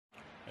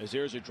As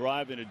there's a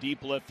drive in a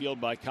deep left field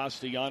by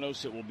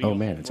Castellanos, it will be. Oh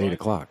man, it's 8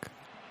 o'clock.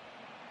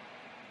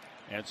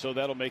 And so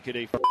that'll make it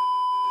a.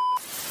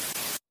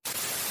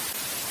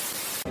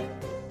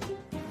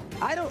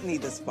 I don't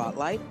need the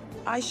spotlight.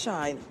 I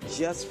shine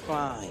just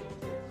fine.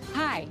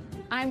 Hi,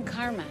 I'm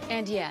Karma,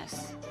 and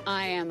yes,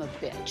 I am a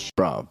bitch.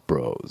 Brav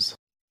Bros.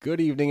 Good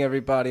evening,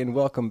 everybody, and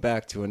welcome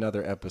back to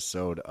another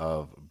episode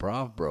of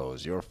Brav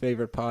Bros, your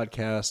favorite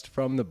podcast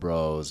from the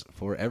bros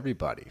for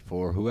everybody,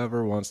 for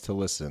whoever wants to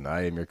listen.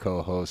 I am your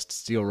co-host,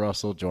 Steele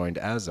Russell, joined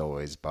as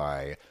always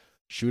by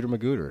Shooter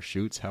Magooter.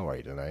 Shoots, how are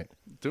you tonight?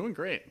 Doing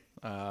great.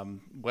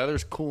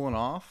 Weather's cooling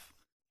off.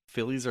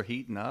 Phillies are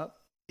heating up.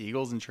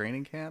 Eagles in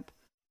training camp.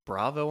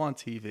 Bravo on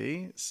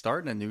TV.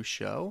 Starting a new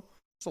show.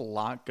 There's a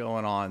lot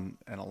going on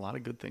and a lot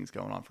of good things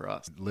going on for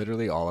us.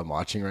 Literally all I'm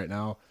watching right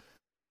now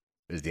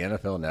is the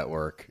NFL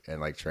Network and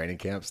like training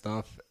camp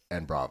stuff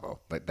and Bravo.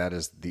 Like that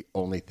is the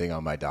only thing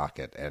on my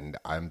docket, and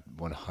I'm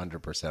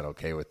 100%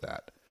 okay with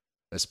that.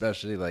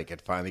 Especially like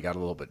it finally got a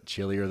little bit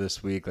chillier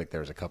this week. Like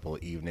there was a couple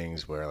of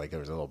evenings where like there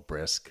was a little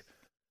brisk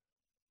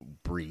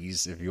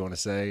breeze, if you want to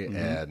say,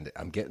 and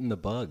I'm getting the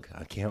bug.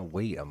 I can't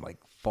wait. I'm like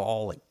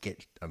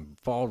I'm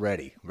fall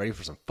ready. I'm ready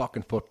for some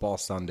fucking football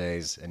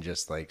Sundays and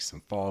just like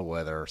some fall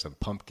weather, some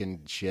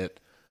pumpkin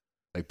shit.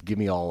 Like give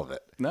me all of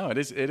it. No, it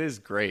is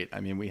great. I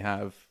mean, we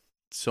have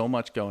so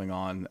much going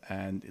on,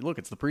 and look,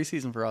 it's the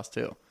preseason for us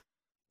too.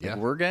 Yeah,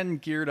 we're getting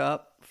geared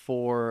up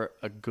for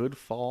a good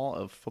fall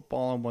of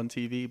football on one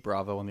TV,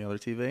 Bravo on the other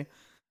TV,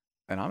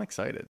 and I'm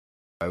excited.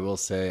 I will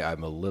say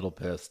I'm a little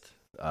pissed,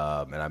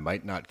 and I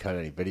might not cut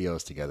any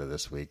videos together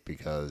this week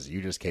because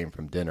you just came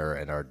from dinner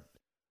and are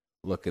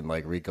looking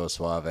like Rico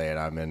Suave, and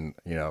I'm in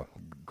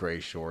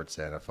gray shorts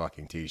and a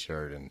fucking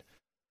t-shirt. And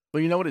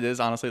well, you know what it is,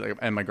 honestly. Like,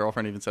 and my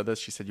girlfriend even said this.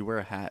 She said you wear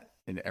a hat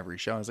in every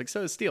show. I was like,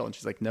 so does Steele, and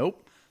she's like,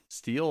 nope.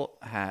 Steele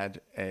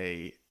had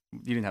you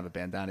didn't have a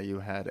bandana.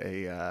 You had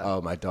a... oh,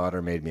 my daughter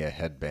made me a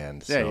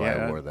headband, so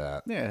I wore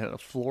that. Yeah, it had a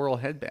floral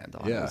headband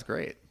on. Yeah. It was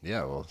great.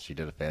 Yeah, well, she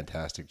did a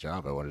fantastic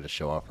job. I wanted to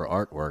show off her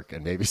artwork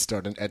and maybe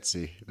start an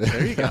Etsy.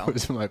 There you go. That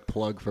was my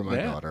plug for my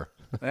daughter.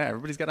 Yeah,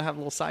 everybody's got to have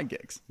little side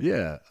gigs.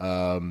 Yeah.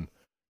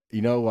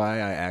 You know why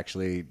I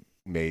actually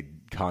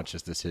made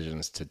conscious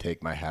decisions to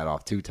take my hat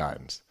off 2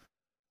 times?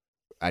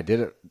 I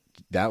did it.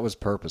 That was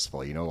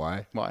purposeful. You know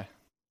why? Why?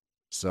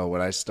 So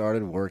when I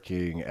started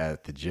working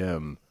at the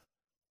gym,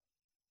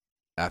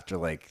 after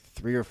like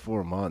 3 or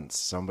 4 months,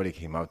 somebody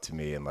came up to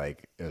me and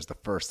like, it was the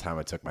first time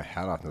I took my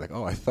hat off. And they're like,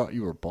 oh, I thought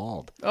you were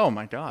bald. Oh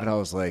my God. And I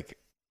was like,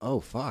 oh,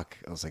 fuck.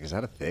 I was like, is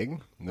that a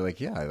thing? And they're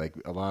like, yeah, like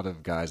a lot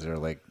of guys that are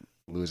like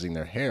losing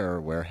their hair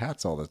wear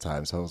hats all the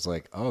time. So I was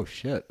like, oh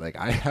shit. Like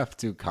I have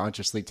to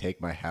consciously take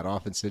my hat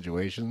off in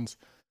situations.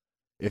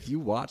 If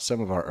you watch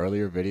some of our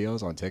earlier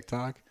videos on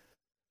TikTok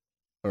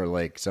or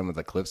like some of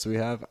the clips we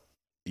have,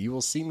 you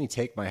will see me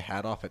take my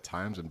hat off at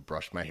times and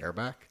brush my hair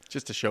back.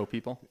 Just to show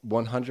people?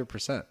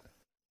 100%.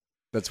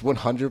 That's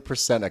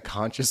 100% a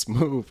conscious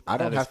move. I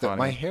don't have to. Funny.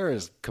 My hair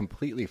is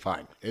completely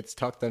fine. It's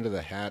tucked under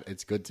the hat.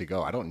 It's good to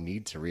go. I don't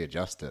need to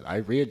readjust it. I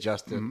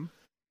readjust it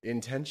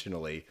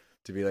intentionally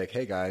to be like,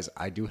 hey guys,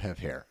 I do have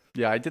hair.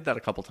 Yeah, I did that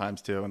a couple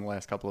times too in the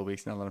last couple of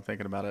weeks now that I'm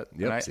thinking about it.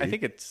 Yep, and I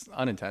think it's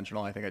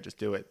unintentional. I think I just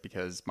do it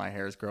because my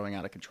hair is growing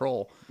out of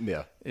control.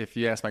 Yeah. If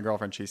you ask my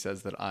girlfriend, she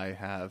says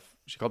that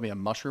she called me a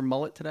mushroom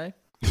mullet today.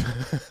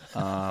 So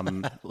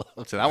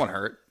that one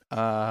hurt.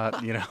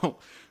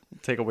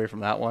 Take away from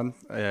that one.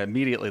 I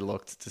immediately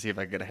looked to see if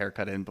I could get a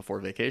haircut in before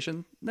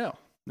vacation. No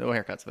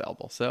haircuts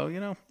available. So,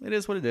 it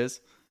is what it is.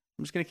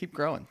 I'm just going to keep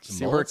growing.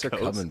 Mullets are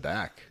coming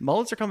back.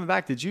 Mullets are coming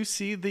back. Did you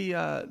see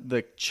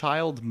the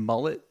child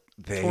mullet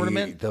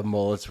tournament? The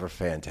mullets were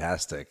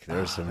fantastic.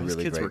 There's some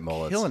really great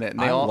mullets. Killing it.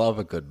 And I love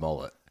a good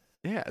mullet.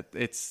 Yeah,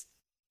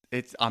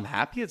 I'm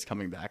happy it's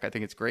coming back. I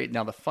think it's great.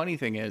 Now, the funny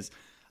thing is,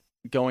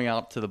 going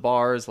out to the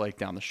bars, like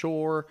down the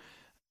shore,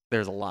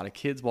 there's a lot of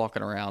kids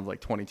walking around, like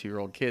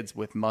 22-year-old kids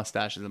with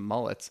mustaches and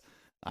mullets.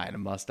 I had a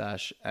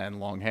mustache and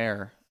long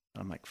hair.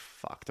 I'm like,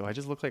 fuck, do I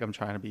just look like I'm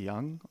trying to be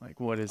young? Like,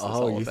 what is this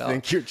all about? Oh, you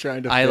think you're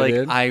trying to fit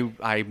in?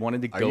 I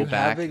wanted to go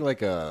back. Are you having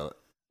like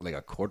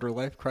a quarter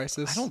life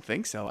crisis? I don't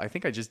think so. I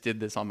think I just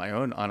did this on my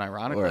own,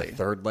 unironically. Or a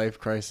third life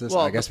crisis?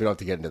 Well, I guess we don't have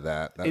to get into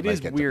that. That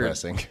might get weird.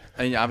 Depressing.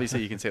 I mean,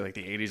 obviously, you can say like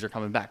the 80s are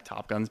coming back.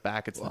 Top Gun's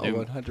back. It's the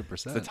new 100%.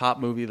 It's the top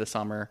movie of the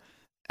summer.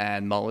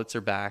 And mullets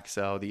are back,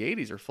 so the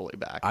 80s are fully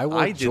back. I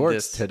wore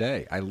jorts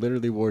today. I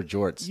literally wore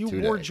jorts today.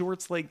 You wore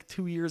jorts like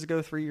 2 years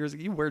ago, 3 years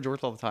ago. You wear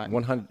jorts all the time.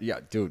 100. Yeah,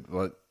 dude.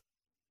 Well,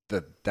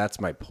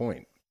 that's my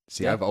point.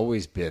 See, I've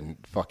always been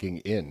fucking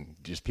in.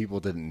 Just people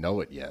didn't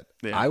know it yet.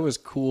 Yeah. I was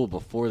cool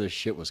before this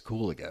shit was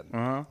cool again.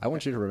 I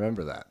want you to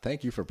remember that.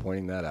 Thank you for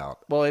pointing that out.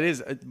 Well, it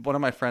is. One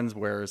of my friends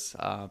wears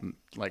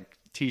like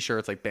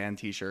T-shirts, like band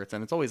T-shirts,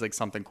 and it's always like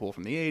something cool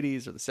from the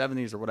 80s or the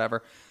 70s or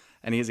whatever.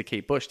 And he has a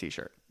Kate Bush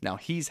T-shirt. Now,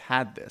 he's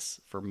had this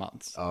for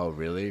months. Oh,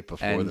 really?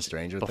 Before the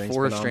Stranger Things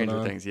Before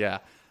Stranger Things, yeah.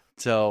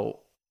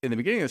 So, in the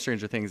beginning of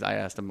Stranger Things, I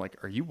asked him, like,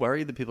 are you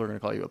worried that people are going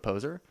to call you a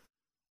poser?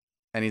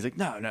 And he's like,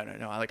 no.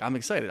 Like, I'm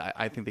excited.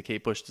 I think that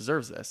Kate Bush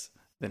deserves this.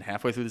 Then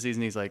halfway through the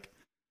season, he's like,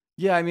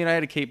 Yeah, I mean, I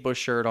had a Kate Bush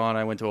shirt on.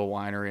 I went to a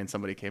winery and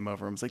somebody came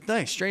over and was like,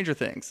 nice, Stranger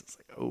Things. It's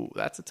like, oh,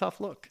 that's a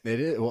tough look. It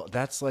is. Well,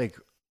 that's like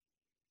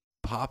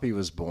Poppy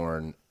was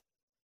born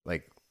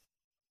like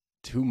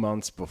 2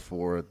 months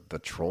before the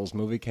Trolls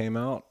movie came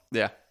out.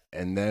 Yeah.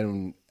 And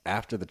then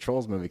after the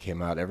Trolls movie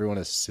came out, everyone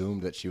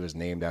assumed that she was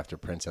named after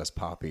Princess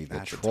Poppy, the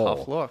That's troll. a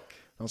tough look.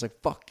 I was like,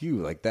 fuck you.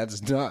 Like,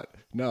 that's not.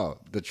 No,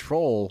 the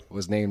troll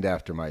was named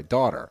after my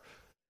daughter.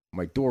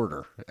 My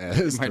daughter,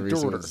 as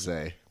Teresa would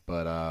say.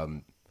 But,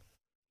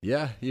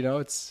 yeah, you know,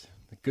 it's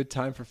a good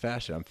time for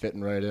fashion. I'm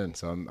fitting right in,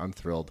 so I'm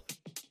thrilled.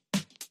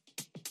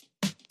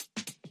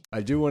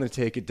 I do want to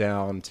take it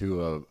down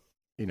to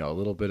a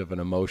little bit of an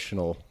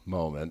emotional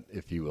moment,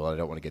 if you will. I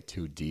don't want to get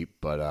too deep,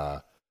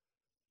 but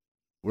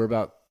we're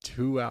about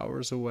 2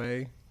 hours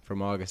away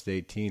from August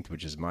 18th,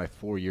 which is my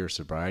 4-year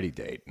sobriety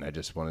date, and I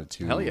just wanted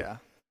to. Hell yeah.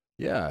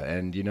 Yeah,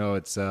 and you know,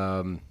 it's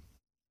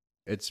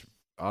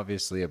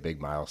obviously a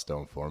big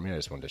milestone for me. I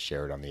just wanted to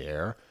share it on the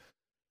air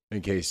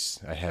in case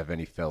I have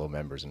any fellow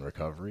members in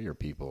recovery or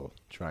people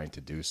trying to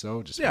do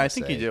so. I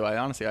think you do.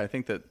 I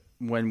think that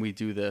when we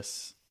do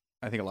this,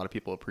 I think a lot of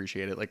people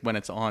appreciate it. Like when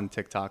it's on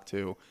TikTok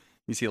too,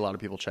 you see a lot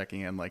of people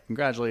checking in, like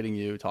congratulating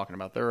you, talking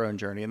about their own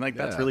journey, and like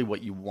that's really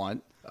what you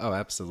want. Oh,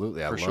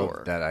 absolutely. I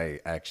love that I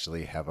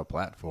actually have a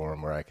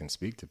platform where I can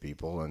speak to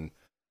people and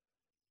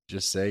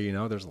just say, you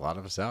know, there's a lot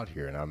of us out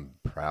here, and I'm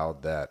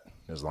proud that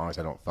as long as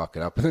I don't fuck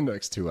it up in the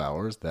next 2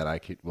 hours,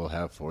 that will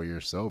have 4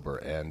 years sober.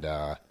 And,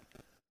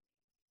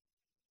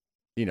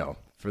 you know,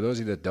 for those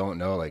of you that don't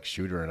know, like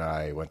Shooter and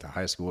I went to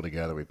high school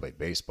together. We played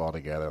baseball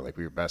together. Like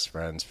we were best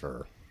friends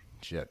for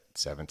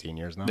 17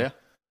 years now. Yeah.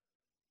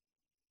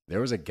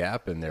 There was a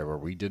gap in there where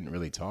we didn't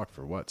really talk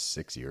for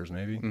 6 years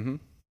maybe. Mm-hmm.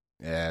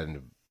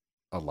 And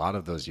a lot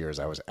of those years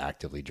I was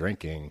actively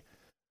drinking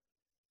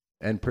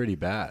and pretty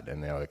bad.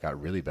 And, you know, it got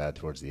really bad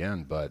towards the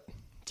end. But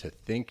to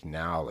think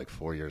now, like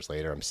 4 years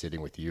later, I'm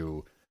sitting with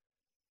you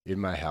in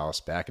my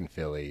house back in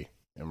Philly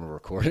and we're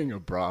recording a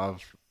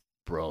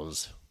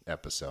Bros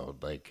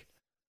episode, like,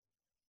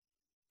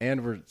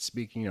 and we're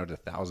speaking, you know, to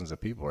thousands of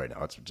people right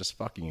now. It's just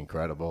fucking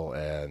incredible.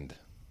 And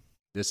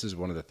this is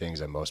one of the things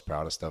I'm most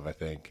proudest of, I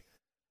think,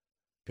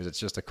 because it's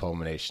just a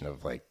culmination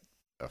of like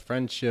a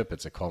friendship.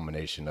 It's a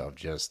culmination of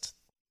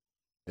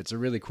it's a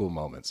really cool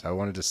moment. So I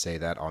wanted to say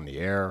that on the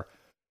air.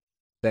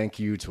 Thank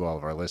you to all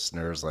of our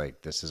listeners.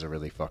 Like, this is a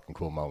really fucking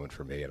cool moment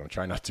for me, and I'm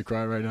trying not to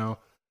cry right now.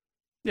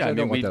 Yeah, I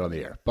don't want that on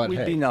the air. But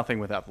we'd be nothing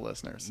without the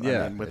listeners.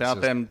 Yeah, I mean,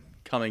 without them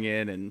coming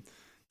in and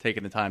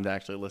taking the time to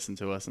actually listen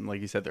to us. And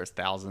like you said, there's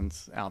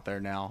thousands out there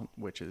now,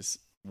 which is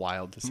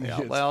wild to say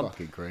out loud. It's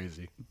fucking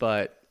crazy.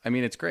 But I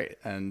mean, it's great.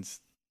 And,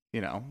 you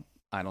know,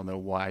 I don't know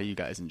why you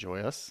guys enjoy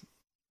us.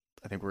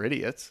 I think we're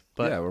idiots,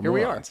 but yeah, we're here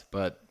we are.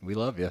 But we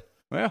love you.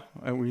 Yeah,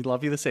 and we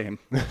love you the same.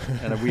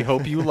 And we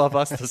hope you love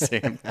us the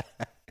same.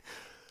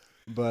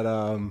 But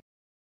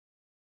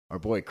our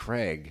boy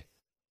Craig,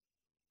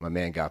 my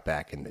man, got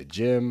back in the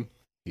gym.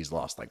 He's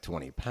lost like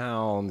 20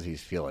 pounds.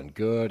 He's feeling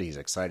good. He's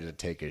excited to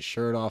take his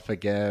shirt off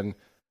again.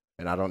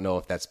 And I don't know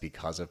if that's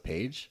because of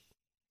Paige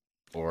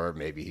or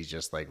maybe he's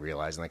just like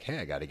realizing like, hey,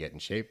 I got to get in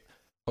shape.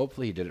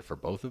 Hopefully he did it for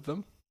both of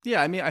them.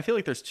 Yeah, I mean, I feel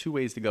like there's two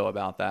ways to go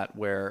about that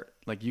where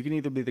like you can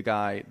either be the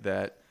guy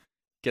that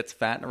gets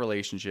fat in a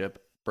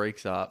relationship,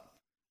 breaks up,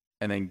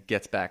 and then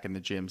gets back in the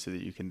gym so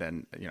that you can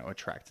then, you know,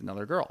 attract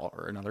another girl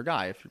or another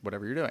guy, if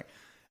whatever you're doing.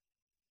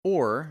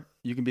 Or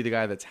you can be the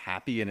guy that's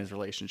happy in his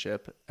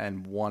relationship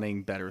and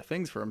wanting better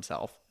things for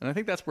himself. And I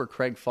think that's where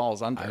Craig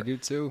falls under. I do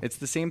too. It's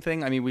the same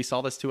thing. I mean, we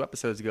saw this 2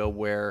 episodes ago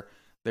where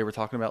they were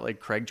talking about like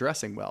Craig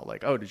dressing well.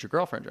 Like, oh, did your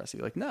girlfriend dress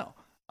you? Like, no,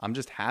 I'm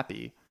just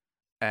happy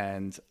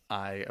and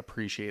I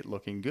appreciate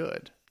looking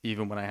good,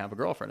 even when I have a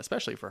girlfriend,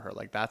 especially for her.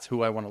 Like, that's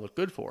who I want to look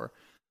good for.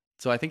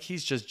 So I think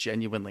he's just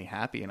genuinely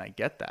happy, and I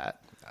get that.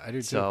 I do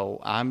too.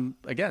 So I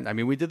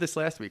mean, we did this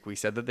last week. We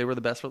said that they were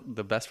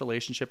the best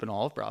relationship in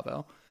all of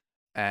Bravo,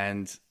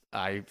 and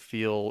I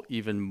feel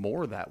even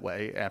more that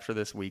way after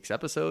this week's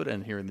episode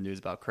and hearing the news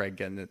about Craig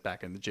getting it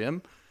back in the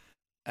gym.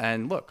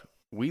 And look,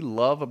 we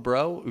love a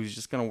bro who's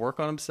just going to work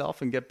on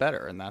himself and get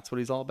better, and that's what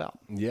he's all about.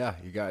 Yeah,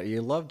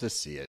 you love to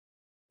see it.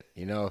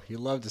 You know, you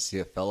love to see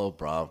a fellow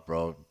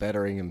bro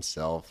bettering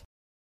himself.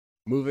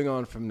 Moving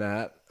on from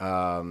that,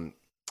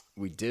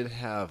 we did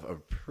have a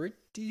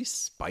pretty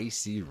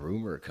spicy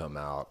rumor come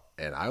out,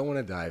 and I want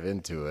to dive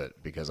into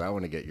it because I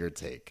want to get your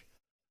take.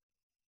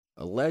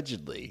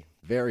 Allegedly,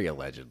 very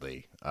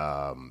allegedly,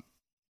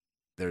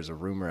 there's a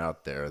rumor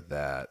out there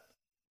that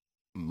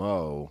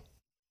Mo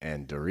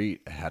and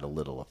Dorit had a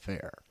little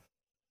affair.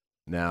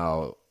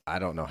 Now, I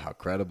don't know how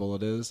credible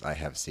it is. I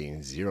have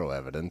seen zero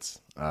evidence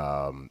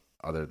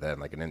other than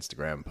like an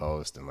Instagram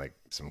post and like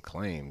some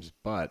claims,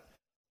 but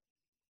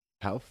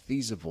how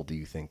feasible do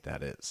you think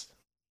that is?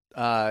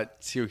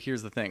 So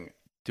here's the thing.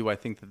 Do I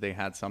think that they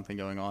had something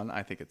going on?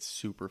 I think it's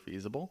super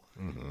feasible.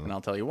 Mm-hmm. And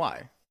I'll tell you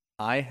why.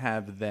 I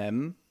have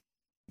them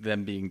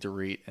being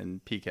Dorit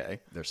and PK.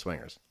 They're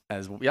swingers.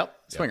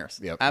 Swingers.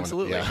 Yep.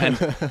 Absolutely. Yeah.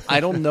 And I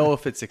don't know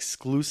if it's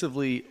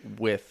exclusively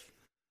with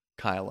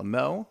Kyle and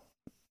Mo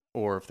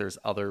or if there's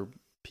other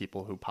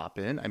people who pop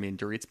in. I mean,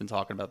 Dorit's been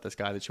talking about this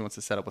guy that she wants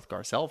to set up with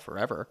Garcelle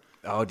forever.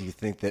 Oh, do you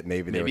think that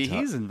maybe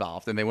he's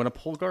involved and they want to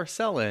pull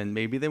Garcelle in?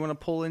 Maybe they want to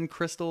pull in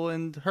Crystal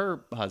and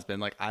her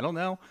husband. Like, I don't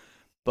know.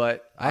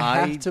 But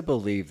I have to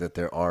believe that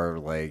there are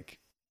like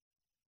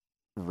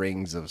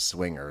rings of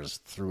swingers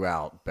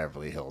throughout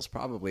Beverly Hills.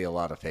 Probably a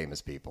lot of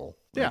famous people.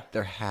 Like,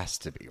 there has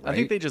to be, right? I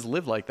think they just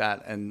live like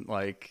that. And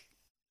like,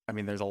 I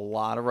mean, there's a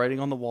lot of writing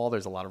on the wall.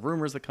 There's a lot of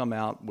rumors that come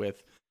out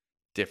with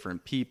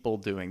different people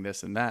doing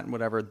this and that and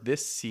whatever.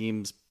 This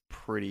seems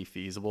pretty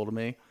feasible to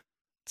me.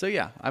 So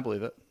yeah, I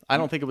believe it. I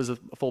don't think it was a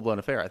full-blown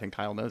affair. I think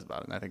Kyle knows about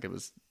it, and I think it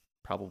was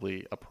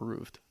probably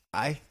approved.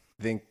 I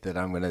think that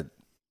I'm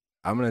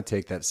gonna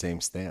take that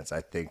same stance.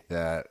 I think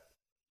that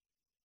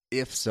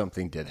if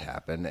something did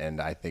happen,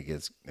 and I think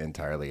it's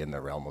entirely in the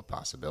realm of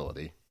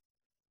possibility,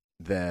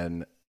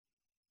 then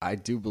I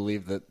do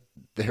believe that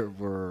there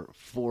were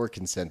 4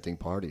 consenting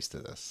parties to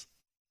this.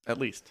 At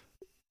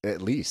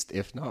least,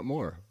 if not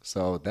more.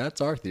 So that's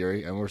our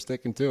theory, and we're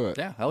sticking to it.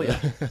 Yeah, hell yeah.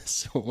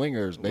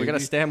 Swingers, baby. We're going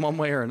to stand one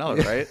way or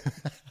another, right?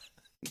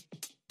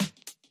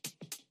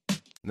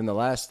 Then the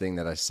last thing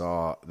that I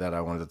saw that I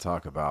wanted to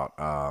talk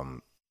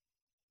about,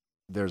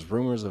 there's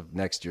rumors of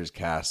next year's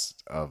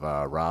cast of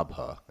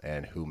RHOBH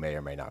and who may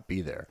or may not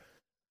be there.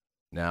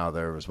 Now,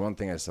 there was one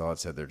thing I saw that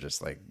said they're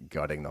just like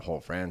gutting the whole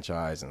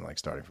franchise and like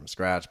starting from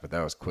scratch, but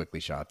that was quickly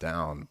shot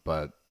down.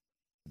 But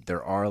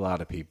there are a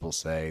lot of people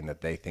saying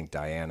that they think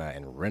Diana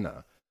and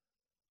Rinna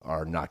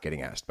are not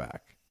getting asked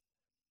back.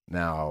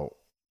 Now,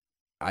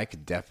 I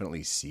could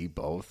definitely see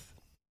both.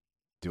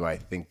 Do I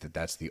think that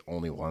that's the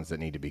only ones that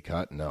need to be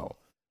cut? No.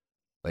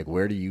 Like,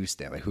 where do you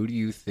stand? Like, who do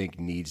you think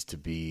needs to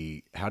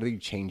be... How do you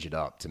change it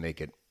up to make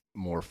it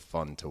more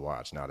fun to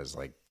watch, not as,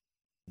 like,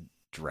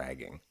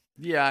 dragging?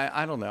 Yeah,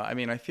 I don't know. I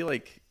mean, I feel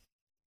like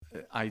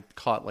I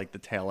caught, like, the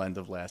tail end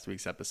of last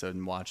week's episode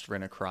and watched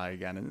Rinna cry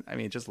again. And, I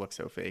mean, it just looks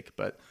so fake,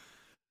 but...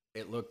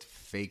 It looked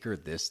faker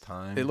this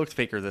time.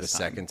 The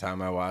second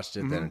time I watched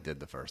it than it did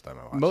the first time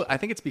I watched it. I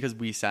think it's because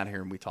we sat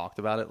here and we talked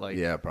about it, like...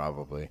 Yeah,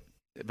 probably.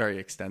 Very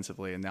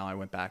extensively, and now I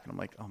went back and I'm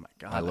like, oh my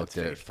God. I looked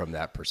at it from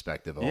that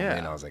perspective only,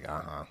 and I was like,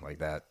 like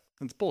that.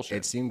 It's bullshit.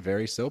 It seemed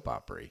very soap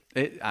opera-y.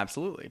 It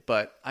absolutely.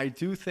 But I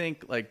do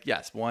think, like,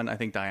 yes, one, I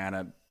think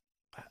Diana,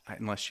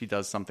 unless she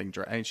does something,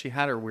 I mean, she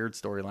had her weird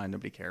storyline,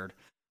 nobody cared.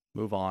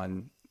 Move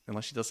on.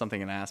 Unless she does something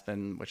in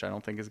Aspen, which I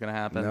don't think is going to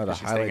happen. No, the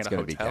highlight's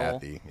going to be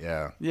Kathy.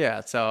 Yeah.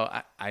 Yeah, so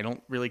I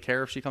don't really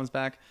care if she comes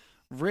back.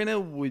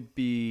 Rinna would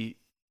be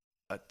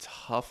a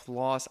tough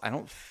loss. I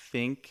don't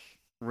think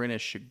Rinna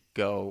should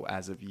go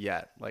as of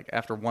yet. Like,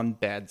 after one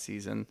bad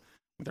season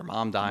with her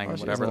mom dying or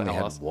whatever the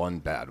hell else. One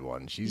bad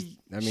one. She's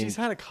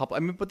had a couple. I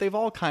mean, but they've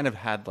all kind of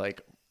had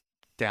like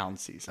down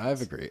seasons.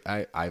 I've agreed.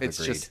 I've agreed. It's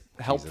just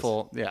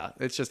helpful. Yeah,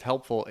 it's just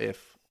helpful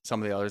if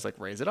some of the others like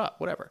raise it up,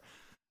 whatever.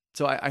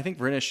 So I think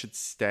Rinna should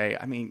stay.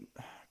 I mean,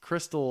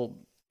 Crystal,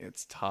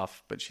 it's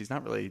tough, but she's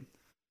not really.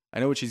 I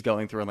know what she's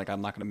going through, and like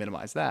I'm not going to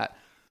minimize that.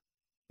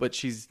 But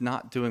she's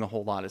not doing a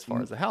whole lot as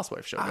far as the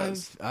housewife show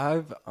goes.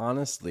 I've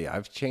honestly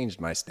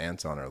changed my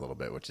stance on her a little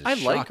bit, which is I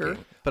like shocking. her,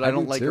 but I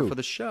don't like her for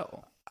the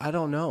show. I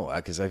don't know,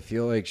 because I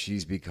feel like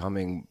she's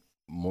becoming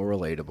more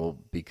relatable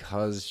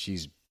because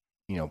she's,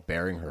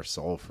 bearing her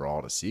soul for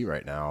all to see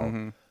right now.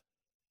 Mm-hmm.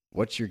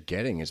 What you're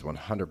getting is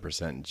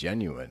 100%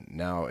 genuine.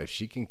 Now, if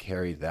she can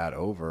carry that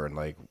over and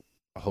like,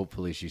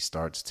 hopefully she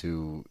starts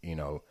to,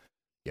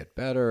 get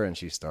better and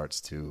she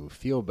starts to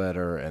feel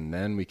better, and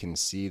then we can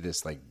see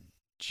this like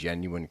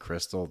genuine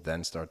Crystal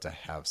then start to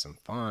have some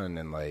fun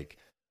and like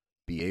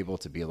be able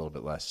to be a little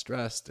bit less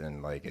stressed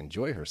and like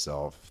enjoy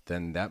herself,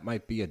 then that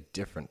might be a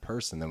different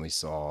person than we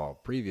saw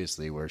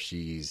previously, where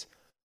she's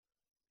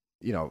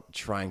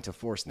trying to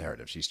force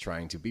narrative, she's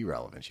trying to be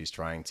relevant, she's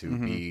trying to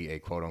be a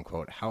quote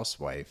unquote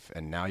housewife,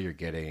 and now you're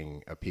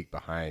getting a peek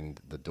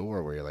behind the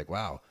door where you're like,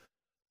 wow,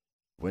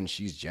 when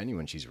she's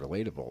genuine, she's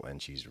relatable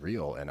and she's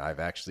real, and I've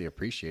actually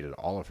appreciated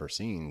all of her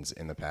scenes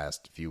in the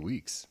past few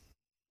weeks.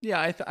 Yeah,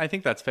 I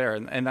think that's fair,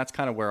 and that's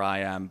kind of where I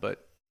am,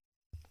 but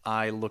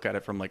I look at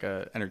it from like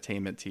a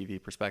entertainment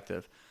TV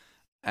perspective,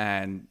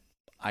 and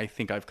I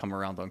think I've come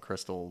around on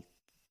Crystal,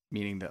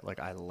 meaning that like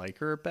I like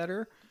her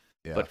better,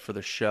 but for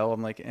the show,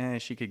 I'm like,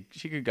 she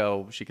could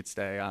go, she could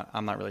stay.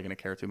 I'm not really going to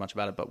care too much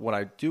about it, but what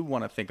I do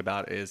want to think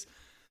about is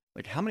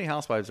like, how many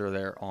housewives are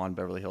there on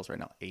Beverly Hills right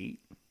now? 8?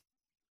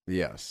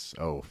 Yes.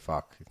 Oh,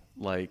 fuck.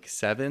 Like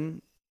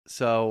 7?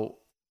 So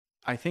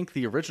I think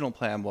the original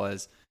plan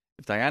was,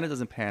 if Diana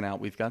doesn't pan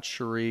out, we've got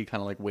Cherie kind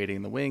of like waiting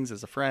in the wings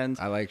as a friend.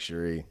 I like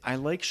Cherie.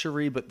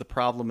 But the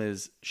problem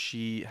is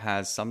she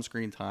has some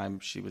screen time.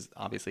 She was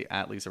obviously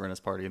at Lisa Rinna's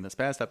party in this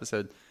past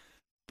episode,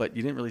 but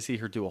you didn't really see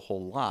her do a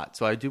whole lot.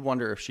 So I do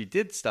wonder if she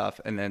did stuff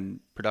and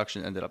then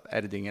production ended up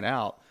editing it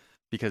out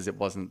because it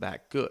wasn't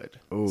that good.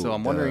 Ooh, so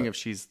I'm wondering if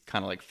she's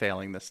kind of like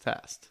failing this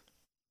test.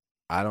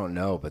 I don't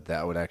know, but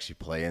that would actually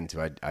play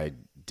into I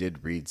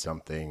did read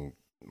something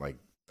like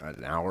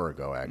an hour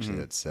ago, actually,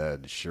 that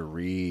said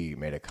Cherie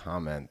made a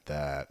comment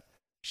that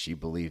she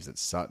believes that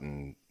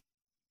Sutton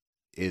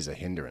is a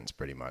hindrance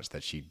pretty much,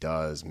 that she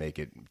does make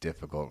it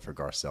difficult for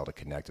Garcelle to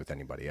connect with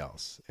anybody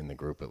else in the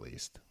group, at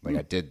least.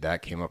 Like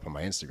that came up on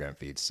my Instagram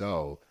feed.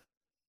 So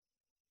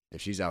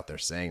if she's out there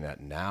saying that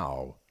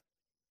now,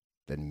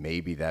 then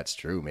maybe that's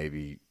true.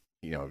 Maybe,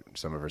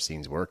 some of her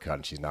scenes were cut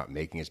and she's not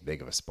making as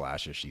big of a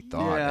splash as she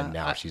thought. Yeah, and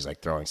now she's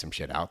like throwing some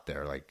shit out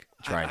there, like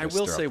trying to I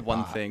will stir say up the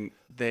one pot. thing.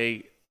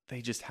 They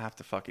just have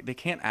to they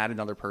can't add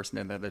another person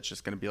in there that's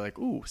just going to be like,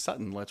 ooh,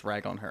 Sutton, let's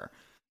rag on her.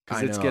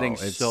 Because it's getting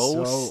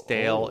so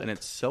stale old. and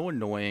it's so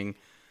annoying.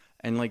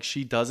 And like,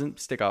 she doesn't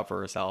stick up for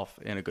herself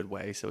in a good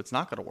way. So it's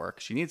not going to work.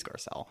 She needs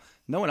Garcelle.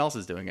 No one else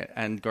is doing it.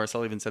 And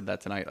Garcelle even said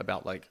that tonight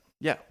about like,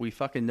 yeah, we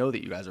fucking know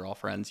that you guys are all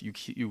friends.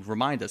 You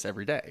remind us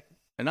every day.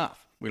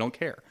 Enough. We don't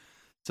care.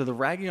 So the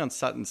ragging on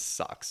Sutton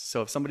sucks.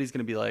 So if somebody's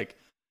going to be like,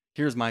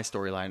 here's my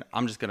storyline,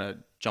 I'm just going to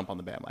jump on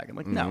the bandwagon.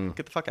 Like, no,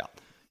 get the fuck out.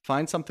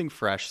 Find something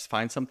fresh.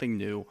 Find something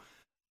new.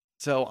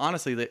 So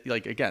honestly,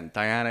 like, again,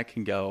 Diana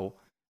can go.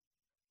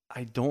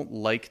 I don't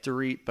like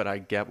Dorit, but I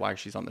get why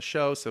she's on the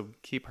show. So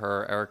keep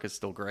her. Erica's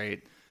still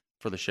great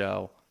for the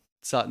show.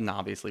 Sutton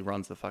obviously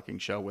runs the fucking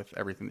show with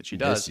everything that she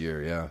does. This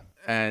year, yeah.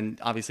 And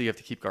obviously you have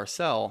to keep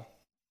Garcelle.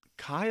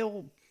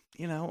 Kyle,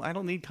 I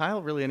don't need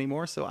Kyle really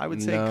anymore. So I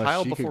would say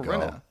Kyle before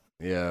Rinna.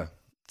 Yeah.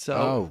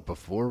 So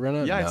before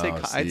Rinna? Yeah,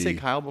 No, I'd say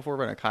Kyle before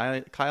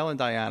Rinna. Kyle and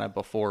Diana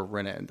before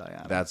Rinna and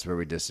Diana. That's where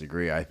we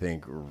disagree. I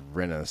think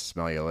Rinna,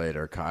 smell you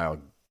later. Kyle,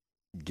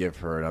 give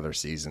her another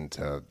season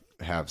to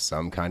have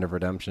some kind of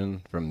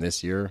redemption from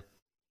this year.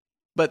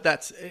 But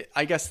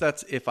I guess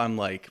that's if I'm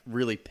like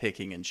really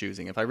picking and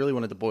choosing. If I really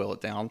wanted to boil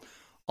it down,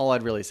 all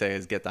I'd really say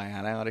is get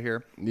Diana out of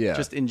here. Yeah.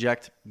 Just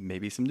inject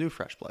maybe some new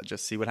fresh blood.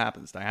 Just see what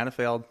happens. Diana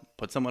failed.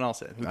 Put someone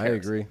else in. Who cares? I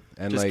agree.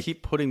 And just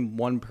keep putting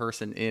one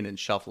person in and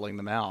shuffling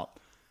them out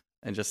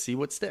and just see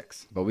what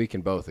sticks. But we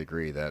can both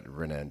agree that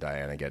Rinna and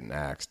Diana getting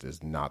axed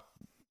is not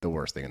the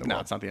worst thing in the world.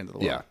 No, it's not the end of the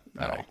world.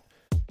 Yeah, at all.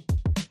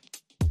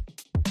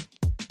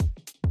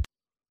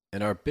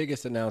 And our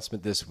biggest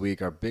announcement this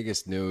week, our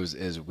biggest news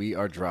is we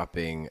are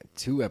dropping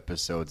 2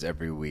 episodes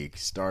every week.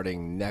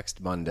 Starting next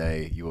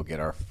Monday, you will get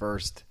our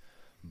first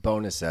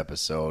bonus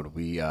episode.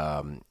 We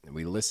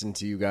listen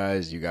to you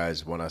guys. You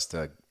guys want us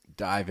to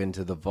dive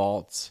into the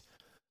vaults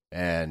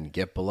and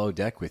get below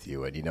deck with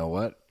you. And you know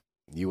what?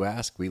 You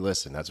ask, we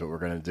listen. That's what we're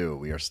going to do.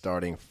 We are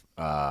starting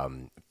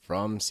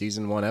from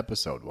season 1,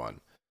 episode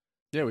 1.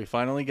 Yeah, we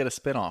finally get a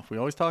spinoff. We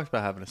always talked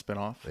about having a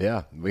spinoff.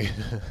 Yeah,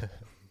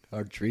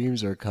 our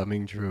dreams are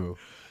coming true.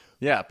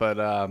 Yeah,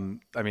 but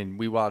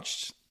we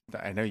watched.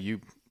 I know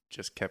you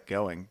just kept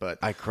going, but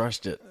I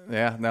crushed it.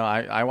 Yeah, no,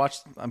 I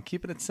watched. I'm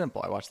keeping it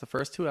simple. I watched the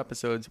first 2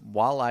 episodes.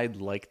 While I'd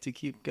like to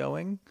keep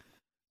going,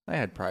 I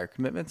had prior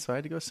commitments, so I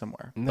had to go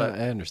somewhere. No, but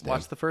I understand.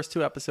 Watched the first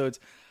 2 episodes.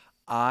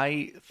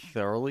 I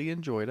thoroughly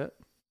enjoyed it,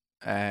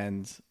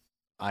 and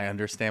I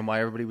understand why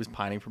everybody was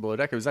pining for Below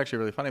Deck. It was actually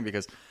really funny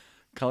because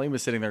Colleen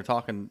was sitting there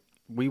talking.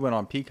 We went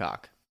on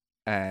Peacock,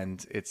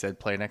 and it said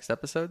play next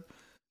episode.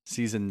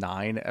 Season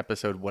 9,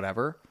 episode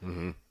whatever.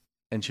 Mm-hmm.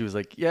 And she was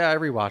like, yeah, I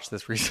rewatched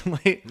this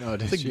recently. No,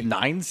 it's like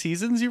 9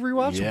 seasons you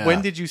rewatched? Yeah.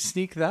 When did you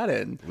sneak that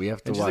in? We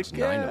have to watch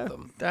 9 of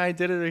them. I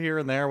did it here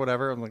and there,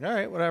 whatever. I'm like, all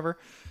right, whatever.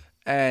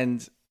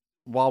 And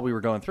while we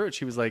were going through it,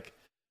 she was like,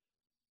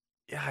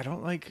 yeah,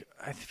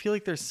 I feel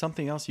like there's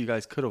something else you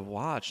guys could have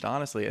watched,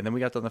 honestly. And then we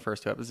got done the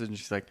first 2 episodes and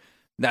she's like,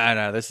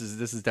 no, this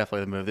is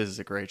definitely the move. This is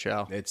a great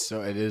show. It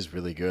is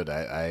really good.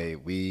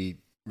 We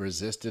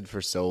resisted for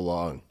so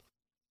long.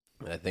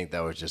 And I think that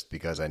was just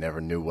because I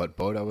never knew what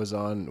boat I was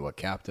on, what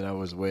captain I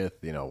was with,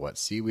 what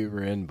sea we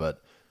were in.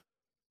 But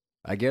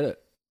I get it.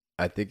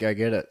 I think I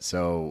get it.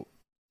 So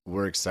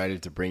we're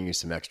excited to bring you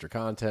some extra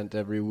content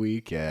every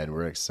week, and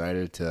we're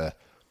excited to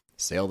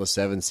sail the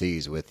 7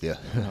 seas with you.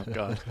 Oh,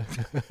 God.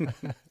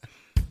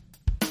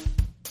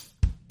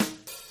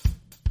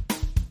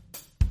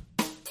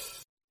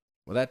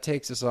 Well, that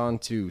takes us on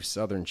to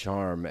Southern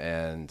Charm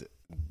and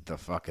the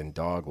fucking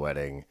dog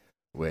wedding,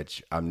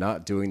 which I'm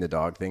not doing the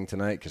dog thing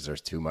tonight because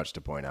there's too much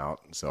to point out,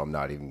 so I'm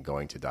not even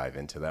going to dive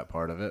into that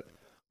part of it.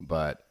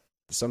 But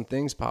some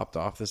things popped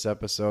off this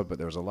episode, but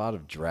there was a lot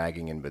of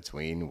dragging in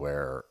between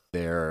where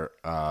they're,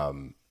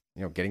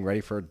 getting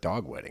ready for a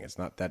dog wedding. It's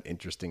not that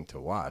interesting to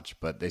watch,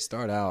 but they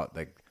start out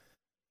like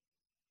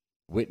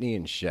Whitney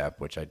and Shep,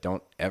 which I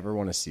don't ever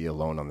want to see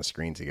alone on the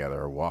screen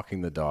together, are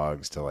walking the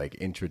dogs to like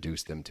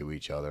introduce them to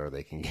each other.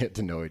 They can get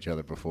to know each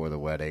other before the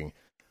wedding,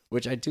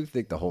 which I do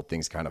think the whole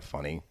thing's kind of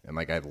funny. And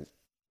like,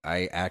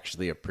 I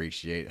actually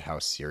appreciate how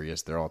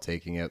serious they're all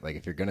taking it. Like,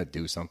 if you're going to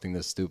do something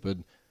this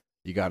stupid,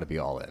 you got to be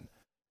all in.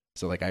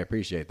 So, like, I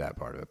appreciate that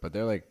part of it. But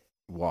they're, like,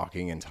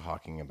 walking and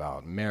talking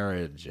about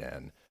marriage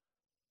and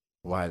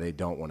why they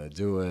don't want to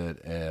do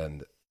it.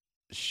 And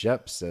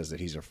Shep says that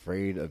he's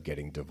afraid of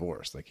getting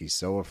divorced. Like, he's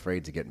so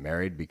afraid to get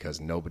married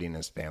because nobody in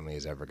his family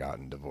has ever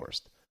gotten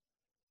divorced.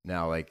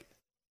 Now, like,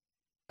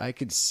 I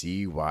could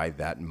see why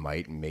that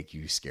might make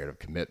you scared of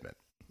commitment.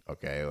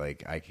 Okay,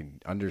 like, I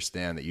can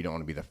understand that you don't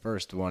want to be the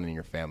first one in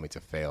your family to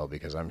fail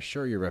because I'm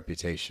sure your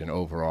reputation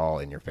overall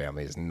in your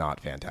family is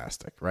not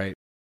fantastic, right?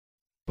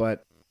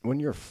 But when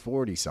you're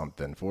 40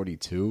 something,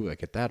 42,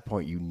 like at that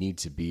point, you need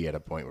to be at a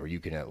point where you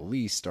can at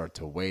least start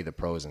to weigh the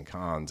pros and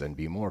cons and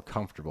be more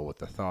comfortable with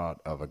the thought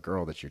of a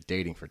girl that you're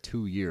dating for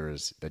 2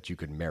 years that you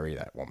could marry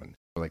that woman.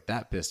 Like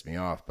that pissed me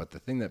off. But the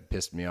thing that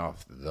pissed me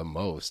off the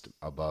most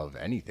above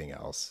anything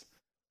else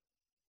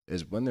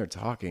is when they're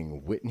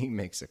talking, Whitney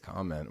makes a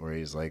comment where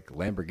he's like,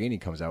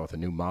 Lamborghini comes out with a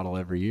new model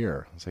every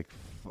year. It's like,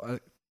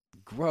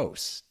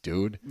 gross,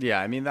 dude. Yeah,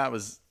 I mean, that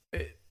was,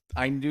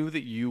 I knew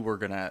that you were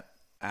going to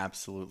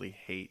absolutely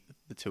hate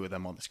the two of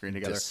them on the screen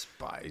together.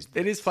 Despised.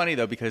 It is funny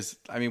though, because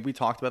I mean, we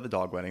talked about the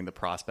dog wedding, the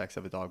prospects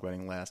of a dog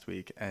wedding last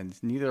week, and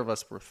neither of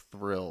us were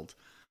thrilled,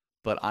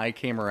 but I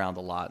came around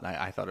a lot, and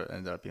I thought it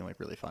ended up being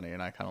like really funny,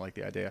 and I kind of like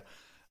the idea.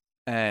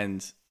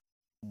 And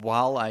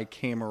while I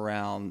came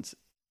around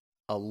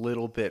a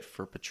little bit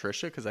for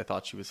Patricia, because I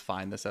thought she was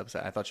fine this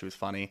episode, I thought she was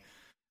funny.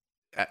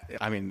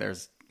 I mean,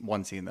 there's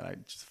one scene that I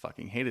just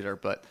fucking hated her,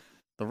 but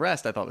the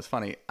rest I thought was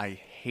funny. I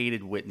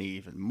hated Whitney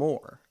even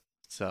more.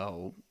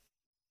 So,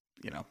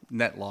 you know,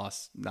 net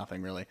loss,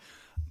 nothing really.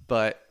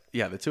 But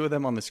yeah, the two of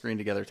them on the screen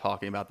together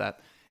talking about that.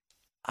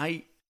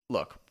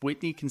 Look,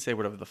 Whitney can say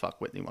whatever the fuck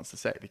Whitney wants to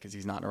say because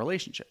he's not in a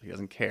relationship. He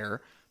doesn't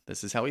care.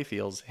 This is how he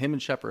feels. Him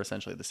and Shep are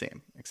essentially the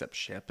same, except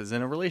Shep is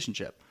in a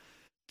relationship.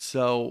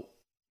 So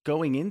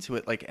going into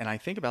it, like, and I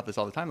think about this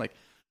all the time, like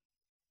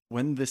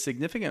when the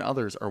significant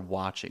others are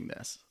watching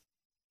this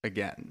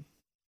again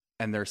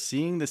and they're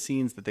seeing the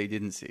scenes that they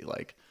didn't see,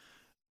 like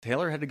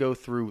Taylor had to go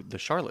through the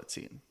Charlotte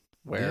scene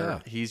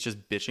where he's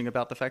just bitching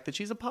about the fact that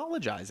she's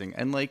apologizing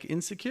and like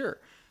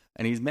insecure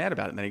and he's mad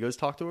about it. And then he goes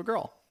talk to a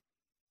girl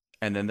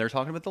and then they're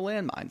talking about the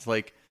landmines.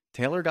 Like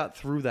Taylor got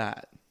through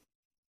that.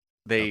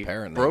 They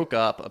broke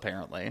up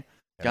apparently,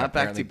 got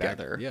back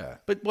together. Yeah.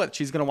 But what?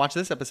 She's going to watch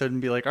this episode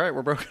and be like, all right,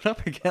 we're broken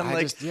up again.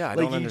 I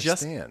don't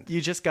understand.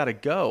 You just got to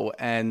go.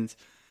 And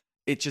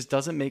it just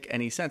doesn't make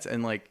any sense.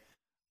 And like,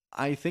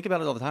 I think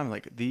about it all the time.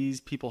 Like these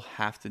people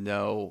have to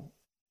know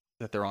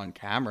that they're on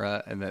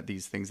camera and that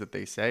these things that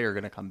they say are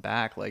going to come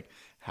back. Like,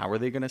 how are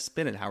they going to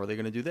spin it? How are they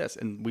going to do this?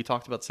 And we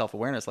talked about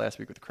self-awareness last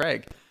week with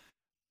Craig.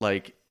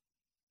 Like,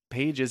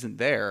 Paige isn't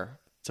there.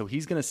 So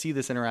he's going to see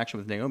this interaction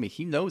with Naomi.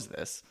 He knows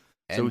this.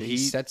 And so he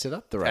sets it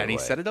up the right way. And he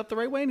set it up the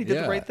right way and he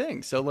did the right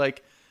thing. So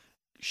like,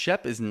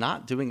 Shep is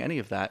not doing any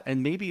of that.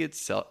 And maybe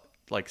it's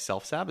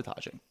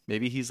self-sabotaging.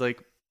 Maybe he's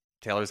like,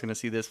 Taylor's going to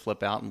see this,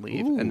 flip out and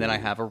leave. Ooh. And then I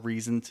have a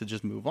reason to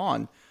just move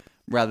on.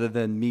 Rather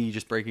than me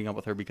just breaking up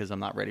with her because I'm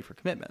not ready for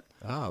commitment.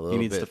 Oh, a little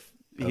bit.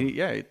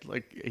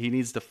 He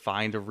needs to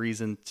find a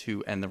reason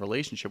to end the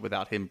relationship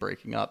without him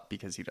breaking up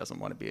because he doesn't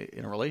want to be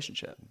in a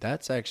relationship.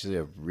 That's actually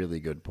a really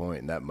good point,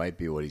 and that might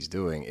be what he's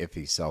doing if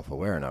he's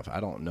self-aware enough. I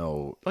don't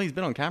know. Well, he's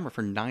been on camera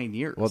for 9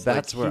 years. Well,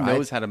 that's where he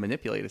knows how to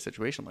manipulate a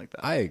situation like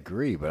that. I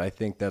agree, but I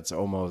think that's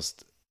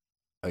almost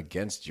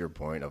against your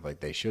point of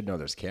like they should know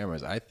there's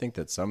cameras. I think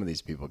that some of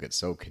these people get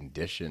so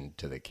conditioned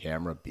to the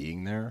camera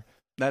being there.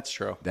 That's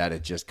true. That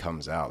it just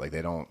comes out. Like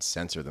they don't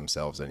censor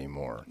themselves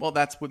anymore. Well,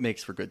 that's what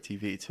makes for good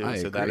TV too. I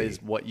agree. That is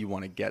what you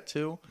want to get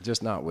to.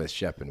 Just not with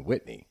Shep and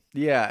Whitney.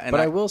 Yeah. But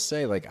I will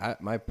say,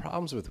 like, my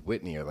problems with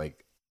Whitney are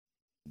like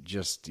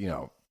just, you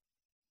know,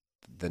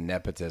 the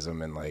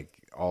nepotism and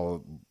like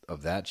all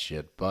of that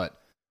shit. But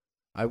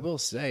I will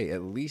say,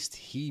 at least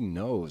he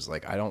knows,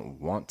 like, I don't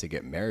want to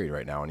get married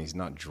right now. And he's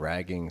not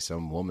dragging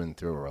some woman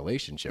through a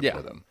relationship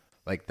with him.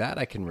 Like, that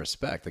I can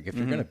respect. Like, if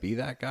you're going to be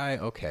that guy,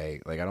 okay.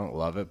 Like, I don't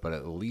love it, but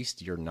at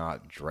least you're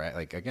not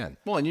like, again.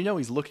 Well, and you know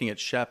he's looking at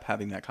Shep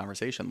having that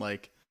conversation,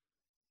 like,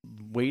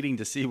 waiting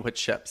to see what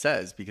Shep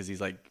says, because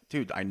he's like,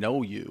 dude, I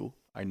know you.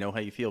 I know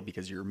how you feel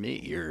because you're me.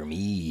 You're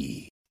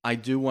me. I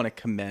do want to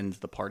commend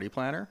the party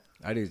planner.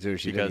 I do, too.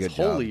 She did a good job.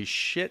 Because, holy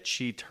shit,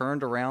 she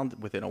turned around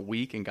within a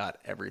week and got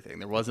everything.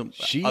 There wasn't...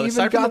 She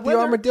even got the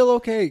armadillo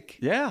cake.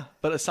 Yeah,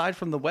 but aside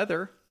from the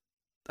weather...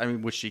 I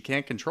mean, which she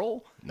can't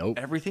control. Nope.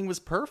 Everything was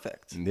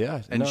perfect.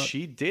 Yeah. And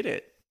she did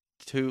it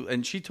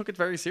and she took it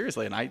very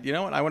seriously. And you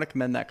know what? I want to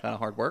commend that kind of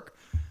hard work.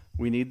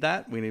 We need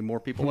that. We need more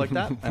people like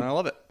that. And I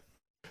love it.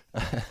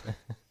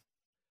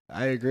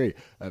 I agree.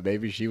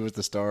 Maybe she was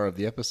the star of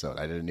the episode.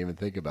 I didn't even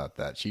think about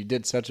that. She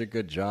did such a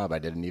good job. I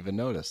didn't even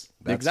notice.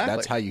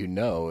 That's how you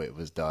know it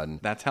was done.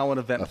 That's how an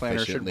event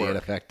planner should work. And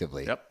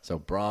effectively. Yep. So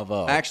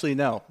bravo. Actually,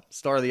 no.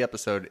 Star of the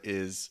episode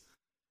is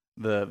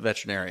the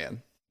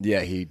veterinarian.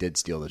 Yeah, he did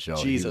steal the show.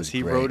 Jesus,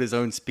 he wrote his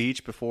own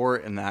speech before,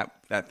 and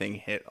that thing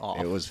hit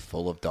off. It was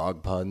full of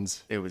dog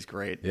puns. It was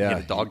great. Yeah, he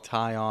had a dog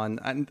tie on.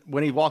 And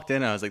when he walked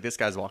in, I was like, this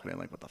guy's walking in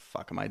like, what the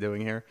fuck am I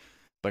doing here?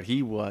 But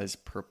he was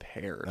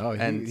prepared. Oh,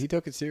 he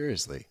took it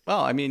seriously.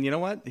 Well, I mean, you know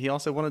what? He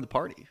also wanted to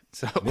party.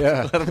 So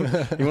yeah.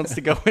 He wants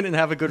to go in and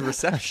have a good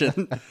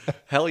reception.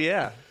 Hell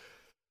yeah.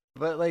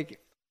 But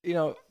like, you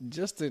know,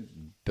 just to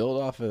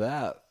build off of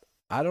that,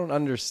 I don't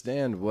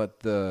understand what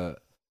the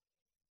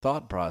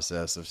thought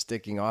process of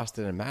sticking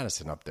Austin and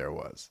Madison up there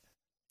was.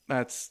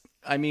 That's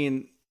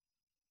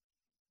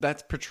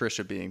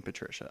Patricia being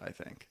Patricia, I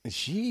think.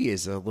 She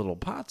is a little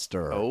pot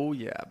stirrer. Oh,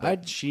 yeah.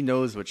 But she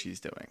knows what she's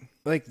doing.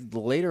 Like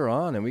later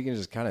on, and we can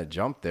just kind of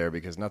jump there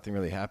because nothing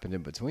really happened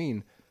in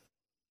between.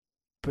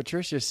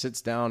 Patricia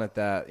sits down at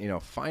that,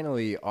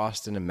 finally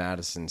Austin and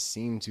Madison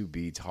seem to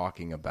be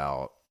talking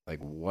about like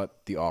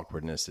what the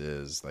awkwardness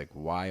is, like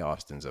why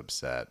Austin's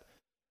upset.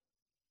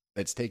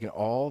 It's taken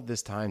all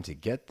this time to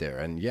get there.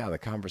 And yeah, the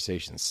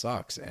conversation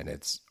sucks and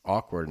it's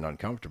awkward and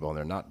uncomfortable and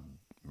they're not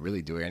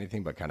really doing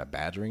anything but kind of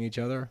badgering each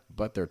other,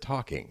 but they're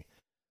talking.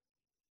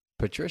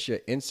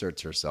 Patricia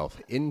inserts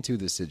herself into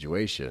the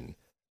situation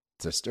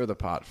to stir the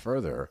pot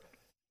further.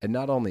 And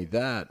not only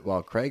that,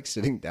 while Craig's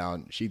sitting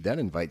down, she then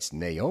invites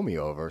Naomi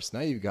over. So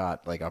now you've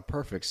got like a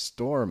perfect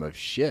storm of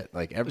shit.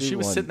 Like everyone. She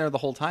was sitting there the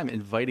whole time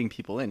inviting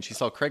people in. She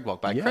saw Craig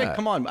walk by. Yeah. Craig,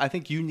 come on. I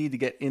think you need to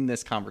get in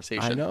this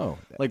conversation. I know.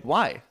 Like,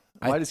 why?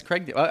 Why does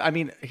Craig do? I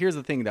mean, here's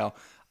the thing, though.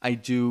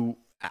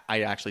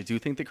 I actually do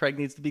think that Craig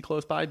needs to be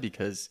close by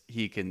because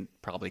he can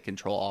probably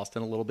control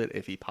Austin a little bit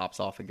if he pops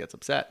off and gets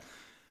upset.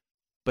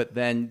 But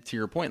then to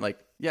your point, like,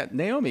 yeah,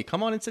 Naomi,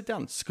 come on and sit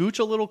down. Scooch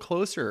a little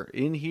closer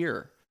in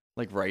here.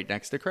 Like right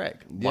next to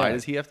Craig. Why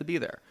does he have to be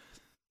there?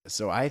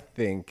 So I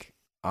think,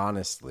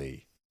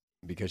 honestly,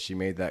 because she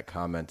made that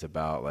comment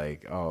about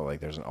like, oh, like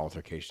there's an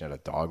altercation at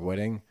a dog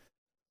wedding,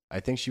 I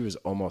think she was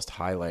almost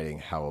highlighting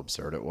how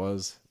absurd it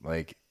was.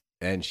 Like,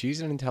 and she's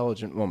an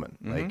intelligent woman.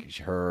 Mm-hmm. Like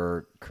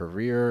her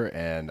career,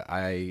 and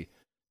I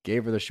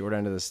gave her the short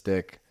end of the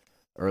stick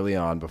early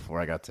on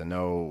before I got to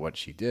know what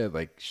she did.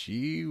 Like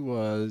she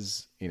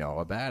was, a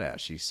badass.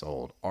 She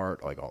sold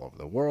art like all over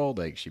the world.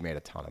 Like she made a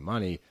ton of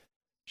money.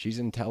 She's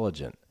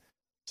intelligent.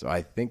 So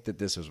I think that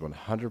this was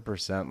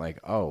 100% like,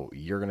 oh,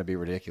 you're going to be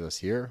ridiculous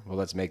here? Well,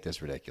 let's make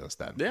this ridiculous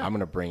then. Yeah. I'm going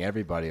to bring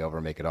everybody over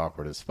and make it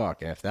awkward as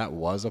fuck. And if that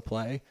was a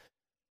play,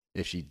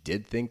 if she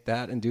did think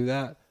that and do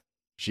that,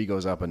 she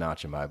goes up a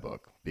notch in my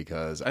book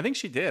because I think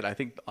she did. I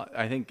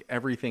think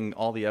everything,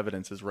 all the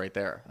evidence is right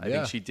there. I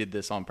think she did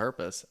this on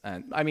purpose.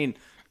 And I mean,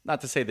 not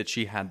to say that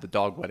she had the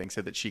dog wedding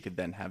so that she could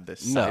then have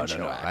this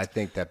sideshow act. I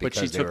think that because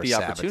she they took were the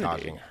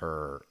sabotaging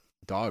her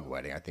dog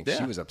wedding. I think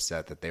she was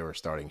upset that they were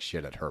starting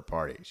shit at her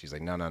party. She's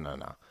like, no.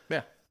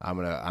 Yeah. I'm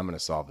gonna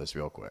solve this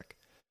real quick.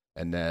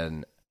 And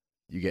then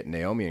you get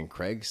Naomi and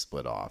Craig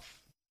split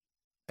off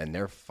and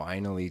they're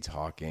finally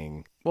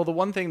talking. Well, the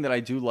one thing that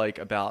I do like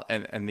about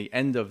and the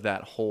end of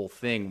that whole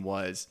thing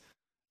was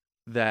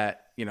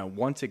that,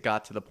 once it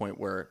got to the point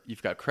where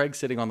you've got Craig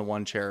sitting on the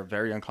one chair,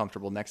 very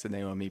uncomfortable next to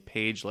Naomi,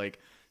 Paige like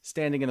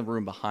standing in the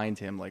room behind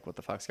him, like what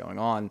the fuck's going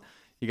on?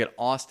 You get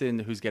Austin,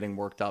 who's getting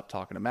worked up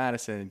talking to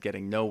Madison and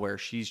getting nowhere.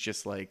 She's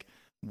just like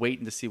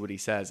waiting to see what he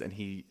says. And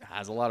he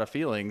has a lot of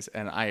feelings.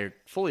 And I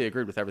fully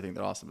agreed with everything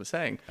that Austin was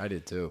saying. I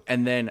did too.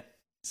 And then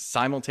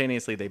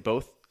simultaneously, they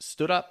both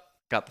stood up,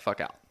 got the fuck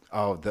out.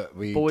 Oh,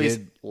 Boys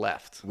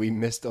left. We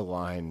missed a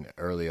line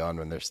early on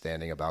when they're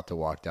standing about to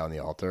walk down the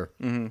altar.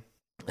 Mm-hmm.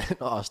 And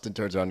Austin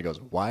turns around and goes,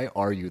 "Why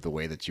are you the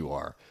way that you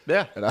are?"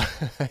 Yeah. And I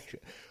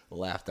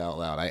laughed out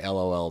loud. I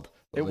LOL'd.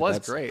 It was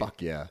great.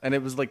 Fuck yeah. And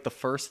it was like the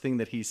first thing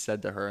that he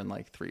said to her in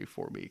like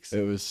 3-4 weeks.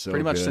 It was so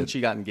pretty much good. Since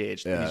she got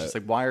engaged. Yeah. He's just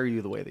like, why are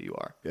you the way that you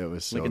are? It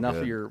was so like enough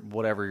good. of your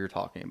whatever you're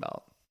talking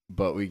about.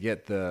 But we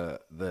get the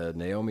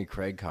Naomi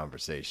Craig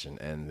conversation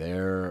and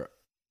they're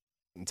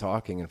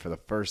talking, and for the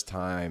first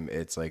time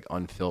it's like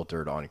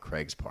unfiltered on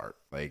Craig's part.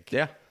 Like,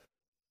 yeah.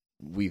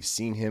 We've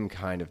seen him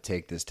kind of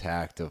take this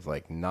tact of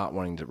like not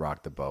wanting to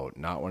rock the boat,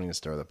 not wanting to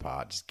stir the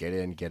pot, just get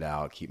in, get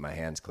out, keep my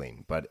hands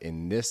clean. But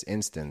in this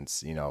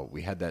instance,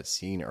 we had that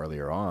scene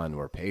earlier on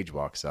where Paige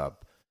walks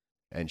up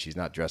and she's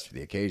not dressed for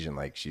the occasion.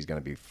 Like she's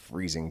going to be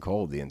freezing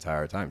cold the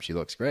entire time. She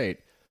looks great,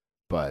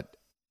 but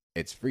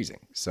it's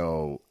freezing.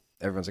 So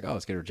everyone's like, oh,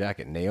 let's get her a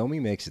jacket. Naomi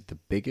makes it the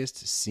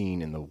biggest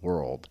scene in the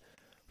world.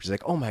 She's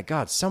like, oh my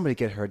God, somebody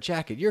get her a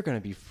jacket. You're going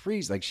to be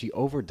freezing. Like she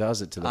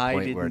overdoes it to the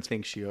point where I didn't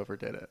think she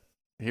overdid it.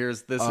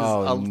 This is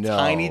a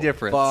tiny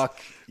difference. Fuck.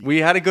 We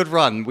had a good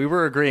run. We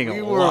were agreeing a lot.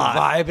 We were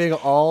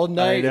vibing all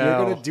night. You're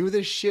going to do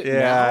this shit now?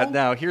 Yeah,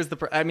 now here's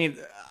I'm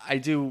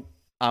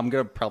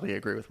going to probably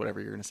agree with whatever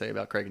you're going to say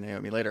about Craig and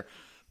Naomi later.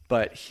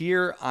 But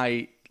here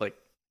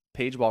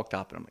Paige walked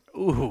up and I'm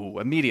like, ooh,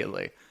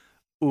 immediately.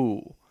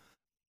 Ooh.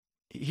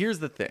 Here's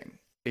the thing.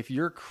 If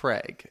you're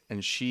Craig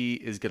and she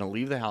is going to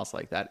leave the house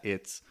like that,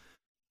 it's,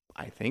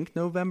 I think,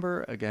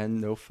 November.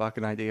 Again, no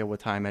fucking idea what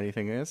time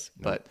anything is.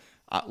 Nope. But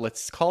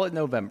let's call it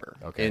November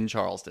in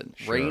Charleston.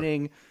 Sure.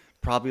 Raining,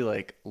 probably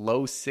like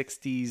low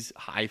 60s,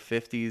 high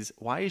 50s.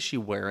 Why is she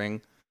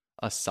wearing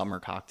a summer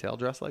cocktail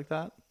dress like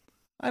that?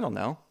 I don't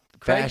know.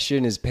 Craig,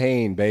 fashion is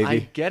pain, baby. I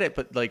get it,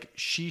 but like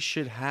she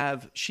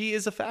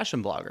is a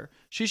fashion blogger.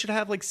 She should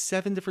have like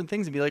 7 different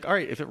things and be like, all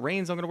right, if it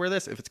rains, I'm going to wear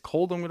this. If it's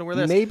cold, I'm going to wear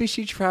this. Maybe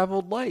she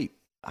traveled light.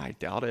 I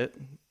doubt it.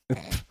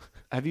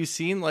 Have you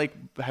seen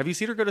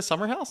her go to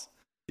Summer House?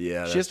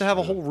 Yeah. She has to have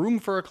a whole room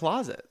for a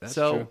closet. That's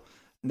true.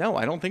 No,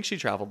 I don't think she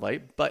traveled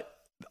light, but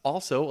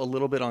also a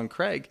little bit on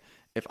Craig.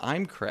 If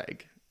I'm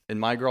Craig and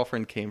my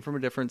girlfriend came from a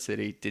different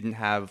city, didn't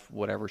have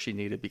whatever she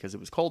needed because it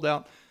was cold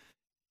out,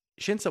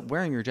 she ends up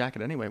wearing your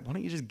jacket anyway. Why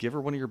don't you just give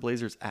her one of your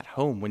blazers at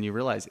home when you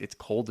realize it's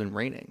cold and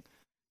raining?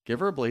 Give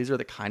her a blazer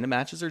that kind of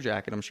matches her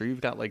jacket. I'm sure you've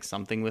got like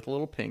something with a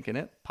little pink in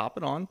it. Pop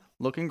it on,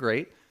 looking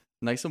great,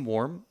 nice and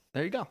warm.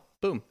 There you go.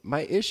 Boom.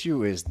 My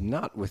issue is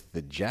not with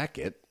the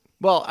jacket.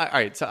 Well, all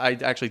right. So I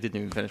actually didn't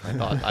even finish my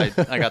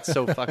thought. I got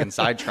so fucking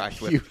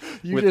sidetracked with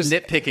You just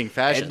nitpicking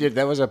fashion. ended,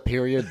 that was a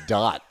period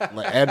dot.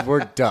 And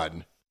we're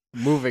done.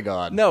 Moving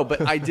on. No,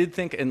 but I did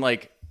think, and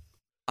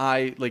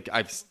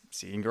I've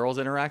seen girls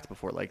interact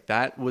before. Like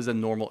that was a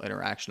normal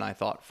interaction. I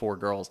thought for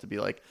girls to be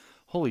like,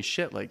 holy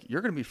shit, like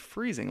you're gonna be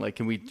freezing. Like,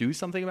 can we do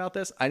something about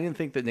this? I didn't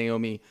think that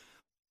Naomi.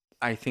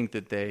 I think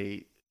that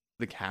the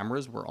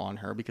cameras were on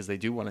her because they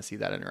do want to see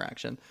that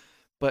interaction.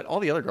 But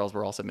all the other girls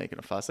were also making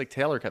a fuss. Like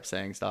Taylor kept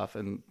saying stuff,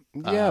 and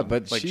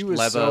but like she was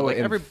Leva, so like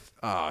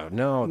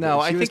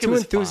no, I she was think too it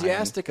was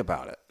enthusiastic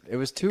about it. It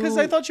was too because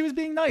I thought she was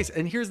being nice.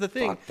 And here's the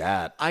thing: fuck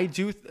that. I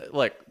do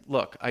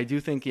look. I do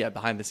think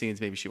behind the scenes,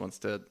 maybe she wants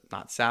to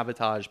not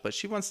sabotage, but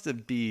she wants to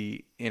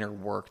be inner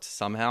worked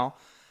somehow.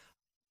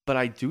 But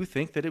I do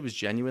think that it was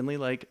genuinely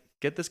like,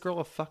 get this girl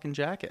a fucking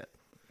jacket.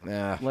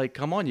 Yeah. Like,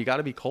 come on, you got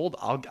to be cold.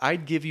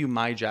 I'd give you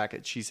my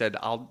jacket. She said,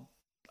 I'll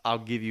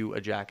give you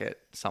a jacket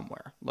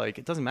somewhere. Like,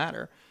 it doesn't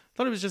matter. I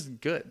thought it was just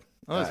good.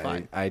 Oh, that's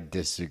fine. I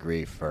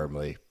disagree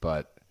firmly,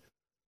 but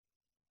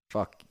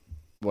fuck,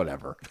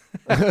 whatever.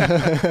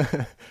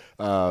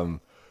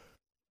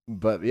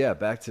 But yeah,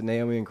 back to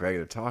Naomi and Craig.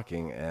 They're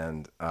talking,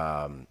 and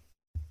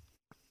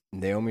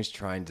Naomi's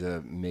trying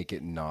to make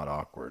it not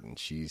awkward, and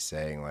she's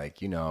saying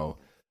like, you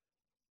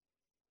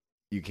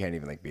can't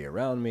even like be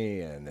around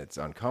me, and it's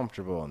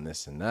uncomfortable, and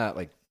this and that.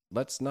 Like,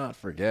 let's not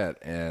forget,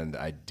 and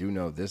I do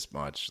know this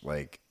much,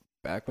 like,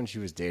 back when she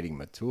was dating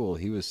Matul,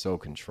 he was so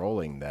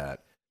controlling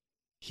that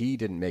he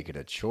didn't make it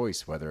a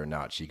choice whether or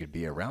not she could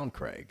be around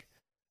Craig.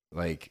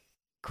 Like,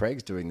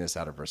 Craig's doing this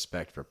out of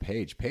respect for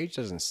Paige. Paige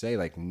doesn't say,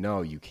 like,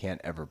 no, you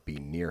can't ever be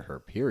near her,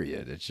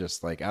 period. It's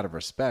just, like, out of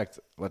respect,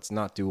 let's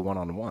not do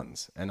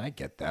one-on-ones. And I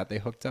get that. They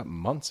hooked up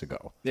months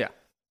ago. Yeah.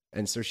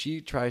 And so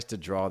she tries to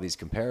draw these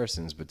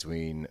comparisons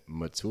between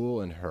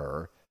Matul and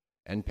her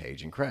and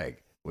Paige and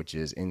Craig, which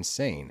is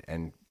insane.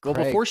 And Craig,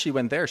 well, before she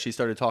went there, she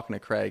started talking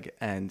to Craig,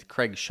 and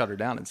Craig shut her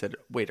down and said,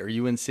 wait, are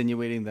you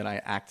insinuating that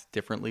I act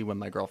differently when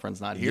my girlfriend's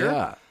not here?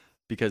 Yeah.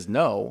 Because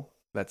no,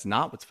 that's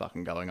not what's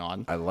fucking going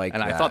on. I like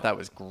and that. I thought that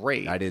was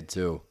great. I did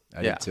too.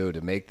 I did too.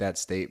 To make that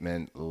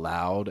statement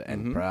loud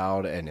and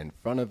proud and in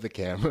front of the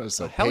camera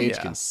so Paige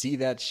can see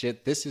that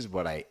shit. This is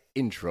what I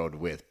introed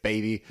with,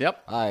 baby.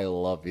 Yep. I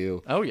love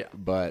you. Oh, yeah.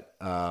 But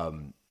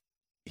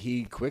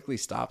he quickly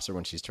stops her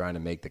when she's trying to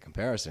make the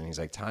comparison. He's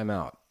like, time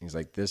out. He's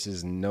like, this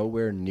is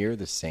nowhere near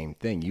the same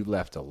thing. You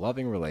left a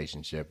loving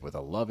relationship with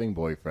a loving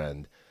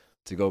boyfriend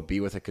to go be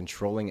with a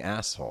controlling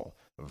asshole,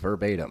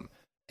 verbatim.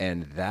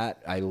 And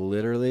that, I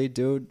literally,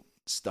 dude,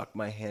 stuck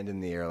my hand in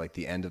the air like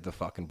the end of the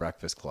fucking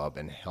Breakfast Club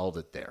and held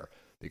it there.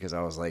 Because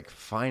I was like,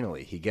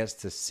 finally, he gets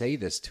to say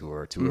this to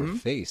her, to her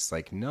face.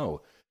 Like,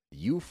 no,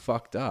 you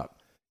fucked up.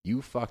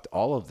 You fucked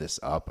all of this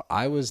up.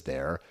 I was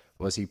there.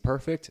 Was he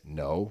perfect?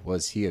 No.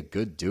 Was he a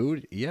good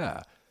dude?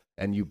 Yeah.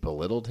 And you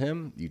belittled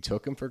him. You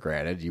took him for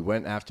granted. You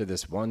went after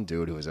this one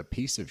dude who was a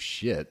piece of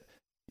shit.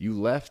 You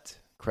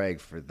left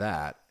Craig for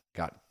that,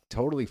 got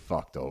totally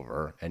fucked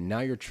over, and now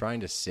you're trying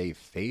to save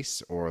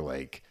face or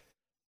like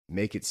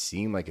make it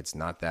seem like it's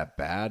not that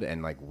bad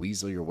and like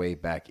weasel your way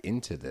back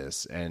into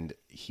this. And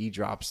he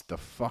drops the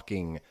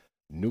fucking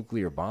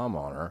nuclear bomb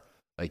on her.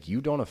 Like,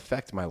 you don't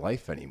affect my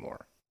life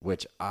anymore,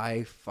 which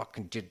I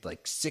fucking did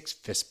like 6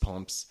 fist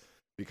pumps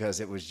because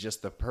it was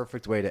just the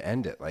perfect way to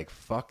end it. Like,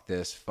 fuck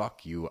this,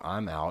 fuck you,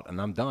 I'm out,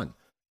 and I'm done.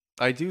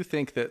 I do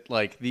think that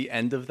like the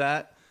end of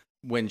that,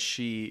 when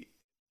she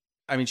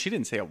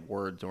didn't say a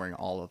word during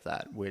all of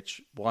that,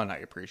 which one I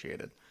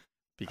appreciated.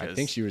 Because I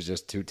think she was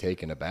just too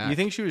taken aback. You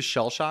think she was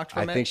shell-shocked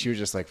from it? I think she was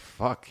just like,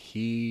 fuck,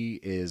 he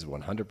is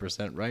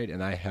 100% right,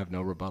 and I have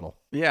no rebuttal.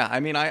 Yeah, I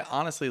mean, I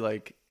honestly,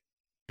 like,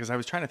 because I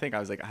was trying to think, I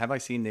was like, have I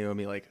seen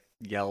Naomi, like,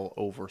 yell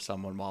over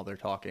someone while they're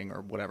talking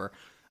or whatever?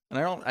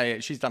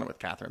 And she's done it with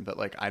Catherine, but,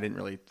 like, I didn't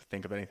really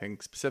think of anything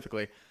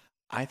specifically.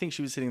 I think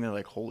she was sitting there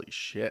like, holy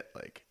shit,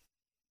 like,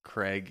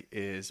 Craig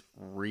is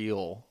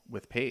real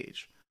with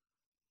Paige.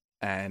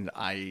 And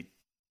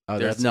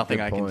there's nothing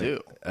I can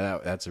do.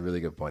 That's a really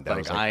good point. That like,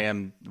 was like, I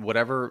am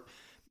whatever.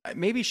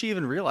 Maybe she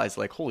even realized,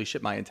 like, holy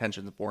shit, my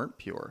intentions weren't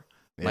pure.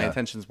 My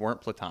intentions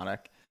weren't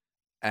platonic,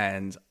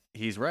 and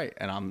he's right.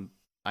 And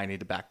I need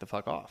to back the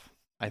fuck off.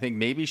 I think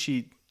maybe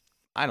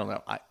I don't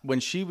know. When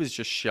she was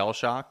just shell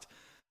shocked,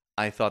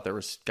 I thought there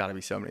was got to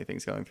be so many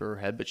things going through her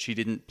head, but she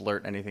didn't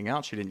blurt anything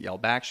out. She didn't yell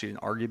back. She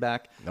didn't argue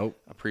back. Nope.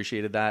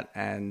 Appreciated that,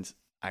 and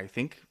I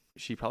think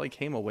she probably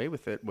came away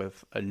with it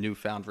with a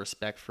newfound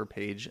respect for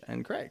Paige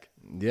and Craig.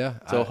 Yeah.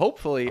 So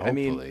hopefully, I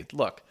mean,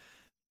 look,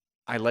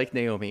 I like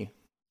Naomi.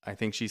 I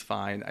think she's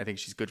fine. I think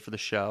she's good for the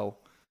show.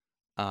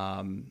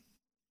 And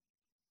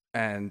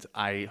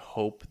I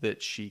hope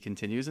that she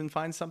continues and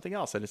finds something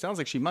else. And it sounds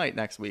like she might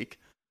next week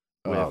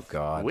with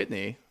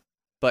Whitney.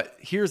 But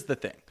here's the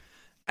thing.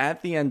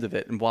 At the end of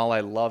it, and while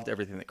I loved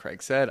everything that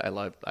Craig said, I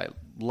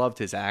loved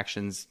his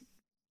actions.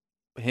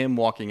 Him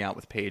walking out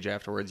with Paige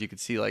afterwards, you could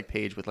see like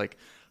Paige with like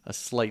a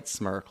slight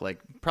smirk, like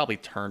probably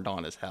turned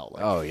on as hell.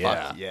 Like, oh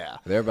yeah, fuck yeah.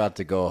 They're about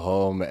to go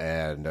home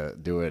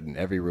and do it in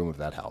every room of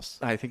that house.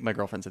 I think my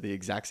girlfriend said the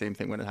exact same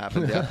thing when it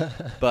happened. Yeah,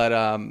 but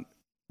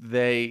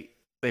They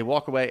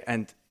walk away,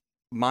 and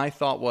my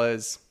thought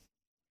was,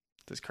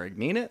 does Craig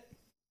mean it?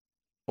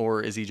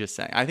 Or is he just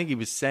saying? I think he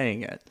was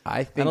saying it.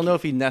 I don't know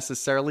if he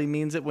necessarily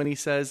means it when he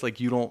says, like,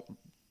 you don't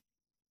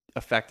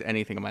affect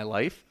anything in my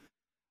life.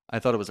 I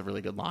thought it was a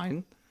really good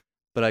line.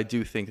 But I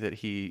do think that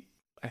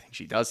I think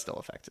she does still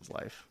affect his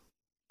life.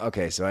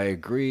 Okay, so I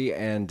agree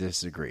and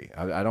disagree.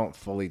 I don't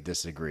fully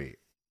disagree.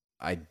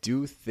 I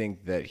do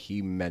think that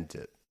he meant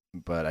it,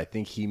 but I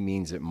think he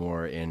means it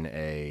more in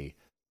a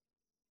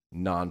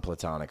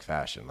non-platonic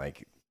fashion.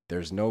 Like,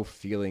 there's no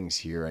feelings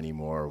here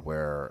anymore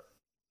where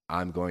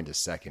I'm going to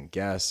second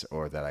guess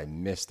or that I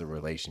miss the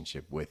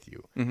relationship with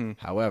you. Mm-hmm.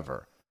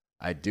 However,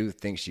 I do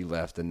think she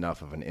left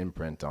enough of an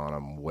imprint on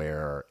him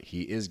where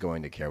he is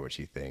going to care what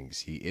she thinks.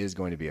 He is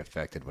going to be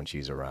affected when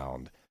she's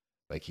around.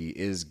 Like, he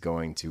is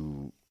going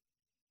to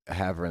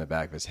have her in the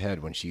back of his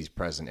head when she's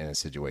present in a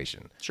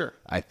situation. Sure.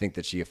 I think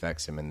that she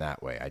affects him in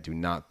that way. I do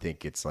not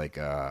think it's like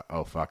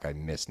oh fuck, I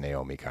miss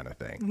Naomi kind of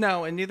thing.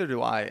 No, and neither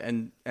do I.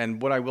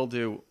 And what I will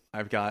do,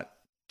 I've got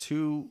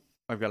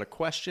a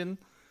question,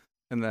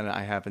 and then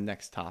I have a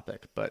next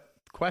topic. But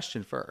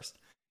question first.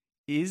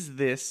 Is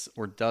this,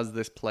 or does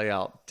this play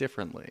out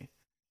differently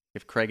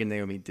if Craig and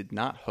Naomi did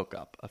not hook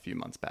up a few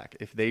months back?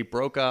 If they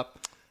broke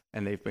up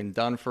and they've been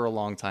done for a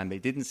long time, they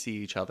didn't see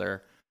each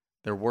other,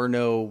 there were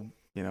no,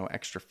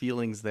 extra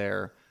feelings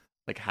there.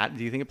 Like, how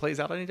do you think it plays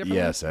out any differently?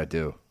 Yes, I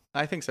do.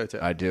 I think so too.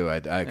 I do.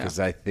 Because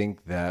I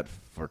think that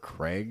for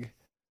Craig,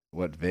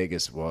 what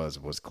Vegas was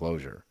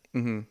closure.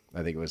 Mm-hmm.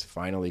 I think it was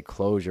finally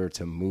closure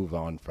to move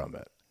on from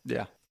it.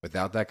 Yeah.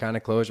 Without that kind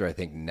of closure, I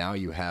think now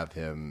you have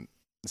him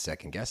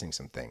second guessing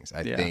some things.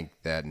 I think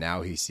that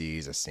now he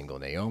sees a single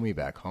Naomi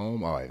back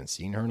home. Oh, I haven't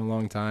seen her in a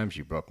long time.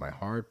 She broke my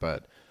heart,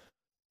 but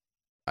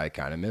I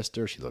kind of missed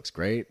her. She looks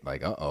great.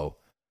 Like, uh-oh.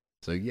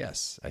 So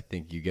yes, I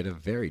think you get a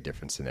very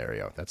different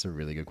scenario. That's a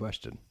really good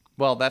question.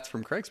 Well, that's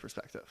from Craig's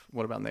perspective.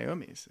 What about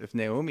Naomi's? If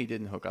Naomi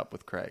didn't hook up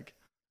with Craig,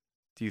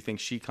 do you think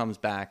she comes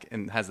back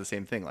and has the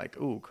same thing? Like,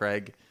 ooh,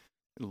 Craig,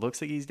 it looks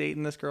like he's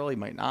dating this girl. He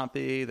might not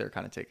be. They're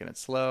kind of taking it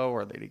slow.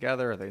 Are they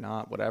together? Are they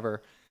not?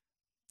 Whatever.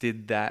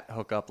 Did that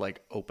hookup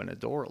like open a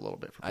door a little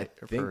bit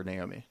for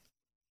Naomi?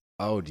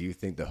 Oh, do you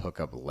think the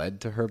hookup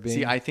led to her being?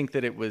 See, I think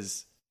that it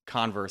was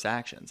converse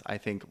actions. I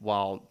think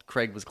while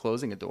Craig was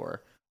closing a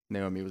door,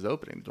 Naomi was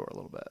opening the door a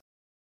little bit.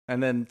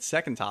 And then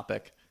second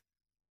topic,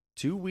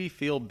 do we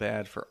feel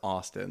bad for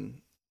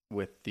Austin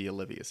with the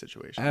Olivia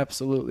situation?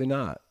 Absolutely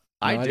not.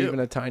 I not do. Even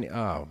a tiny.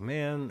 Oh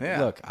man,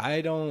 yeah. Look,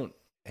 I don't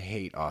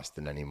hate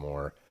Austin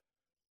anymore.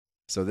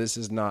 So this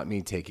is not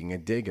me taking a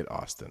dig at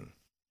Austin.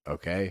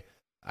 Okay.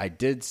 I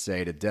did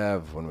say to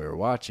Dev when we were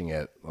watching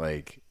it,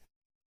 like,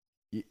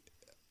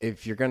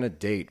 if you're going to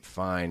date,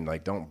 fine.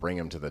 Like, don't bring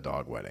him to the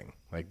dog wedding.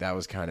 Like, that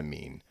was kind of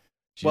mean.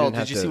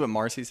 Did you see what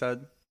Marcy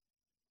said?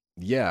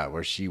 Yeah,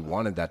 where she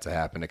wanted that to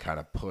happen to kind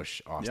of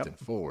push Austin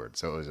forward.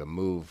 So it was a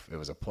move. It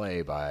was a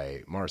play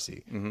by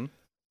Marcy. Mm-hmm.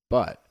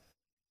 But,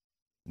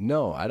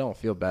 no, I don't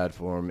feel bad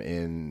for him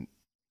in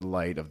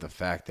light of the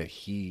fact that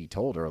he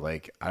told her,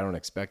 like, I don't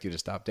expect you to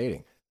stop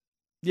dating.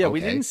 Yeah, okay. We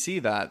didn't see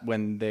that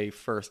when they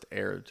first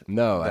aired.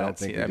 No, I don't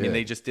think I mean,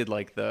 they just did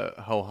like the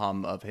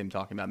ho-hum of him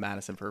talking about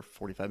Madison for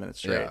 45 minutes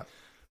straight. Yeah.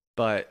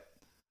 But,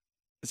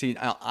 see,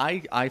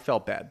 I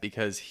felt bad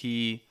because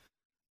he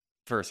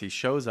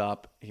shows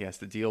up, he has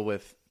to deal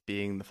with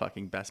being the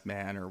fucking best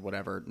man or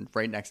whatever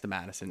right next to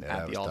Madison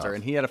at the altar. Tough.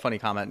 And he had a funny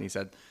comment and he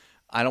said,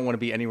 I don't want to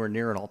be anywhere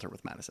near an altar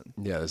with Madison.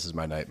 Yeah, this is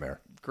my nightmare.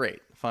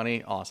 Great.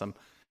 Funny. Awesome.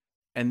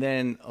 And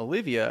then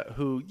Olivia,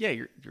 who,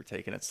 you're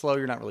taking it slow.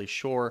 You're not really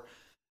sure.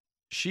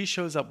 She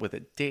shows up with a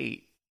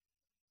date.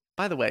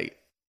 By the way,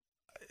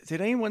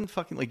 did anyone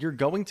fucking, like, you're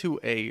going to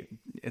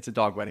it's a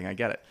dog wedding, I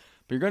get it.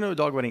 But you're going to a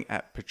dog wedding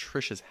at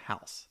Patricia's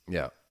house.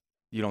 Yeah.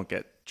 You don't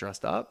get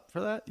dressed up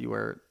for that? You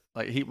wear,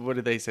 like, what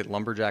did they say?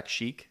 Lumberjack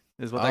chic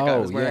is what that guy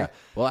was wearing? Yeah.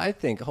 Well, I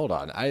think, hold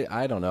on.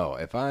 I don't know.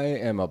 If I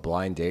am a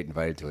blind date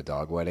invited to a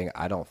dog wedding,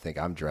 I don't think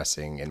I'm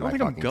dressing in my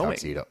fucking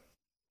tuxedo.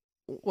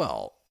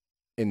 Well,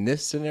 in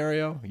this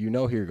scenario, you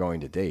know who you're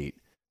going to date.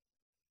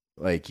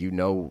 Like, you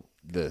know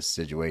the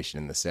situation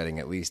and the setting,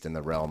 at least in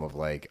the realm of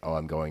like, oh,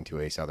 I'm going to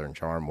a Southern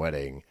Charm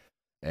wedding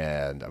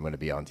and I'm going to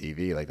be on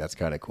TV. Like, that's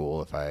kind of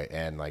cool.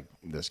 And like,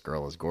 this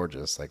girl is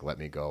gorgeous. Like, let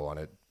me go on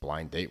a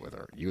blind date with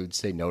her. You would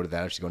say no to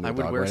that if she's going to a dog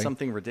wedding? I would wear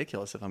something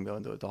ridiculous if I'm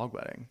going to a dog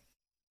wedding.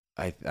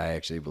 I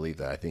actually believe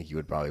that. I think you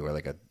would probably wear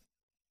like a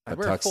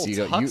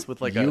tuxedo. Full tux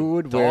with like a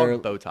dog wear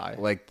bow tie.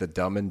 Like the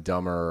Dumb and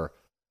Dumber,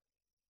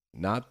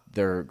 not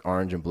their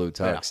orange and blue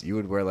tux. Yeah. You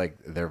would wear like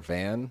their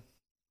van,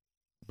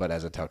 but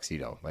as a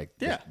tuxedo, like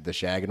the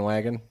shag and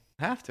wagon.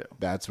 Have to.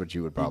 That's what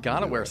you would probably. You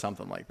gotta wear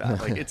something like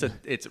that. Like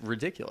it's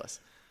ridiculous.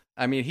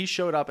 I mean, he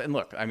showed up and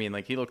look. I mean,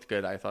 like he looked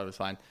good. I thought it was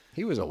fine.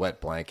 He was a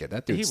wet blanket.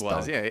 That dude stunk.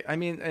 Was. Yeah. I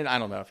mean, and I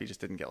don't know if he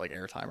just didn't get like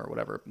airtime or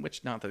whatever.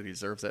 Which not that he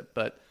deserves it,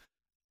 but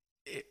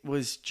it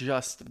was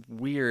just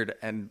weird.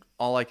 And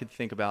all I could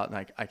think about,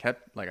 and I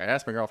kept like I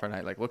asked my girlfriend.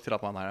 I like looked it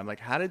up online. I'm like,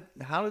 how did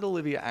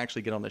Olivia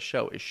actually get on the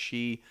show? Is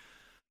she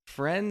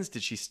friends?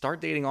 Did she start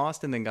dating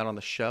Austin then got on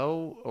the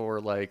show, or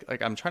like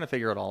I'm trying to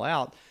figure it all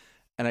out.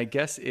 And I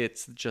guess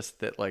it's just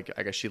that, like,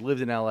 I guess she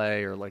lived in LA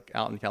or like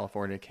out in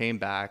California, came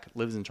back,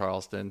 lives in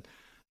Charleston,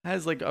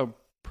 has like a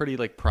pretty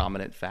like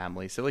prominent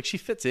family. So like she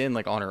fits in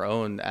like on her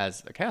own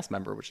as a cast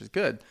member, which is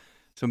good.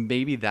 So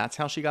maybe that's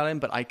how she got in.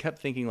 But I kept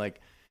thinking,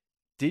 like,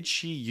 did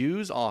she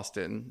use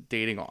Austin,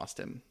 dating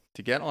Austin,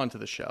 to get onto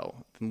the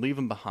show and leave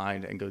him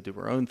behind and go do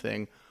her own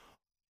thing?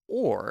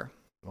 Or,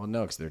 Well,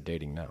 no, because they're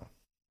dating now.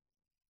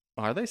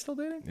 are they still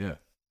dating? Yeah.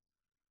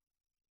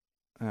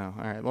 Oh,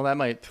 all right. Well, that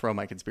might throw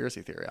my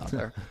conspiracy theory out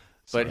there.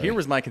 But Sorry. here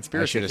was my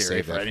conspiracy should've theory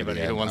saved for that for the anybody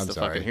who end. wants I'm to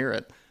sorry. fucking hear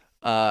it.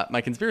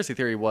 My conspiracy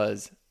theory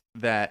was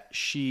that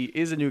she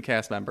is a new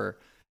cast member,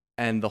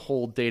 and the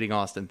whole dating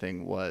Austin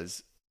thing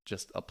was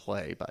just a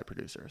play by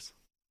producers.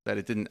 That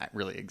it didn't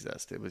really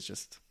exist. It was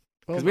just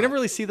because we never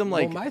really see them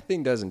like. Well, my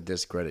thing doesn't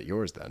discredit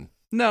yours then.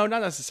 No,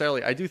 not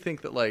necessarily. I do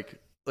think that like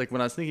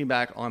when I was thinking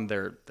back on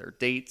their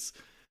dates,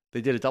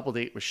 they did a double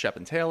date with Shep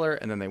and Taylor,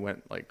 and then they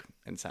went like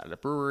and sat at a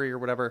brewery or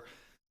whatever.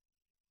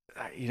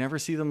 You never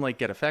see them like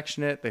get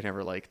affectionate. They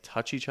never like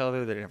touch each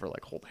other. They never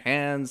like hold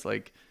hands.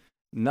 Like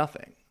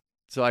nothing.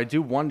 So I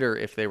do wonder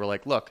if they were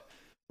like, look,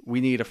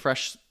 we need a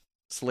fresh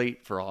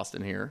slate for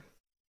Austin here.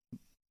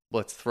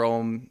 Let's throw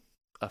him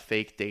a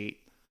fake date,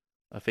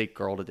 a fake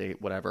girl to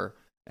date, whatever.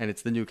 And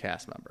it's the new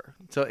cast member.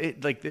 So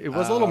it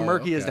was a little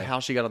murky as to how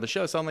she got on the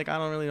show. So I'm like, I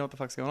don't really know what the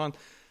fuck's going on.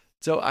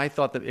 So I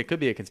thought that it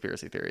could be a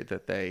conspiracy theory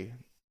that they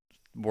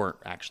weren't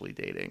actually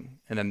dating.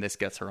 And then this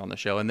gets her on the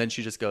show. And then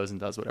she just goes and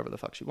does whatever the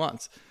fuck she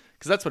wants.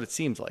 Because that's what it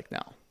seems like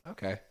now.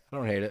 Okay. I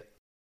don't hate it.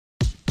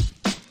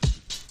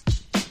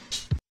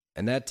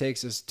 And that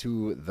takes us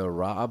to the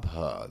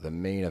RHOBH, the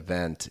main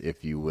event,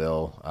 if you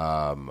will.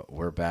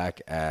 We're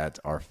back at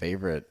our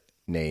favorite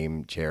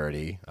name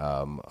charity,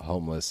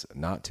 Homeless,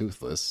 not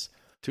Toothless.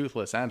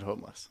 Toothless and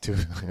homeless.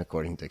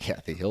 According to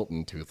Kathy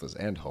Hilton, Toothless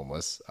and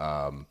Homeless.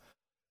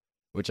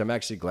 Which I'm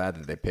actually glad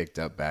that they picked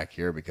up back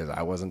here because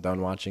I wasn't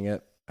done watching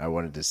it. I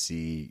wanted to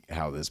see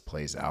how this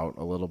plays out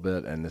a little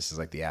bit. And this is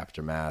like the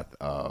aftermath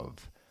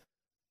of,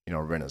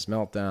 Rinna's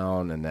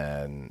meltdown and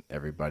then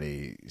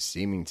everybody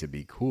seeming to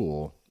be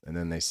cool. And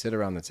then they sit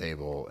around the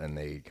table and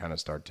they kind of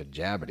start to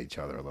jab at each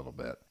other a little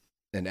bit.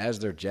 And as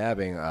they're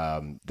jabbing,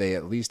 they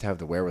at least have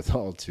the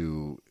wherewithal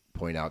to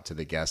point out to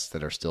the guests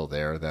that are still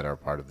there that are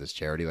part of this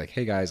charity, like,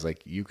 hey guys,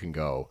 like you can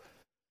go.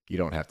 You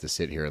don't have to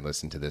sit here and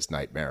listen to this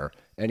nightmare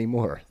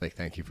anymore. Like,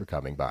 thank you for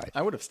coming by.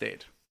 I would have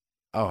stayed.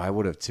 Oh, I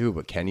would have too,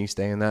 but can you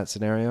stay in that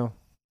scenario?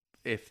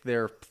 If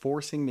they're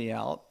forcing me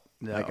out,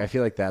 no. Like, I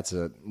feel like that's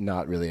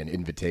not really an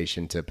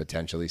invitation to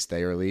potentially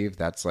stay or leave.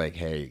 That's like,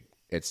 hey,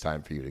 it's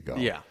time for you to go.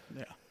 Yeah.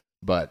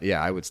 But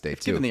yeah, I would stay If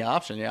too. given the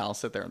option, yeah, I'll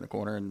sit there in the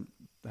corner and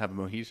have a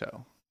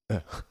mojito.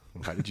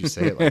 Why did you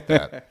say it like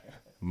that?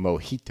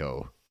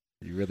 Mojito.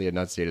 You really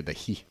enunciated the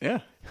he.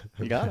 Yeah,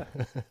 you got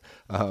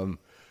it.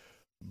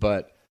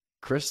 But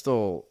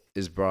Crystal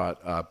is brought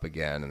up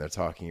again, and they're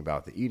talking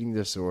about the eating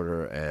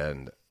disorder,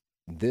 and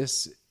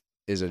this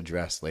is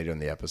addressed later in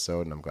the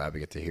episode, and I'm glad we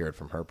get to hear it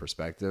from her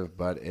perspective,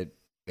 but it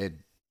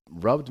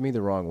rubbed me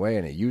the wrong way,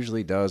 and it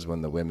usually does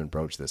when the women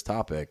broach this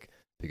topic,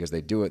 because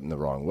they do it in the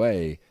wrong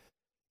way,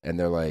 and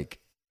they're like,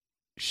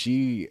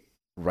 she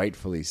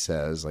rightfully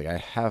says, like, I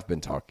have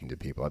been talking to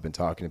people. I've been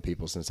talking to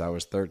people since I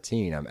was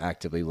 13. I'm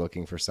actively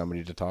looking for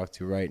somebody to talk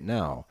to right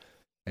now.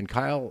 And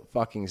Kyle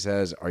fucking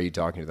says, are you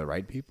talking to the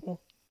right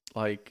people?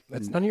 Like,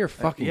 That's none of your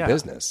fucking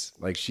business.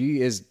 Like, she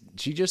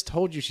just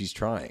told you she's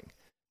trying.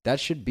 That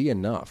should be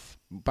enough.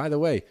 By the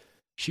way,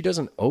 she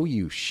doesn't owe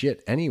you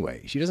shit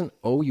anyway. She doesn't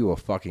owe you a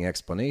fucking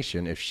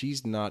explanation if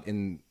she's not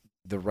in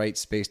the right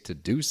space to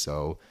do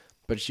so,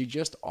 but she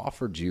just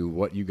offered you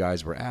what you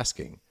guys were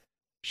asking.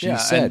 She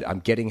said, I'm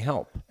getting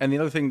help. And the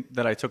other thing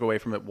that I took away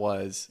from it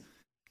was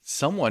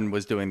someone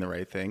was doing the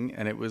right thing,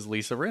 and it was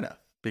Lisa Rinna,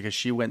 because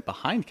she went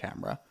behind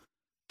camera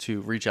to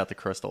reach out to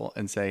Crystal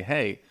and say,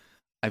 hey,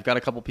 I've got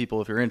a couple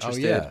people if you're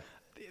interested. Oh,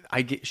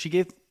 yeah. She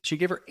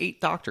gave her 8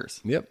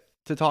 doctors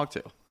to talk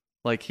to.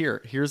 Like,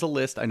 here's a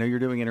list. I know you're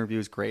doing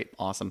interviews. Great.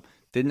 Awesome.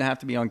 Didn't have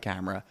to be on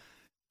camera.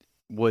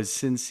 Was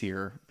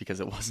sincere because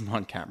it wasn't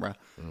on camera.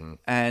 Mm-hmm.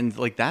 And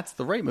like, that's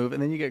the right move.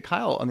 And then you get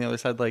Kyle on the other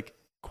side, like,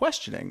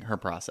 questioning her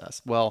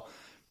process. Well,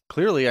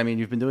 clearly, I mean,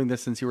 you've been doing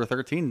this since you were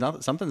 13.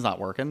 Something's not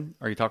working.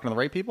 Are you talking to the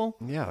right people?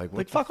 Yeah.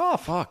 Like fuck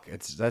off. Fuck.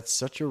 That's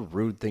such a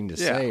rude thing to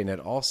say. And it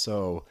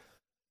also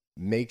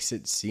makes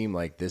it seem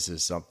like this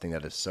is something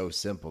that is so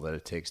simple that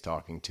it takes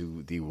talking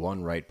to the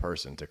one right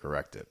person to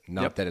correct it.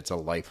 Not that it's a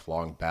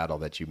lifelong battle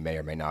that you may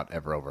or may not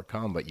ever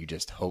overcome, but you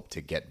just hope to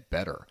get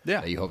better.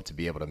 Yeah. That you hope to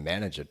be able to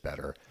manage it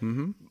better.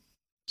 Mm-hmm.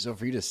 So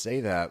for you to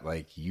say that,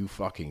 like, you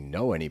fucking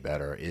know any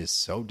better is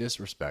so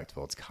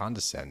disrespectful. It's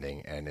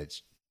condescending, and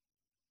it's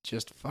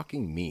just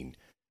fucking mean.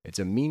 It's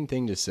a mean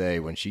thing to say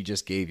when she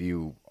just gave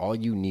you all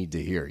you need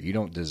to hear. You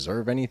don't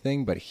deserve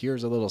anything, but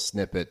here's a little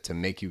snippet to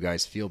make you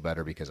guys feel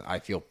better because I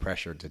feel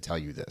pressured to tell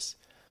you this.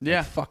 Yeah.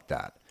 Like, fuck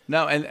that.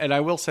 No, and I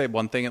will say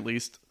one thing at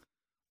least.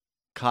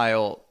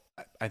 Kyle,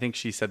 I think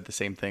she said the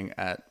same thing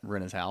at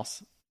Rinna's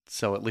house.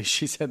 So at least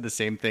she said the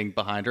same thing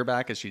behind her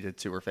back as she did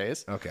to her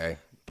face. Okay.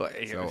 But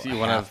So if you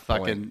want to half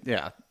fucking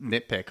point.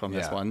 nitpick on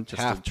this one,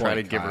 just half to try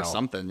to point, give her Kyle.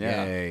 something,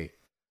 yeah. Yay.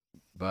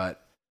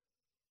 But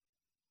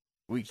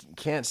we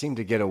can't seem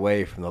to get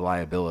away from the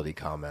liability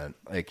comment.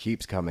 It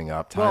keeps coming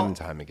up time and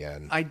time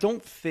again. I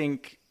don't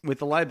think, with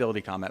the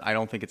liability comment, I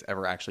don't think it's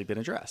ever actually been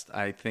addressed.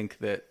 I think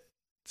that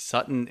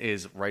Sutton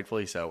is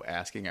rightfully so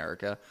asking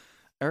Erica.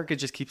 Erica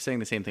just keeps saying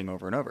the same thing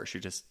over and over. She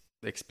just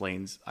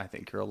explains, I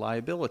think you're a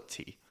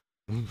liability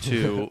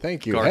to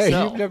Thank you. Garcelle.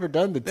 Hey, you've never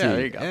done the team. Yeah,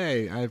 there you go.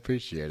 Hey, I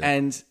appreciate it.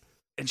 And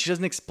she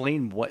doesn't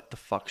explain what the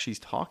fuck she's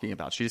talking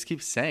about. She just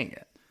keeps saying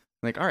it.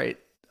 Like, all right,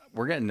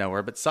 we're getting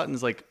nowhere. But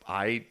Sutton's like,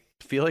 I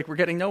feel like we're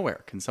getting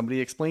nowhere. Can somebody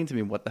explain to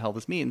me what the hell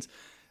this means?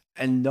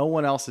 And no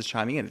one else is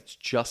chiming in. It's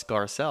just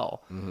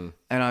Garcelle. Mm-hmm.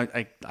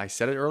 And I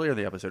said it earlier in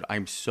the episode.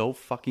 I'm so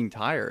fucking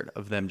tired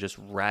of them just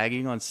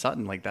ragging on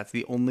Sutton. Like, that's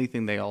the only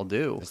thing they all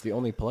do. It's the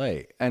only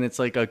play. And it's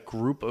like a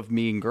group of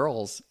mean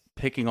girls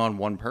picking on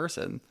one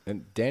person.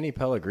 And Danny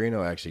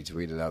Pellegrino actually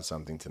tweeted out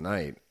something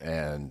tonight.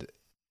 And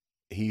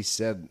he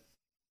said,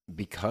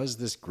 because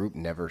this group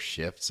never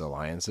shifts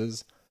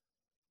alliances,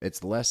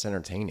 it's less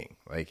entertaining.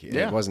 Like,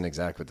 it wasn't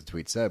exactly what the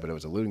tweet said, but it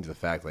was alluding to the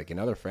fact, like, in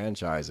other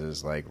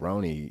franchises, like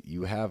Roni,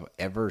 you have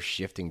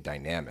ever-shifting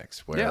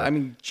dynamics. Where, I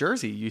mean,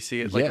 Jersey, you see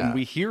it, like, when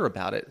we hear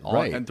about it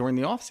during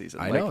the offseason.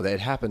 I know,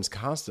 that happens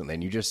constantly,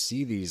 and you just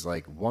see these,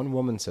 like, one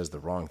woman says the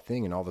wrong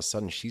thing, and all of a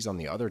sudden she's on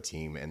the other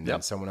team, and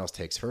then someone else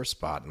takes her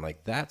spot, and,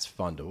 like, that's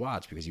fun to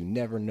watch, because you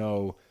never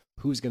know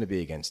who's going to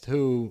be against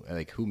who, and,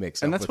 like, who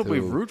makes and up that's with what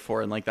who. we root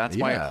for, and, like, that's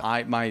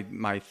why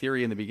my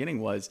theory in the beginning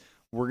was,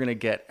 we're going to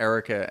get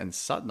Erica and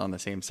Sutton on the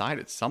same side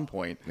at some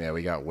point. Yeah,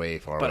 we got way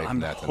far away from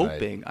that tonight. But I'm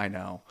hoping, I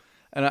know.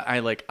 And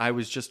I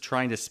was just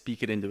trying to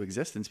speak it into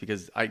existence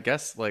because I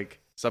guess,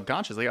 like,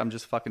 subconsciously, I'm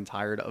just fucking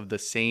tired of the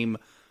same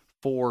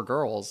 5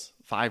 girls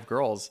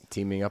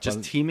teaming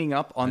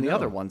up on the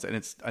other ones. And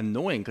it's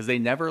annoying because they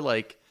never,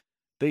 like,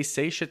 they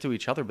say shit to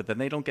each other, but then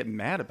they don't get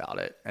mad about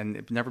it. And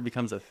it never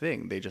becomes a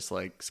thing. They just,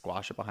 like,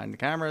 squash it behind the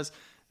cameras,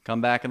 come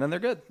back, and then they're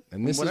good.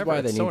 And this is why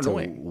they need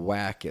to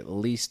whack at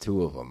least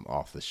 2 of them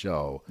off the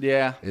show.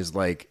 Yeah. Is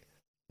like,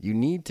 you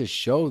need to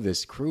show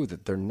this crew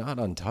that they're not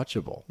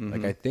untouchable. Mm-hmm.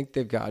 Like, I think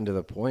they've gotten to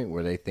the point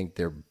where they think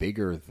they're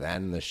bigger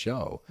than the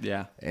show.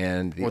 Yeah.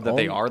 And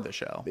they are the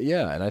show.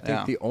 Yeah. And I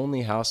think the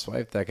only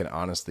housewife that can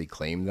honestly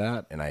claim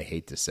that, and I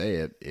hate to say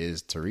it,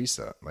 is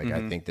Teresa. Like,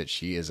 I think that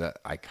she is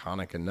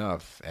iconic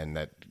enough, and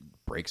that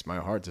breaks my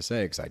heart to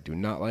say, because I do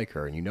not like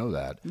her, and you know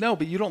that. No,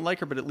 but you don't like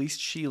her, but at least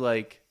she,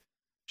 like,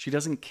 she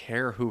doesn't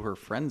care who her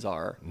friends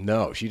are.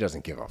 No, she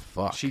doesn't give a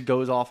fuck. She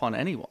goes off on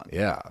anyone.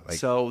 Yeah. Like,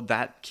 so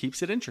that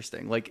keeps it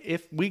interesting. Like,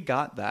 if we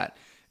got that,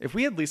 if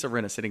we had Lisa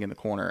Rinna sitting in the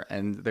corner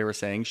and they were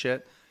saying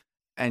shit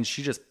and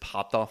she just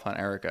popped off on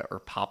Erica or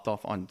popped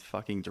off on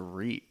fucking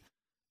Dorit,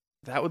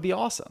 that would be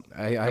awesome.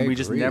 And we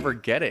just never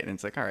get it. And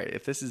it's like, all right,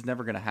 if this is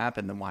never going to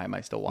happen, then why am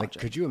I still watching? Like,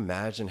 could you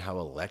imagine how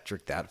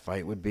electric that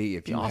fight would be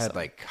if you had,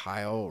 like,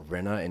 Kyle,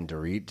 Rinna, and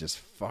Dorit just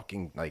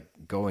fucking, like,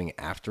 going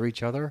after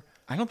each other?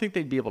 I don't think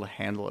they'd be able to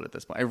handle it at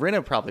this point.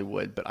 Rinna probably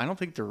would, but I don't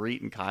think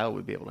Dorit and Kyle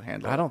would be able to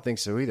handle it. I don't think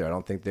so either. I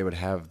don't think they would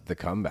have the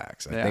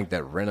comebacks. I think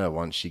that Rinna,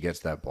 once she gets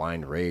that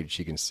blind rage,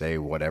 she can say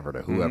whatever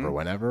to whoever,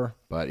 whenever.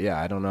 But yeah,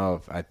 I don't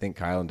know I think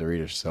Kyle and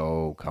Dorit are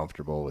so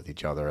comfortable with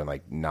each other and,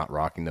 like, not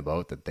rocking the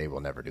boat that they will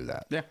never do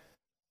that. Yeah.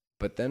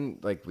 But then,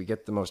 like, we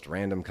get the most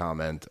random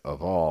comment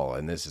of all,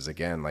 and this is,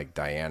 again, like,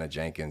 Diana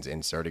Jenkins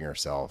inserting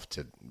herself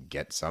to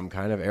get some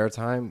kind of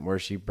airtime, where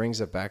she brings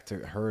it back to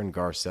her and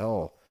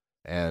Garcelle,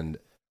 and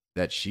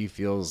that she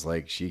feels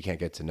like she can't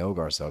get to know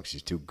Garcelle because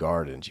she's too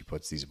guarded, and she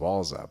puts these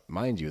walls up.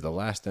 Mind you, the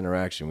last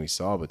interaction we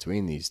saw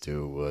between these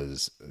two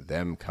was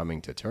them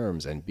coming to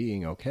terms and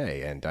being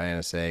okay, and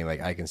Diana saying,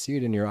 like, I can see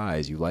it in your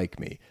eyes, you like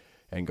me,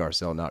 and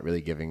Garcelle not really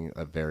giving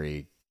a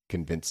very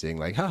convincing,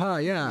 like, haha,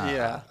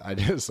 yeah. I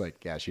just,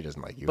 like, yeah, she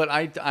doesn't like you. But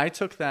I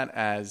took that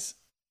as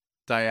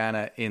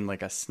Diana, in,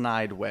 like, a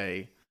snide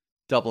way,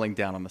 doubling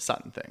down on the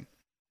Sutton thing,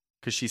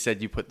 because she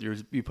said you put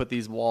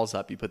these walls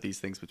up, you put these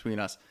things between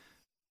us,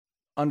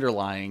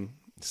 underlying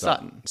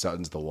Sutton.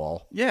 Sutton's the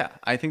wall. Yeah,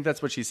 I think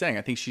that's what she's saying.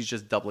 I think she's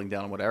just doubling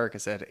down on what Erica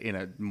said in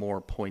a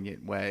more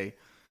poignant way,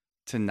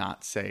 to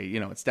not say, you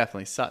know, it's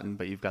definitely Sutton,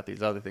 but you've got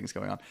these other things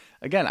going on.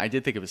 Again, I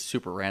did think it was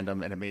super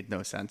random, and it made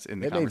no sense in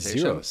the conversation.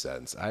 It made zero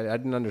sense. I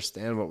didn't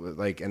understand what was,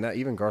 like, and that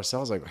even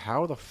Garcelle's like,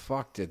 how the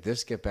fuck did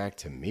this get back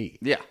to me?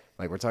 Yeah.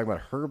 Like, we're talking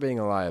about her being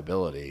a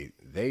liability.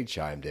 They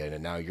chimed in,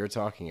 and now you're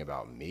talking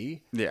about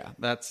me? Yeah,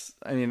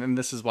 and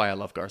this is why I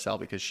love Garcelle,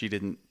 because she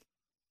didn't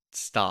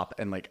stop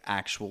and, like,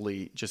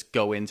 actually just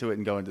go into it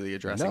and go into the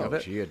addressing of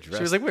it. She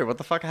was like, wait, what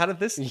the fuck? How did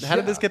this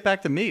get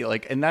back to me?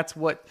 Like, and that's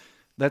what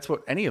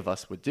any of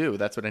us would do.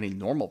 That's what any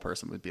normal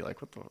person would be like.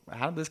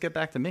 How did this get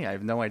back to me? I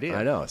have no idea.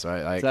 I know.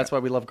 So that's why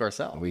we love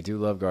Garcelle. We do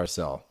love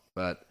Garcelle.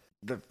 But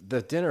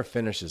the dinner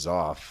finishes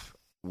off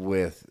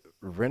with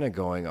Rinna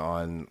going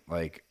on,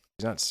 like,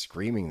 she's not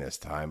screaming this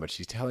time, but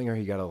she's telling her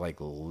you got to, like,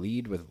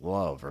 lead with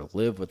love or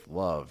live with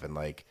love. And,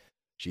 like,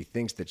 she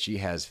thinks that she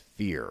has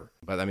fear.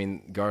 But I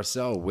mean,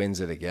 Garcelle wins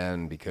it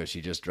again because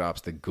she just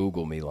drops the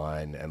Google me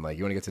line and like,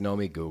 you want to get to know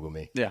me? Google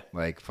me. Yeah.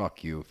 Like,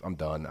 fuck you. I'm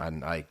done.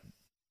 I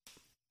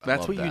that's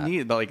love what that. you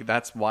need. But like,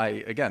 that's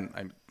why,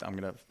 again, I'm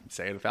going to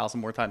say it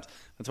 1,000 more times.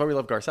 That's why we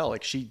love Garcelle.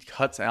 Like, she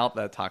cuts out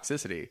that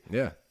toxicity.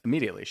 Yeah.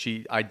 Immediately.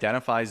 She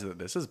identifies that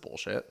this is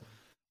bullshit.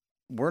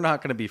 We're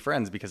not going to be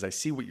friends because I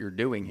see what you're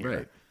doing here.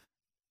 Right.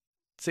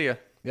 See ya.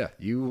 Yeah.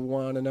 You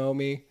want to know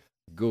me?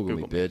 Google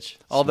me, bitch.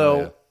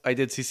 Although I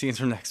did see scenes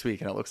from next week,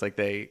 and it looks like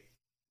they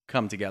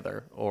come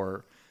together,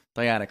 or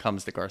Diana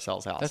comes to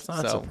Garcelle's house. That's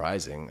not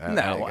surprising.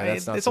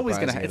 It's always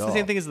going to. It's the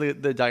same thing as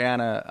the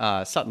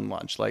Diana Sutton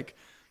lunch. Like,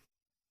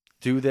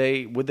 would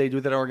they do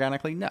that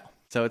organically? No.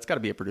 So it's got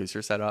to be a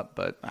producer setup,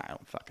 but I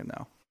don't fucking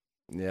know.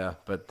 Yeah,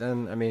 but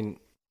then I mean,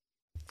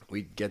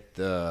 we get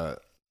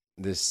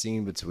this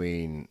scene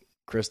between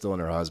Crystal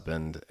and her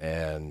husband,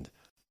 and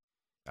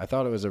I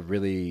thought it was a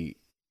really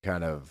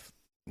kind of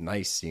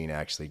nice scene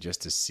actually,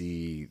 just to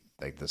see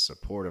like the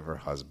support of her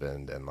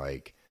husband and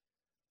like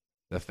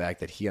the fact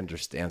that he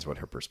understands what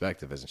her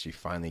perspective is, and she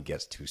finally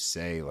gets to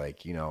say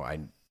like, you know,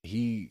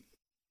 he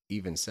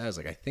even says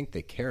like, I think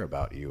they care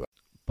about you,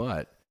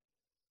 but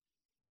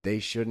they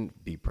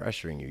shouldn't be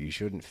pressuring you. You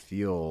shouldn't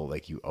feel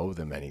like you owe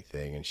them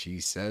anything. And she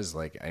says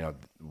like, I know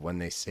when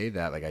they say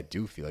that, like I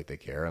do feel like they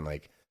care, and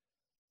like,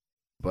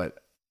 but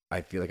I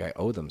feel like I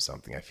owe them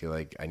something. I feel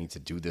like I need to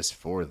do this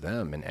for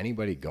them. And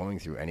anybody going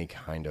through any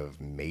kind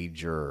of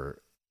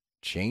major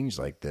change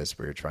like this,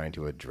 where you're trying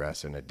to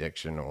address an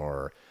addiction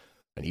or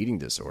an eating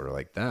disorder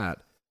like that,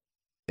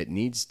 it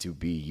needs to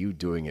be you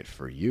doing it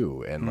for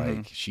you. And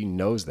like, she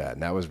knows that.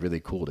 And that was really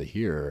cool to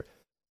hear.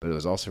 But it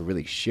was also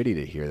really shitty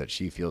to hear that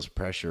she feels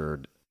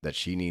pressured that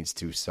she needs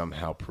to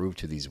somehow prove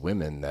to these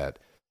women that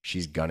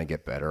she's going to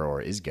get better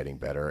or is getting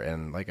better.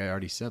 And like I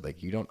already said,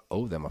 like, you don't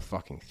owe them a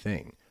fucking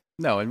thing.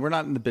 No, and we're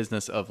not in the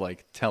business of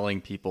like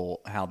telling people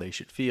how they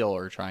should feel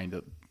or trying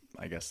to,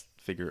 I guess,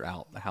 figure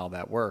out how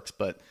that works.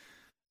 But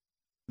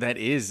that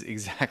is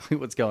exactly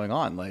what's going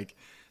on. Like,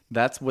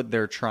 that's what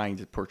they're trying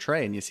to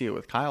portray. And you see it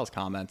with Kyle's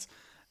comments.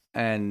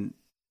 And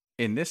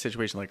in this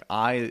situation, like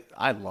I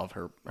love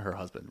her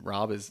husband.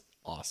 Rob is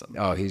awesome.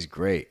 Oh, he's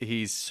great.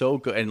 He's so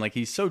good. And like,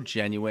 he's so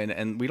genuine.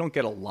 And we don't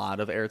get a lot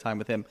of airtime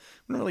with him.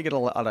 We don't really get a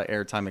lot of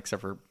airtime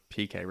except for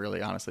PK,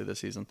 really, honestly, this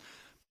season.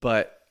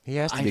 But he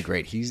has to be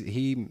great.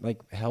 He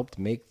like helped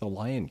make The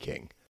Lion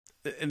King.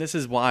 And this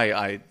is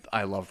why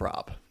I love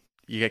Rob.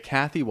 You get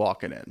Kathy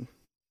walking in.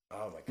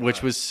 Oh my God.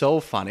 Which was so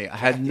funny. I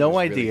had no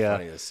idea. Really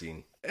funny, this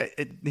scene.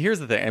 Here's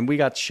the thing, and we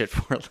got shit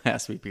for it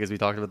last week because we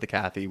talked about the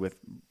Kathy with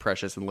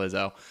Precious and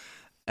Lizzo,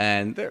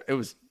 and it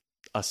was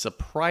a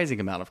surprising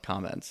amount of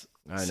comments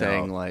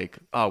saying like,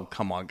 "Oh,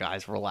 come on,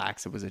 guys,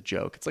 relax. It was a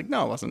joke." It's like,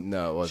 no, it wasn't.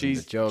 No, it wasn't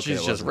a joke.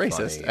 She's just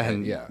racist,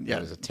 and yeah, it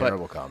was a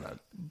terrible comment.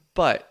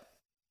 But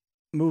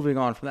moving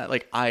on from that,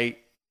 like I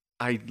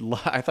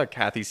thought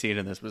Kathy's scene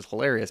in this was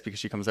hilarious because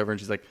she comes over and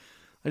she's like,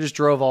 "I just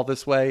drove all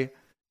this way.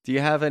 Do you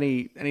have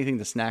anything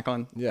to snack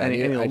on? Yeah,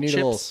 any I need chips? a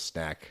little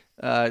snack.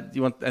 Do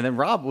you want?" And then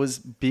Rob was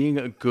being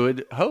a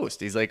good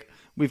host. He's like,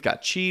 "We've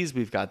got cheese,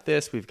 we've got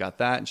this, we've got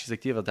that." And she's like,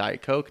 "Do you have a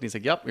Diet Coke?" And he's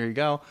like, "Yep, here you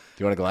go."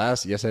 Do you want a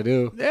glass? Yes, I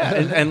do. Yeah,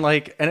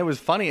 and it was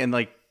funny, and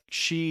like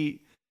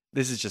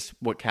this is just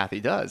what Kathy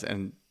does,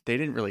 and they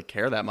didn't really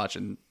care that much,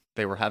 and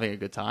they were having a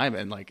good time,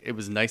 and like it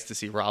was nice to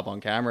see Rob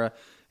on camera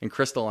and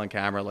Crystal on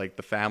camera, like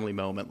the family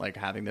moment, like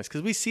having this,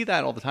 because we see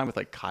that all the time with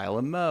like Kyle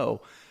and Mo.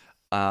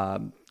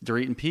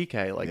 Dorit and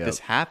PK, like this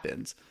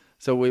happens.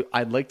 So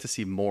I'd like to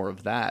see more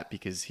of that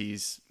because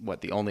he's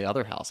the only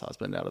other house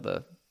husband out of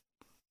the.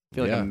 I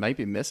feel like I might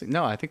be missing.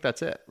 No, I think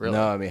that's it. Really?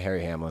 No, I mean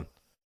Harry Hamlin.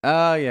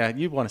 Yeah,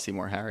 you'd want to see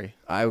more Harry.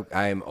 I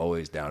am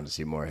always down to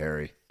see more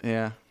Harry.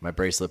 Yeah, my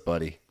bracelet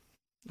buddy.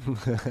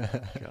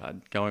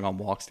 God, going on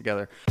walks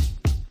together.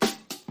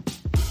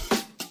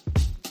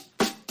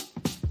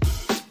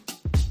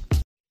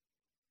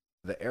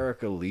 The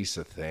Erica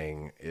Lisa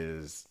thing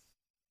is.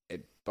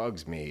 It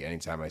bugs me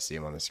anytime I see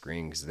them on the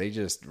screen because they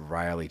just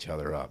rile each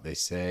other up. They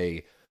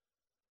say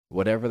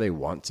whatever they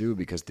want to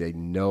because they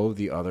know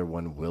the other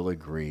one will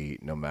agree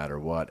no matter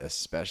what,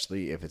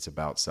 especially if it's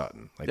about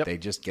Sutton. Like they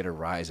just get a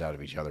rise out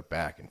of each other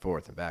back and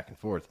forth and back and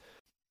forth.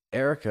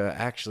 Erica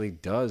actually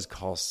does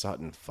call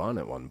Sutton fun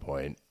at one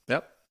point.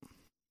 Yep.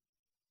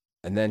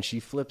 And then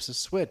she flips a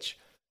switch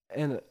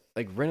and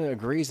like Rinna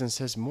agrees and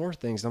says more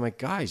things. I'm like,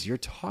 guys, you're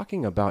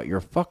talking about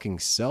your fucking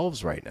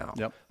selves right now.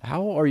 Yep.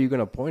 How are you going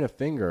to point a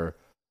finger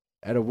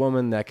at a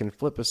woman that can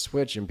flip a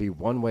switch and be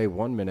one way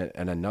 1 minute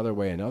and another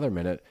way another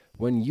minute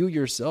when you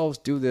yourselves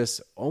do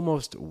this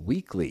almost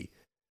weekly?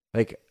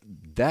 Like,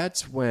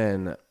 that's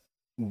when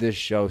this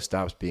show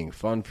stops being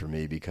fun for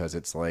me because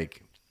it's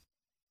like,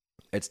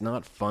 it's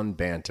not fun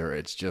banter.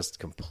 It's just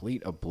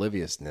complete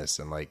obliviousness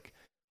and like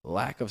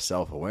lack of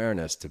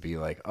self-awareness to be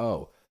like,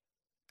 oh,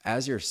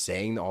 as you're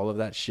saying all of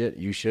that shit,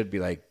 you should be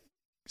like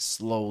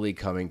slowly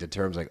coming to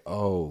terms like,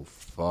 oh,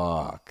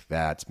 fuck,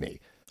 that's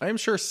me. I am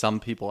sure some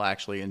people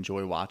actually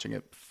enjoy watching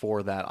it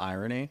for that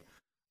irony.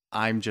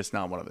 I'm just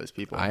not one of those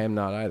people. I am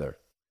not either.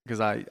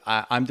 because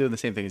I'm doing the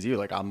same thing as you.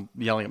 Like, I'm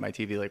yelling at my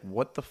TV, like,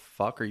 what the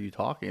fuck are you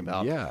talking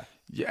about? Yeah.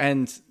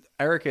 And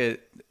Erica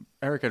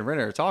and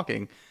Renner are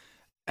talking,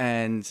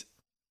 and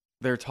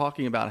they're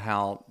talking about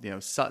how,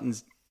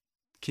 Sutton's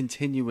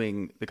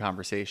continuing the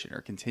conversation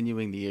or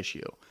continuing the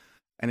issue.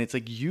 And it's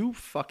like, you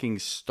fucking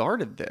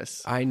started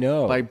this. I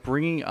know. By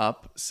bringing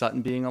up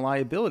Sutton being a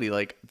liability.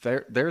 Like,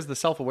 there's the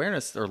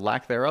self-awareness or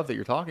lack thereof that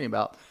you're talking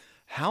about.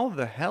 How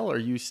the hell are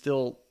you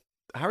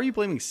how are you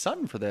blaming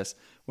Sutton for this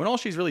when all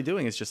she's really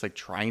doing is just like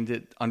trying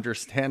to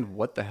understand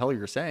what the hell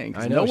you're saying?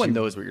 Because no one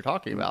knows what you're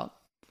talking about.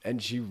 And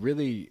she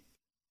really,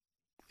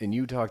 and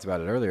you talked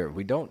about it earlier,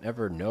 we don't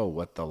ever know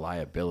what the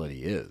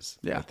liability is.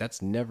 Yeah. Like,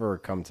 that's never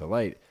come to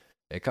light.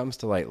 It comes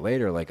to light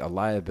later, like a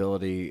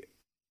liability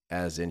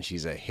as in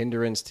she's a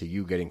hindrance to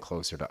you getting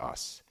closer to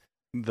us.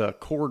 The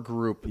core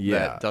group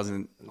that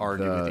doesn't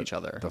argue with each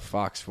other. The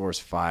Fox Force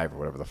 5 or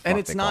whatever the fuck and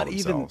it's they not call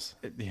even themselves.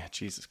 Yeah,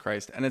 Jesus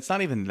Christ. And it's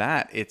not even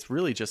that. It's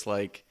really just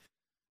like,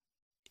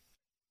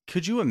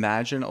 could you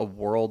imagine a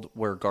world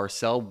where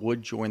Garcelle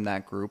would join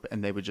that group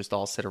and they would just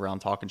all sit around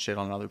talking shit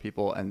on other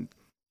people and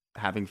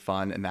having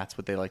fun, and that's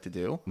what they like to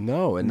do?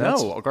 No.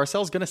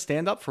 Garcelle's going to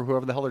stand up for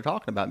whoever the hell they're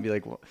talking about and be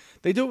like, well,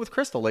 they do it with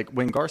Crystal. Like,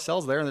 when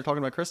Garcelle's there and they're talking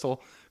about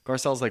Crystal,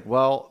 Garcelle's like,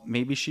 well,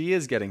 maybe she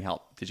is getting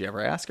help. Did you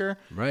ever ask her?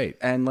 Right.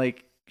 And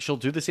like, she'll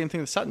do the same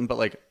thing with Sutton, but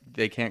like,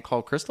 they can't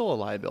call Crystal a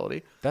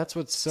liability. That's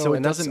what's so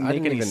it doesn't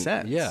make any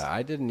sense. Yeah,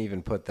 I didn't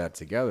even put that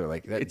together.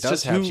 Like, that It's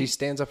does just have. She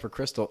stands up for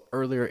Crystal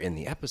earlier in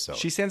the episode.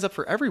 She stands up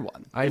for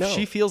everyone. I know. If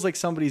she feels like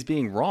somebody's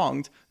being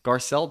wronged,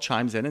 Garcelle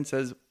chimes in and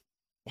says,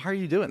 why are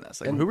you doing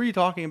this? Like, who are you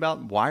talking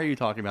about? Why are you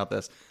talking about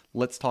this?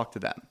 Let's talk to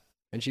them.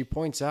 And she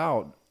points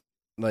out,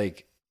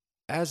 like,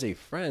 as a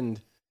friend,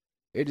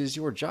 it is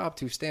your job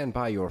to stand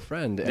by your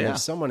friend. And if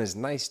someone is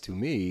nice to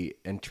me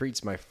and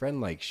treats my friend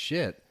like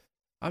shit,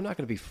 I'm not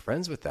going to be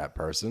friends with that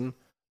person.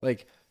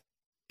 Like,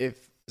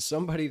 if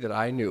somebody that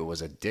I knew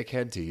was a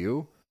dickhead to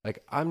you,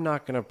 like, I'm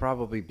not going to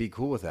probably be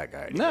cool with that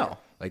guy anymore. No.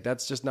 Like,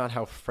 that's just not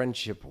how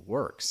friendship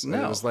works. No.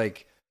 And it was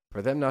like,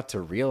 for them not to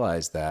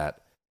realize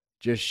that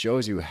just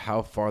shows you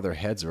how far their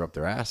heads are up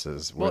their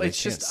asses where they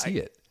can't see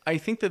it. I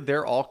think that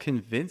they're all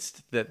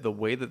convinced that the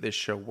way that this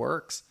show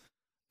works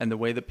and the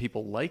way that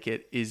people like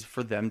it is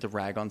for them to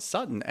rag on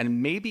Sutton.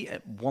 And maybe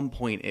at one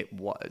point it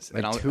was.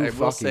 Like, and two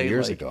fucking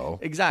years ago.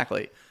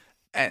 Exactly.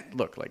 And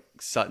look, like,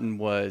 Sutton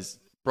was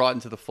brought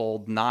into the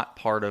fold, not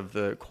part of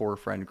the core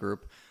friend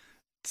group,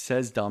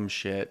 says dumb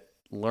shit,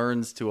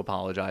 learns to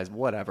apologize,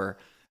 whatever.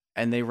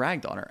 And they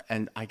ragged on her.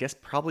 And I guess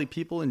probably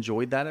people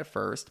enjoyed that at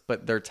first,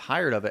 but they're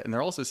tired of it. And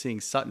they're also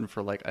seeing Sutton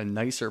for like a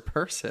nicer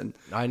person.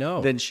 I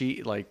know. Than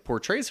she like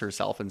portrays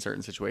herself in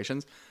certain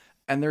situations.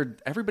 And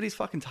everybody's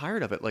fucking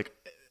tired of it. Like,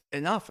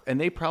 enough.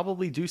 And they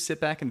probably do sit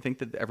back and think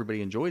that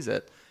everybody enjoys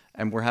it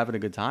and we're having a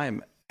good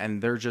time.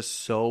 And they're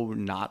just so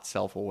not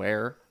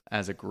self-aware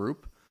as a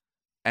group.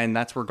 And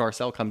that's where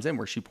Garcelle comes in,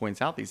 where she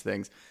points out these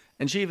things.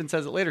 And she even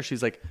says it later.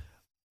 She's like,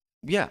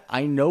 yeah,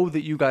 I know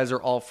that you guys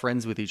are all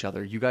friends with each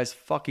other. You guys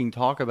fucking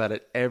talk about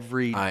it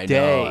every day. I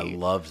know. I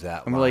loved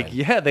that And we're line. like,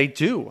 yeah, they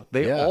do.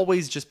 They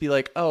always just be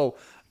like, oh,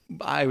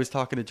 I was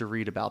talking to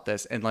Dorit about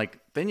this. And like,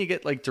 then you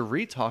get like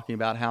Dorit talking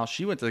about how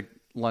she went to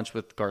lunch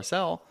with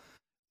Garcelle,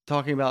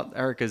 talking about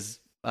Erica's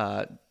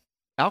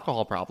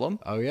alcohol problem.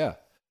 Oh, yeah.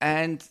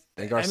 And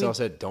Garcelle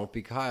said, don't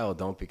be Kyle,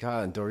 don't be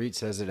Kyle. And Dorit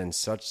says it in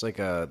such like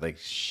a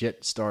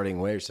shit starting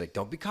way. She's like,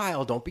 don't be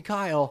Kyle, don't be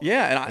Kyle.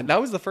 Yeah, and that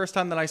was the first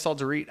time that I saw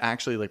Dorit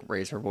actually like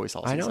raise her voice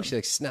all season. I know, she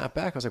like snapped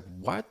back. I was like,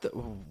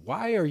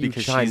 why are you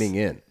chiming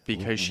in?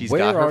 Because she's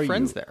got her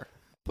friends there.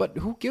 But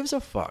who gives a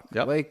fuck?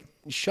 Yep. Like,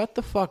 shut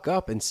the fuck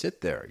up and sit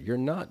there. You're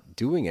not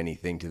doing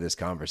anything to this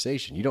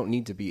conversation. You don't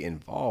need to be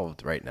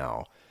involved right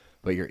now,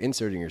 but you're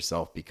inserting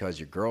yourself because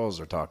your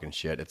girls are talking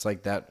shit. It's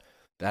like that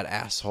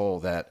asshole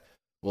that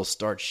will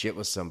start shit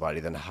with somebody,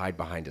 then hide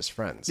behind his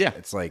friends. Yeah.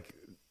 It's like,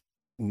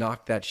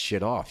 knock that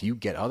shit off. You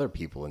get other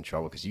people in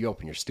trouble because you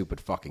open your stupid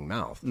fucking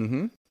mouth.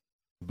 Mm-hmm.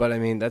 But I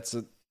mean, that's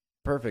a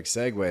perfect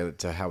segue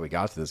to how we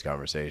got to this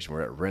conversation.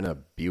 We're at Rinna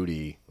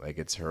Beauty, like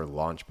it's her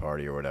launch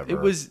party or whatever. It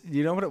was,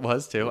 you know what it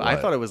was too? What? I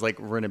thought it was like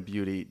Rinna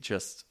Beauty,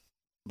 just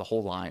the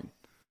whole line.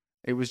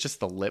 It was just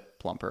the lip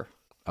plumper.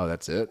 Oh,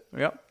 that's it?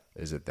 Yep.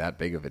 Is it that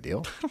big of a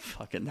deal? I don't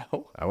fucking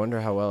know. I wonder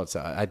how well it's.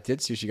 I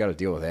did see she got a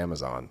deal with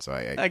Amazon, so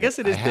I guess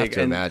it is I have big,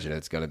 to and imagine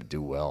it's going to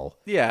do well.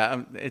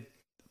 Yeah, it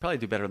probably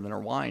do better than her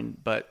wine,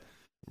 but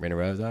Rinna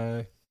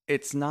Rousey.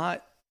 It's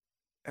not.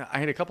 I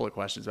had a couple of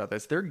questions about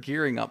this. They're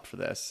gearing up for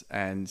this,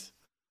 and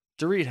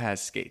Dorit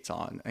has skates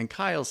on, and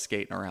Kyle's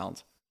skating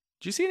around.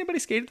 Did you see anybody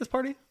skate at this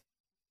party?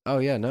 Oh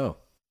yeah, no.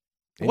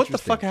 What the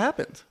fuck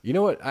happened? You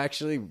know what?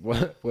 Actually,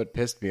 what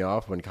pissed me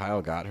off when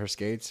Kyle got her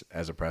skates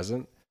as a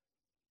present?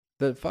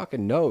 The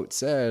fucking note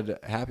said,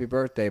 "Happy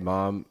birthday,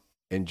 Mom.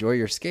 Enjoy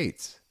your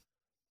skates."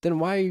 Then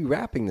why are you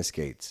wrapping the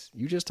skates?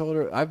 You just told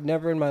her. I've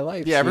never in my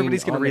life. Yeah,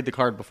 everybody's going to read the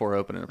card before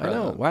opening a present.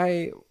 I know.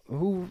 Why?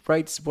 Who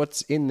writes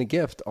what's in the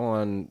gift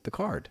on the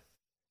card?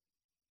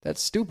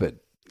 That's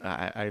stupid.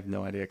 I have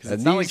no idea, because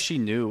it's not like she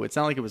knew. It's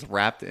not like it was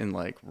wrapped in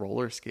like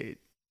roller skate.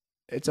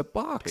 It's a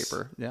box.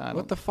 paper. Yeah.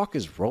 What the fuck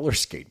is roller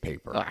skate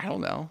paper? I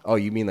don't know. Oh,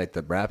 you mean like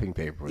the wrapping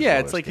paper? Yeah,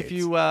 it's like if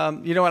you,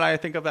 you know what I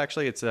think of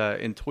actually? It's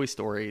in Toy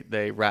Story,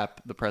 they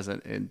wrap the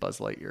present in Buzz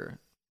Lightyear.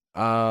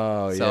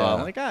 Oh, yeah. So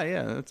I'm like,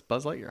 yeah, it's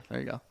Buzz Lightyear. There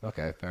you go.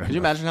 Okay, fair Could you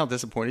enough. imagine how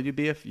disappointed you'd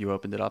be if you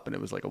opened it up and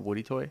it was like a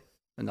Woody toy?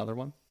 Another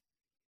one?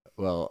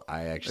 Well,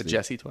 I actually... A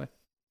Jessie toy?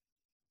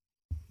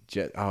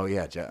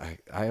 I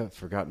have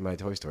forgotten my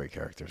Toy Story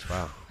characters.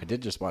 Wow. I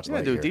did just watch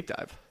Yeah, Lightyear. do a deep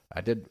dive.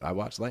 I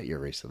watched Lightyear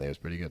recently. It was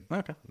pretty good.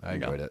 Okay. I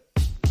enjoyed it.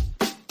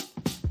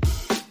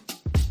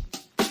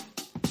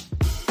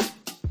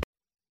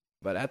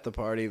 But at the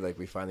party, like,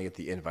 we finally get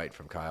the invite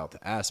from Kyle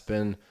to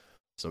Aspen.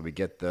 So we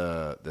get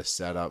the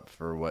setup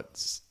for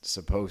what's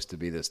supposed to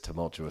be this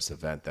tumultuous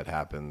event that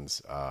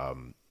happens.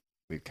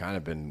 We've kind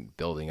of been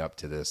building up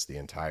to this the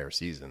entire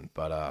season.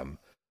 But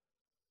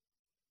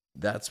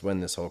that's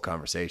when this whole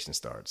conversation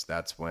starts.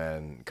 That's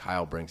when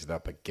Kyle brings it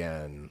up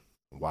again.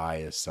 Why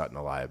is Sutton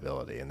a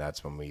liability? And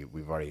that's when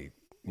we've already,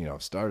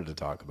 started to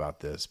talk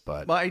about this.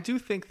 But I do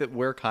think that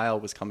where Kyle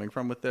was coming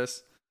from with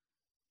this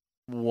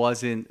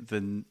wasn't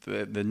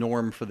the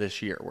norm for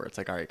this year, where it's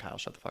like, all right, Kyle,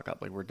 shut the fuck up.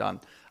 Like, we're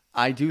done.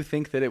 I do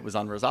think that it was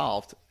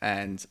unresolved,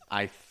 and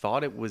I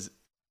thought it was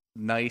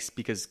nice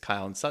because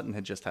Kyle and Sutton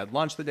had just had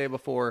lunch the day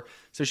before.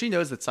 So she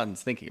knows that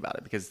Sutton's thinking about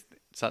it, because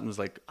Sutton was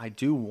like, I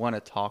do want to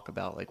talk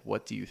about, like,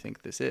 what do you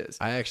think this is?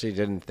 I actually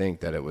didn't think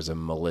that it was a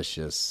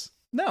malicious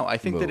No, I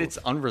think move. that it's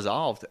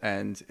unresolved,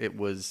 and it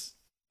was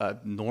a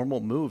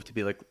normal move to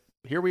be like,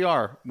 here we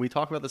are. We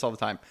talk about this all the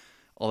time.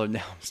 Although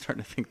now I'm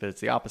starting to think that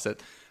it's the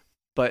opposite.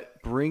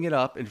 But bring it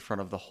up in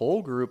front of the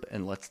whole group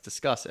and let's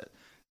discuss it.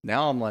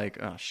 Now I'm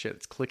like, oh shit,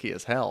 it's cliquey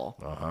as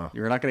hell.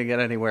 You're not going to get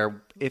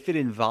anywhere. If it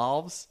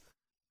involves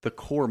the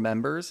core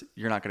members,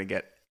 you're not going to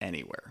get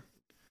anywhere.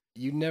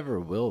 You never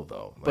will,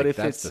 though. But if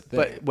that's it's the thing.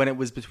 but when it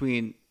was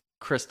between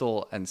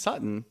Crystal and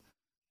Sutton,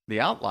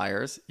 the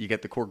outliers, you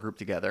get the core group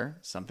together,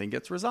 something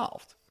gets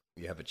resolved.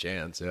 You have a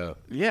chance, yeah.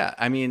 Yeah,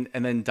 I mean,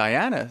 and then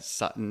Diana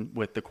Sutton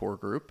with the core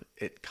group,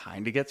 it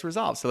kind of gets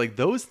resolved. So like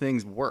those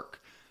things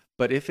work.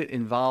 But if it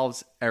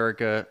involves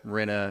Erica,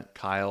 Rinna,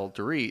 Kyle,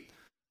 Dorit,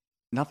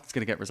 nothing's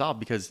going to get resolved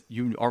because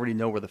you already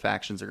know where the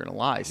factions are going to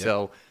lie. Yep.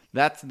 So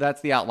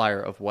that's the outlier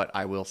of what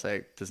I will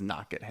say does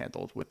not get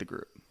handled with the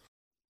group.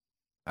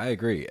 I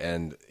agree.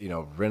 And,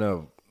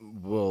 Rinna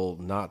will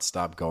not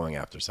stop going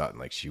after Sutton.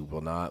 Like, she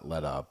will not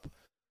let up.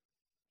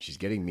 She's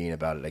getting mean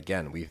about it.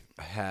 Again, we've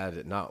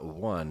had not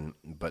one,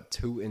 but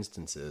 2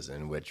 instances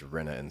in which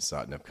Rinna and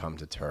Sutton have come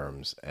to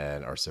terms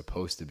and are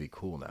supposed to be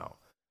cool now.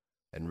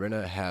 And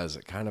Rinna has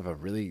kind of a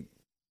really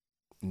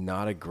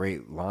not a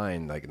great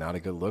line, like not a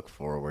good look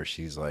for her, where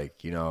she's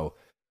like,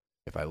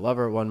 if I love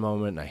her at one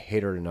moment and I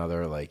hate her at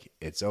another, like,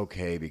 it's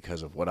okay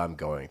because of what I'm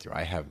going through.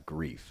 I have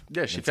grief.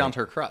 Yeah, she found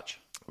her crutch.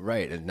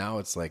 Right. And now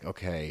it's like,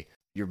 okay,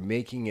 you're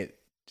making it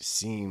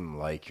seem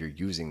like you're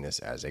using this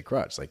as a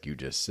crutch, like you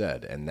just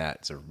said. And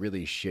that's a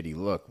really shitty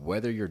look.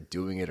 Whether you're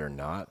doing it or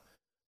not,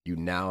 you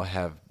now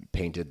have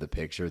painted the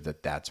picture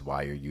that that's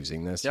why you're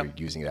using this. Yep. You're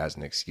using it as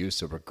an excuse.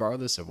 So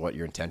regardless of what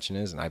your intention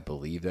is, and I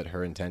believe that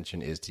her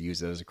intention is to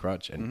use it as a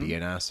crutch and be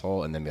an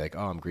asshole and then be like,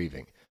 oh, I'm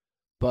grieving.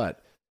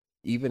 But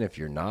even if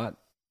you're not,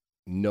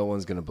 no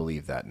one's going to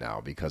believe that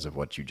now because of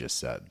what you just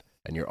said.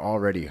 And you're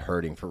already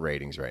hurting for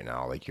ratings right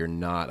now. Like, you're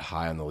not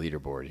high on the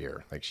leaderboard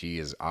here. Like, she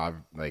is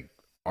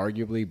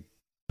arguably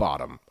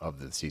bottom of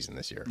the season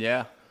this year.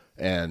 Yeah.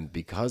 And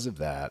because of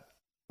that,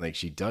 like,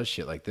 she does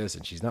shit like this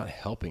and she's not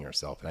helping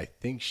herself. And I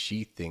think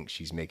she thinks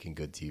she's making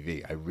good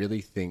TV. I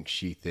really think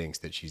she thinks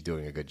that she's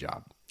doing a good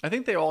job. I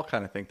think they all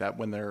kind of think that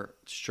when they're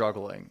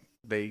struggling,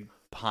 they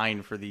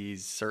pine for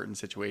these certain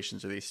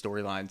situations or these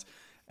storylines,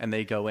 and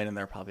they go in and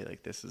they're probably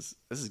like, this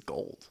is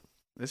gold.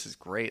 This is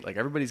great. Like,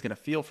 everybody's going to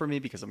feel for me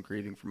because I'm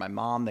grieving for my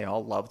mom. They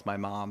all loved my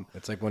mom.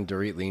 It's like when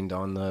Dorit leaned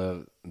on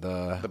the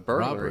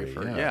burglary.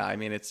 Robbery, yeah. I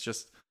mean, it's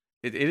just,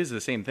 it is the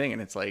same thing.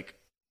 And it's like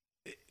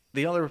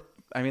the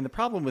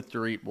problem with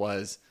Dorit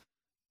was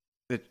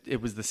that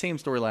it was the same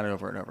storyline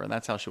over and over. And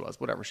that's how she was.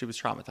 Whatever. She was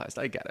traumatized.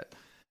 I get it.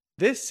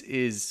 This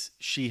is,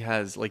 she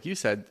has, like you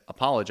said,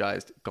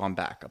 apologized, gone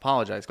back.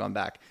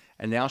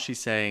 And now she's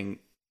saying,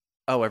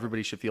 oh,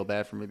 everybody should feel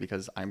bad for me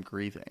because I'm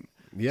grieving.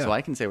 Yeah. So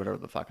I can say whatever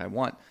the fuck I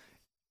want.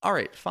 All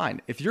right,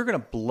 fine. If you're going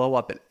to blow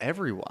up at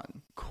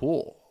everyone,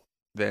 cool.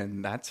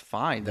 Then that's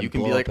fine. Then you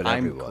can be like,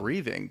 I'm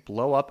grieving.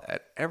 Blow up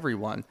at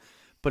everyone.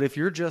 But if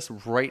you're just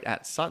right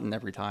at Sutton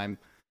every time,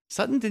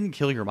 Sutton didn't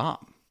kill your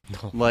mom.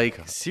 Oh,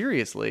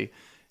 seriously,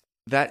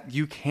 that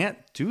you can't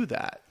do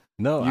that.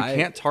 No, you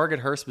can't target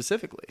her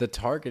specifically. The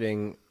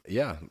targeting,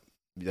 yeah,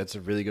 that's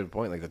a really good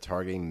point. Like, the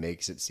targeting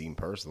makes it seem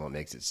personal. It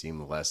makes it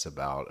seem less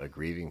about a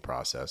grieving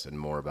process and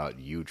more about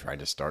you trying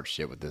to start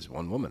shit with this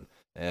one woman.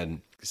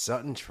 And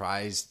Sutton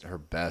tries her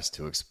best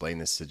to explain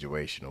this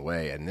situation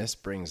away. And this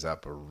brings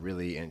up a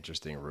really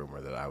interesting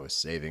rumor that I was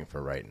saving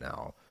for right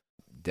now.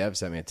 Deb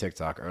sent me a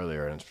TikTok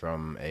earlier, and it's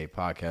from a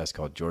podcast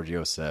called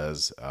Giorgio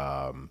Says.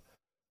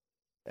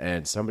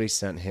 And somebody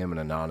sent him an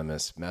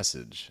anonymous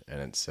message, and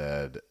it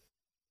said,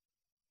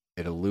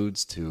 it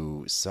alludes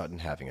to Sutton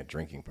having a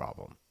drinking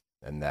problem.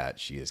 and that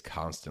she is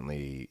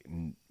constantly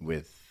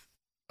with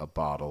a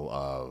bottle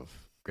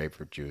of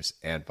grapefruit juice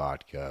and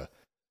vodka,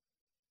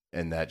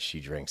 and that she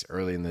drinks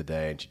early in the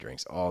day and she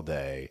drinks all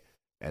day,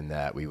 and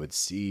that we would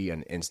see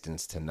an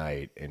instance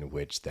tonight in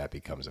which that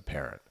becomes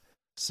apparent.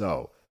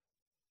 So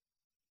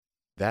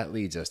that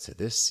leads us to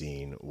this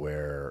scene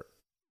where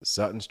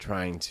Sutton's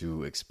trying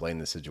to explain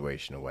the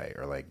situation away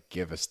or like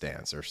give a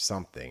stance or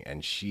something,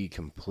 and she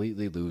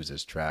completely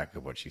loses track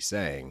of what she's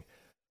saying.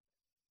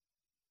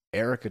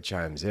 Erica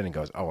chimes in and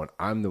goes, "Oh, and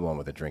I'm the one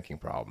with a drinking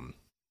problem."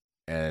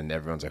 And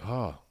everyone's like,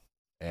 "Oh."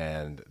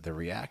 And the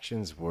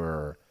reactions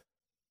were,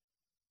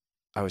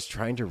 I was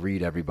trying to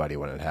read everybody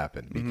when it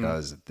happened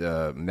because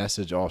the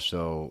message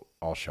also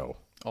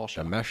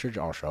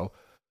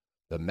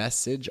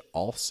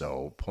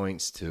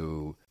points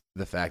to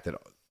the fact that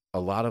a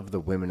lot of the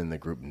women in the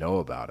group know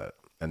about it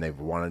and they've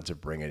wanted to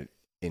bring it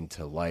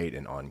into light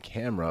and on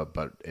camera,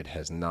 but it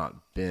has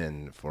not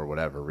been for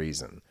whatever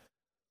reason.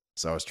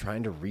 So I was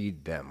trying to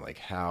read them, like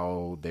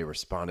how they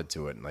responded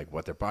to it and like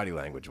what their body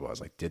language was.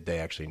 Like, did they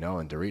actually know?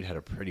 And Dorit had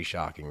a pretty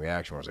shocking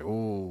reaction where I was like,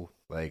 ooh,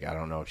 like, I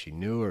don't know if she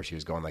knew or she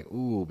was going like,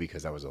 ooh,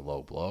 because that was a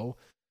low blow.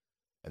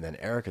 And then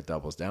Erica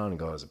doubles down and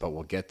goes, but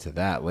we'll get to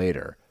that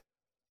later.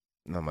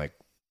 And I'm like,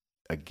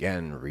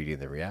 again, reading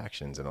the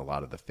reactions and a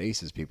lot of the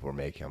faces people were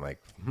making, I'm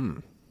like,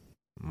 I'm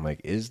like,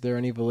 is there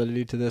any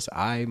validity to this?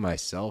 I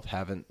myself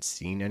haven't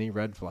seen any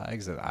red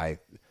flags that I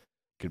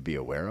could be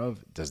aware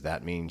of. Does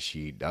that mean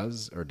she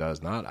does or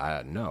does not? I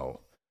don't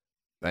know.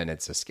 And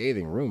it's a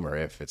scathing rumor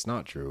if it's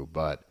not true,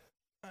 but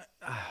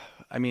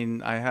I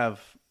mean, all right,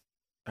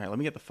 let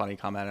me get the funny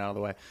comment out of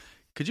the way.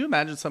 Could you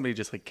imagine somebody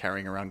just like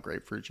carrying around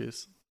grapefruit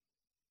juice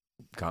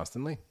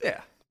constantly?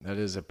 Yeah. That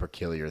is a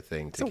peculiar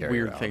thing to carry around. It's a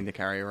weird thing to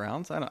carry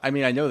around. I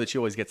mean, I know that she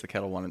always gets the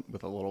kettle one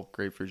with a little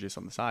grapefruit juice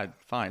on the side.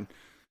 Fine.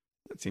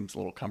 It seems a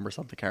little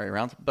cumbersome to carry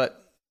around,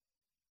 but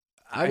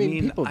I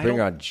mean people bring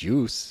on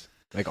juice.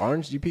 Like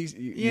orange juice?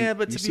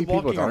 But to be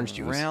walking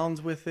around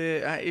with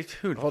it,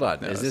 hold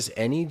on. Is this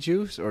any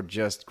juice or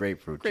just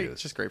grapefruit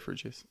juice? Just grapefruit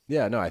juice.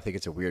 Yeah, no, I think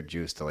it's a weird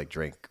juice to like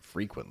drink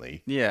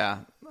frequently. Yeah.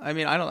 I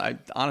mean,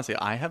 honestly,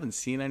 I haven't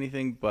seen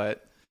anything,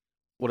 but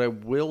what I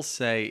will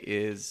say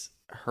is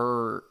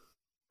her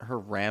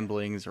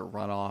ramblings or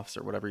runoffs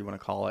or whatever you want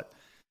to call it,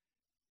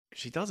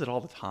 she does it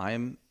all the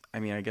time. I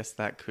mean, I guess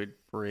that could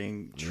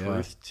bring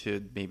truth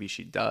to maybe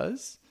she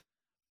does.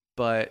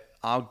 But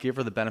I'll give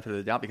her the benefit of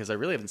the doubt because I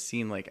really haven't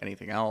seen like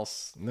anything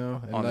else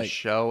on the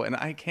show. And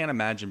I can't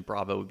imagine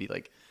Bravo would be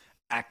like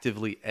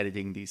actively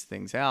editing these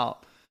things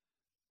out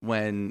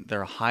when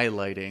they're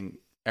highlighting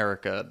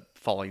Erica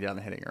falling down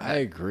and hitting her head. I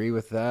agree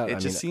with that. It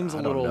just seems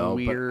a little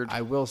weird. But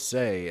I will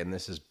say, and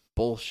this is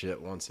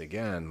bullshit once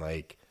again,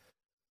 like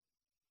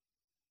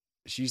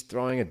she's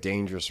throwing a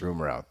dangerous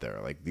rumor out there.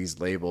 Like these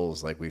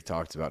labels, like we've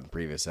talked about in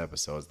previous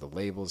episodes, the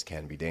labels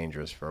can be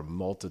dangerous for a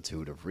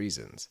multitude of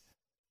reasons.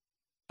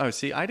 Oh,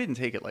 see, I didn't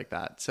take it like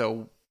that.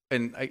 So,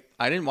 and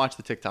I didn't watch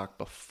the TikTok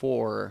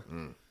before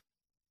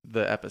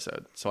the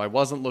episode. So I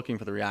wasn't looking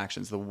for the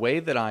reactions. The way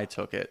that I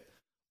took it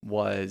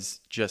was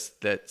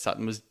just that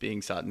Sutton was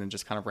being Sutton and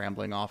just kind of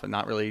rambling off and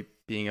not really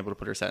being able to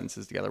put her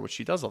sentences together, which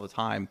she does all the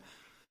time.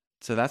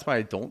 So that's why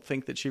I don't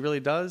think that she really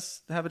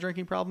does have a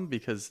drinking problem,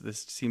 because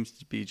this seems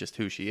to be just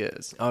who she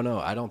is. Oh, no,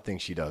 I don't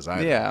think she does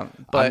either. Yeah,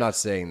 but I'm not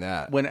saying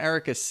that. When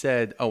Erica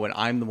said, oh, and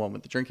I'm the one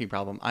with the drinking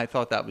problem, I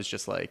thought that was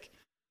just like,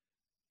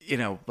 you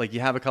know, like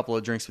you have a couple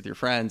of drinks with your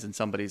friends and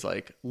somebody's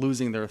like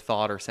losing their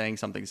thought or saying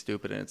something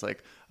stupid and it's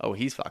like, oh,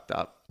 he's fucked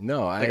up.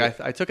 No,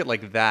 I took it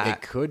like that.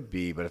 It could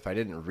be, but if I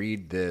didn't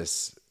read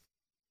this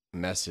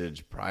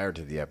message prior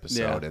to the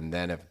episode, and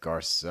then if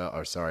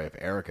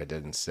Erica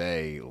didn't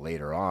say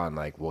later on,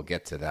 like we'll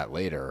get to that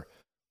later,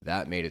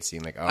 that made it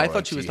seem like, oh, I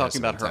thought she was talking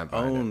about her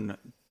own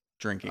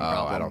drinking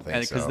problem. I don't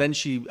think so. Because then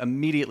she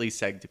immediately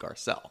segged to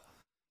Garcelle.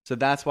 So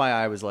that's why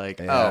I was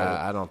like,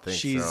 I don't think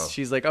so.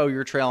 She's like, oh,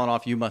 you're trailing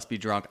off. You must be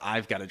drunk.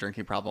 I've got a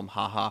drinking problem.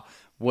 Haha.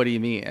 What do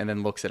you mean? And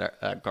then looks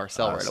at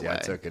Garcelle right away. I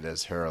took it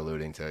as her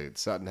alluding to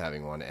Sutton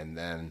having one. And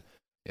then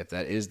if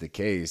that is the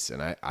case,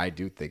 and I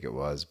do think it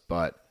was,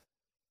 but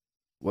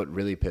what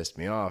really pissed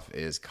me off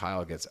is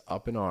Kyle gets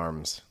up in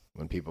arms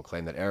when people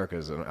claim that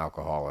Erica's an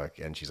alcoholic.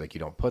 And she's like, you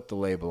don't put the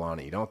label on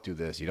it. You don't do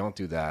this. You don't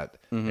do that.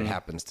 Mm-hmm. It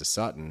happens to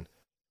Sutton.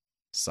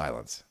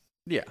 Silence.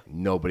 Yeah.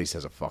 Nobody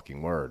says a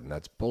fucking word. And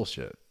that's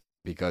bullshit.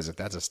 Because if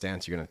that's a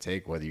stance you're going to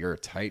take, whether you're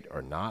tight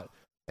or not,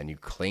 and you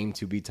claim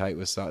to be tight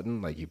with Sutton,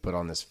 like you put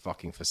on this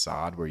fucking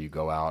facade where you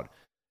go out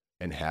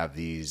and have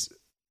these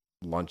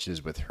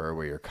lunches with her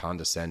where you're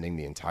condescending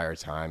the entire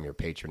time, you're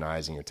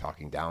patronizing, you're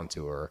talking down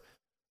to her.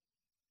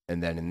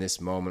 And then in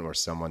this moment where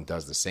someone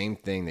does the same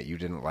thing that you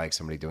didn't like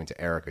somebody doing to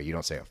Erica, you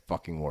don't say a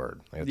fucking word.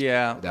 Like,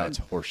 that's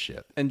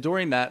horseshit. And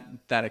during that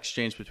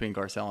exchange between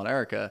Garcelle and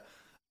Erica,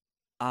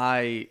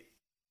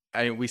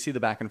 we see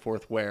the back and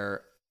forth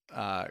where,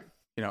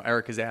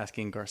 Erica's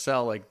asking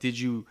Garcelle, like, did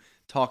you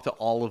talk to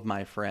all of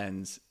my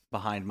friends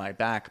behind my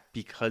back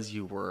because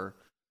you were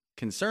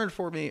concerned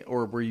for me,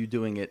 or were you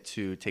doing it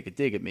to take a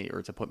dig at me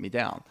or to put me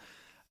down?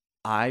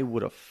 I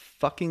would have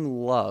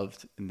fucking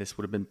loved, and this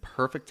would have been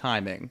perfect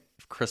timing,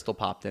 if Crystal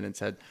popped in and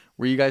said,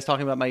 were you guys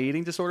talking about my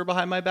eating disorder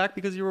behind my back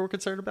because you were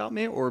concerned about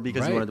me, or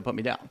because you wanted to put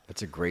me down?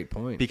 That's a great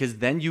point. Because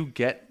then you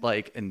get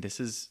like, and this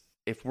is,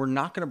 if we're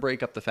not going to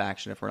break up the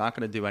faction, if we're not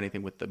going to do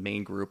anything with the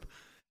main group,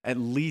 at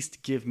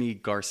least give me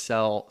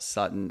Garcelle,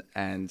 Sutton,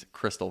 and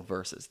Crystal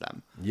versus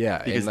them.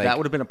 Yeah. Because that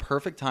would have been a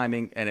perfect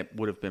timing, and it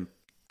would have been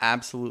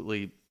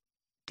absolutely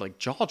like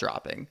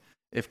jaw-dropping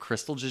if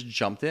Crystal just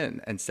jumped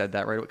in and said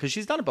that right away. Because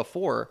she's done it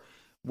before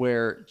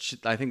where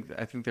I think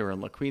they were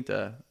in La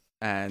Quinta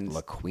and...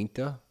 La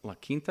Quinta? La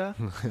Quinta?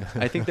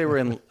 I think they were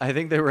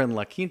in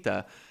La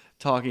Quinta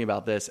talking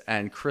about this,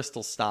 and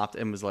Crystal stopped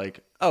and was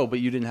like, oh, but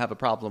you didn't have a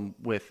problem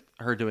with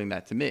her doing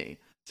that to me.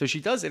 So she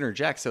does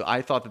interject. So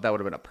I thought that would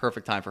have been a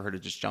perfect time for her to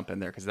just jump in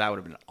there, because that would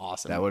have been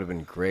awesome. That would have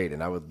been great.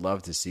 And I would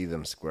love to see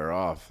them square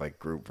off, like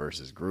group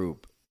versus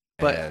group.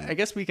 But I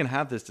guess we can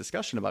have this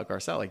discussion about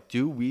Garcelle. Like,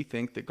 do we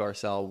think that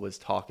Garcelle was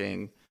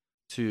talking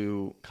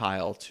to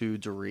Kyle, to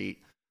Dorit,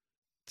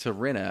 to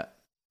Rinna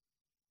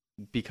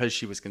because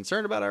she was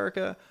concerned about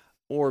Erica,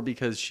 or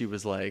because she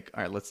was like,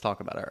 all right, let's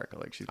talk about Erica?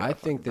 Like, I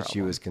think that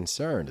she was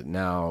concerned.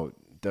 Now,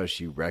 does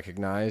she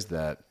recognize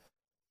that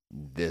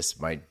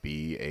this might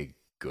be a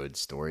good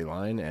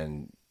storyline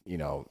and, you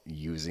know,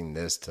 using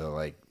this to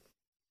like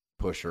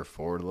push her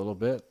forward a little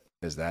bit?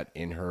 Is that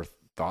in her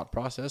thought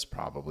process?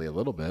 Probably a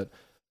little bit.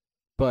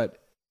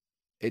 But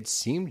it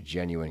seemed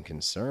genuine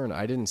concern.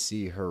 I didn't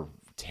see her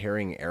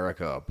tearing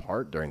Erica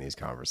apart during these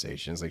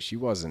conversations. Like, she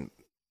wasn't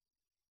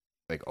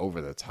like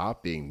over the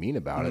top being mean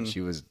about it.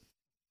 She was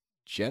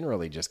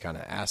generally just kind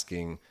of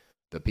asking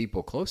the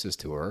people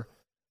closest to her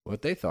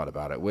what they thought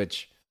about it,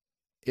 which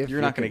if you're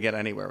not going to get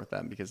anywhere with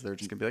them, because they're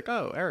just going to be like,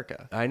 oh,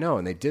 Erica. I know.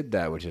 And they did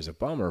that, which is a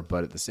bummer.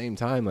 But at the same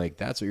time, like,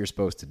 that's what you're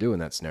supposed to do in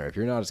that scenario. If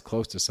you're not as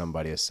close to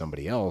somebody as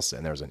somebody else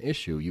and there's an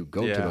issue, you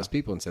go to those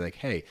people and say like,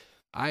 hey,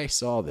 I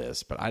saw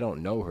this, but I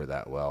don't know her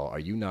that well. Are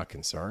you not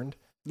concerned?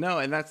 No,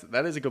 and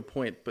that is a good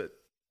point. But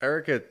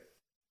Erica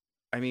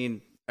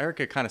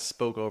kind of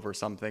spoke over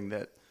something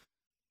that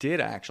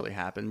did actually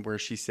happen, where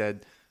she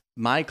said,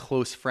 my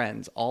close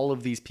friends, all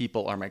of these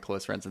people are my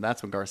close friends. And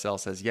that's when Garcelle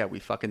says, yeah, we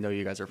fucking know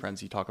you guys are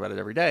friends. You talk about it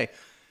every day.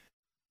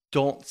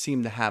 Don't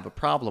seem to have a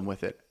problem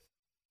with it.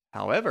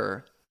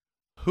 However,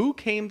 who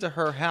came to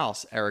her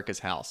house, Erica's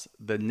house,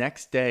 the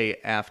next day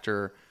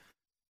after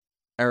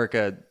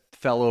Erica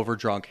fell over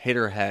drunk, hit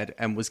her head,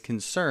 and was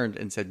concerned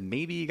and said,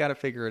 maybe you got to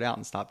figure it out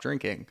and stop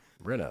drinking?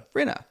 Rinna.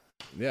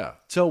 Yeah.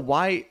 So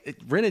why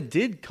Rinna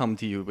did come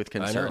to you with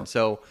concern.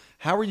 So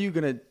how are you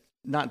going to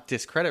not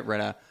discredit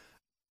Rinna?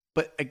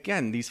 But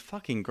again, these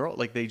fucking girls,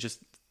 like,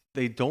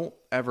 they don't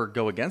ever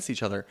go against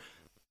each other.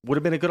 Would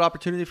have been a good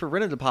opportunity for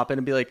Rinna to pop in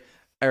and be like,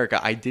 Erica,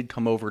 I did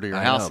come over to your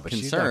house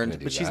concerned,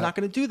 but she's not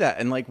going to do that.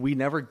 And like, we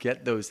never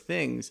get those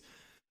things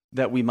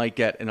that we might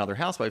get in other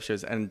housewife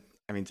shows. And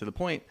I mean, to the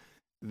point,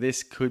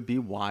 this could be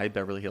why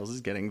Beverly Hills is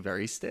getting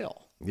very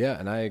stale. Yeah,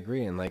 and I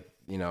agree. And like,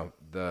 you know,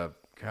 the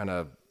kind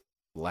of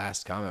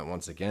last comment,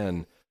 once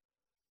again,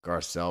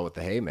 Garcelle with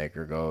the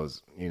haymaker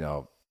goes, you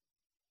know,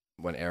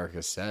 when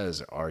Erica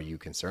says, are you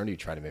concerned? You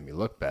try to make me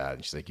look bad.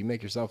 And she's like, you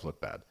make yourself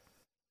look bad,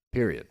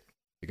 period.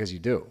 Because you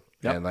do.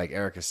 Yep. And like,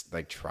 Erica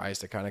like tries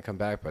to kind of come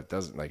back, but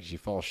doesn't. Like, she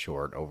falls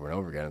short over and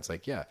over again. It's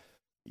like, yeah,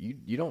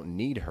 you don't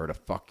need her to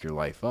fuck your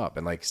life up.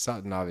 And like,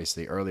 Sutton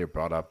obviously earlier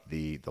brought up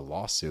the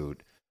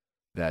lawsuit,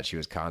 that she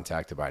was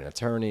contacted by an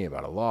attorney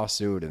about a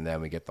lawsuit, and then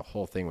we get the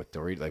whole thing with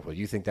Dorit. Like, well,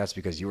 you think that's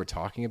because you were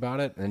talking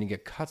about it? And then you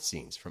get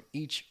cutscenes from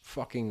each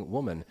fucking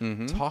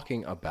woman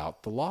talking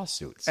about the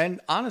lawsuits. And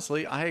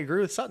honestly, I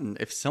agree with Sutton.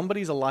 If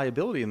somebody's a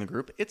liability in the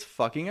group, it's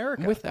fucking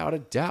Erica. Without a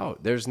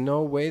doubt. There's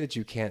no way that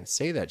you can't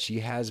say that.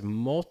 She has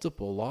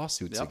multiple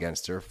lawsuits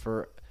against her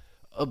for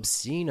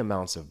obscene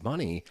amounts of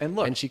money. And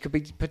look, and she could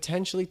be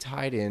potentially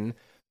tied in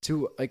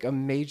to like a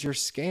major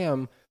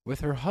scam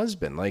with her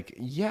husband. Like,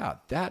 yeah,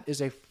 that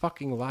is a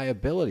fucking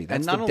liability.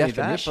 That's the definition. And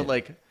not only that, but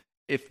like,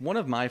 if one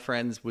of my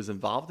friends was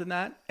involved in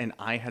that and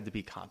I had to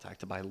be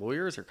contacted by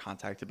lawyers or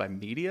contacted by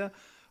media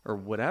or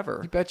whatever,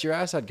 you bet your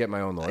ass I'd get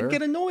my own lawyer. I'd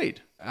get annoyed.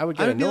 I would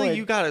get annoyed. Be like,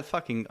 you got to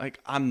fucking, like,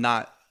 I'm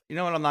not, you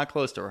know what? I'm not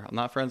close to her. I'm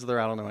not friends with her.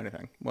 I don't know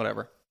anything.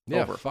 Whatever.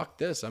 Yeah, fuck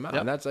this. I'm out.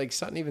 Yep. And that's like,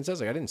 Sutton even says,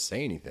 like, I didn't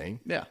say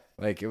anything. Yeah.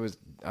 Like, it was,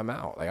 I'm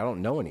out. Like, I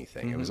don't know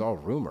anything. It was all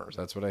rumors.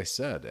 That's what I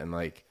said. And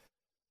like,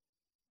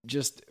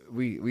 just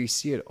we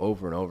see it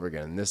over and over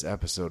again. And this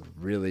episode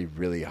really,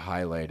 really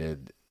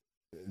highlighted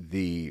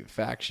the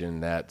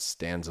faction that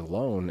stands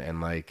alone, and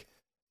like,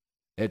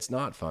 it's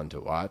not fun to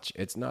watch.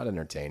 It's not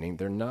entertaining.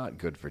 They're not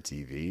good for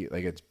TV.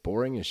 Like, it's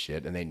boring as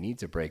shit, and they need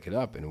to break it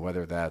up. And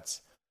whether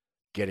that's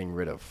getting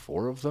rid of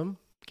 4 of them,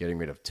 getting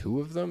rid of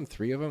 2 of them,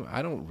 3 of them,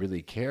 I don't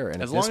really care.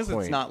 And as long as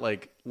it's not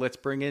like, let's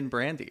bring in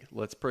Brandy,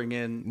 let's bring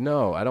in...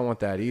 No, I don't want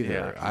that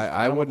either. Yeah,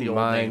 I wouldn't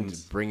mind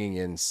bringing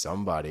in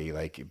somebody,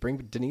 like, bring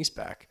Denise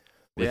back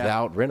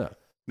without Rinna.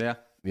 Yeah.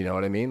 You know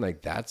what I mean?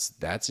 Like,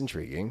 that's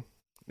intriguing.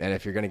 And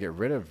if you're going to get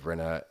rid of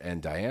Rinna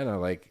and Diana,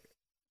 like,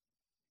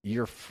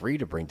 you're free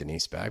to bring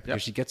Denise back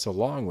because she gets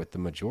along with the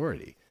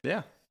majority.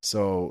 Yeah.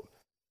 So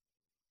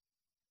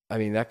I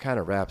mean, that kind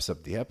of wraps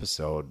up the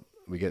episode.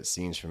 We get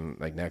scenes from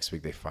like next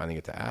week. They finally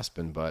get to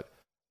Aspen, but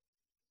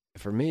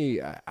for me,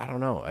 I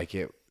don't know. Like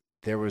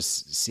there was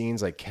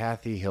scenes like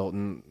Kathy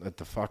Hilton at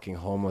the fucking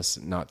homeless,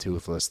 not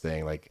toothless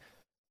thing. Like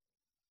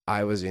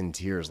I was in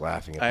tears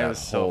laughing at that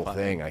whole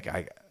thing. Like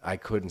I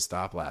couldn't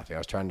stop laughing. I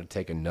was trying to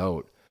take a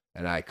note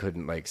and I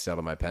couldn't like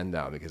settle my pen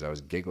down because I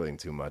was giggling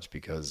too much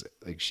because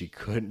like she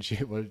couldn't.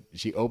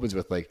 She opens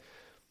with like,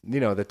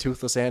 the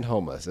toothless and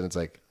homeless, and it's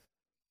like,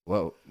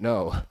 well,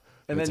 no.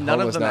 And then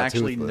none of them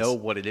actually know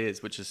what it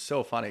is, which is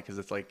so funny because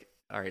it's like,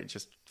 all right,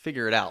 just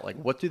figure it out. Like,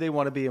 what do they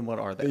want to be and what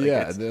are they?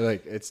 Like, they're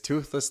like, it's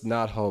toothless,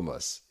 not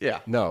homeless. Yeah.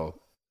 No,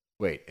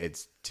 wait,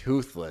 it's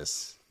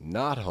toothless,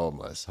 not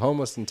homeless.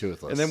 Homeless and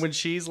toothless. And then when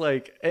she's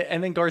like,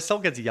 and then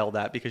Garcelle gets yelled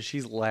at because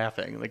she's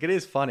laughing. Like, it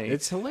is funny.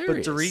 It's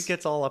hilarious. But Dorit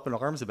gets all up in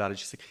arms about it.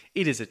 She's like,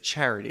 it is a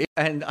charity.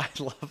 And I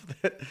love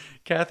that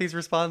Kathy's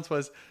response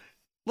was,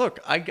 look,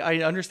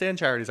 I understand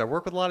charities. I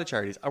work with a lot of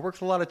charities. I work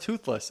with a lot of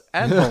toothless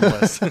and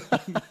homeless.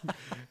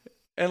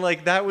 And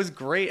like that was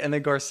great. And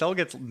then Garcelle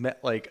gets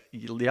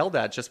yelled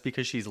at just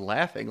because she's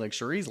laughing. Like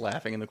Cherie's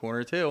laughing in the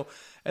corner too.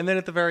 And then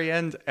at the very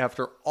end,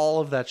 after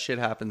all of that shit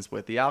happens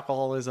with the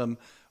alcoholism,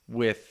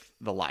 with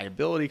the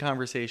liability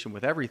conversation,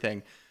 with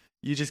everything,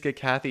 you just get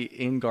Kathy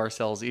in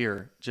Garcelle's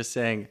ear just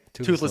saying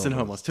toothless and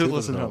homeless,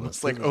 toothless and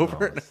homeless, like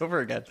over and over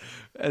again.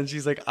 And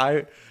she's like,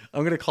 I'm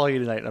going to call you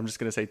tonight and I'm just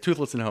going to say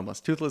toothless and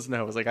homeless, toothless and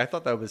homeless. Like, I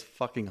thought that was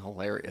fucking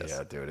hilarious.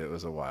 Yeah, dude, it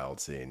was a wild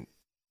scene.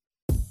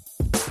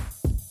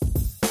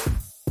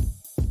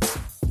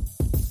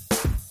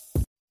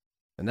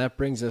 And that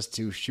brings us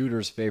to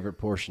Shooter's favorite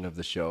portion of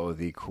the show,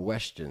 the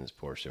questions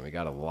portion. We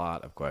got a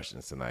lot of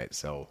questions tonight,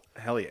 so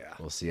hell yeah.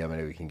 We'll see how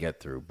many we can get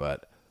through.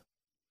 But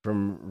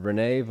from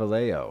Renee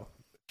Vallejo,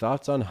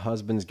 thoughts on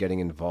husbands getting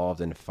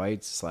involved in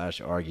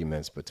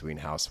fights/arguments between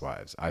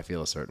housewives? I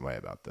feel a certain way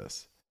about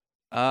this.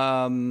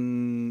 I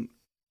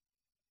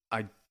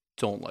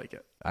don't like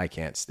it. I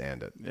can't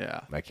stand it.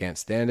 Yeah. I can't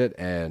stand it,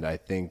 and I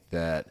think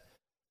that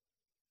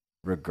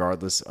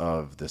regardless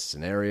of the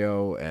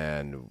scenario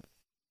and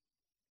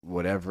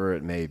whatever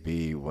it may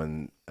be,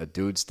 when a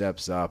dude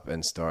steps up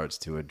and starts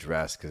to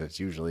address, because it's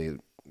usually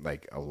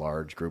like a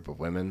large group of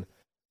women,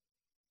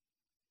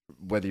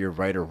 whether you're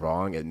right or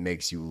wrong, it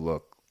makes you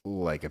look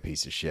like a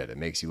piece of shit. It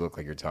makes you look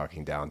like you're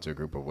talking down to a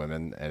group of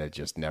women, and it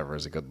just never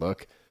is a good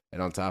look. And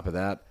on top of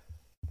that,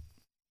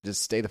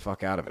 just stay the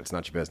fuck out of it. It's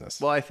not your business.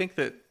 Well, I think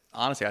that,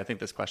 honestly, I think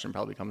this question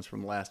probably comes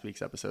from last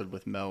week's episode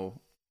with Mo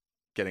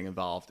getting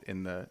involved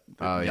in the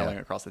yelling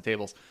across the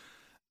tables.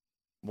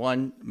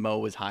 One, Mo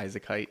was high as a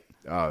kite.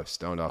 Oh,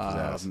 stoned off his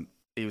ass.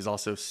 He was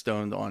also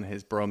stoned on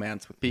his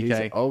bromance with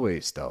PK. He's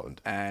always stoned.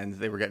 And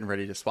they were getting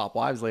ready to swap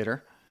wives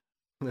later.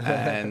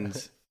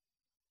 And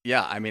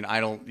yeah, I mean,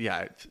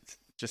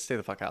 just stay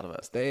the fuck out of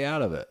it. Stay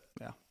out of it.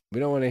 Yeah. We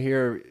don't want to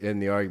hear in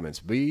the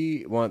arguments.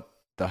 We want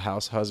the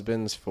house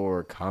husbands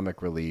for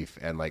comic relief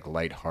and like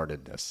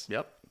lightheartedness.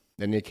 Yep.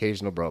 And the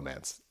occasional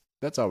bromance.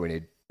 That's all we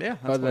need. Yeah.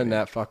 Other than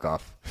that, fuck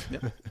off.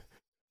 Yep.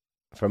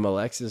 From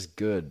Alexis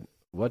Good,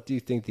 what do you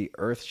think the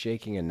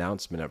earth-shaking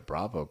announcement at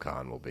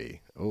BravoCon will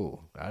be?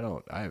 Oh, I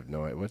have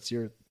no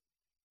idea.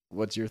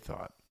 What's your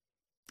thought?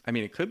 I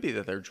mean, it could be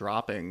that they're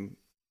dropping.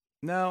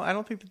 No, I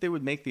don't think that they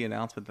would make the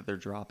announcement that they're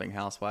dropping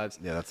Housewives.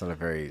 Yeah, that's not a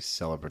very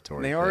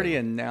celebratory They already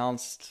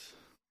announced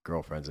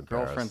Girlfriends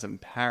in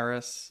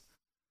Paris.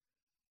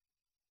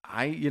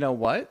 You know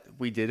what?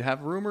 We did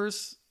have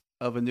rumors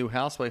of a new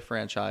Housewife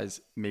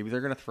franchise. Maybe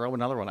they're going to throw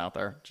another one out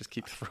there. Just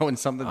keep throwing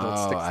something that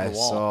sticks to the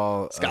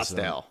wall.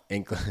 Scottsdale.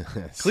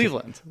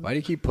 Cleveland. Why do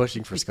you keep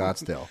pushing for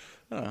Scottsdale?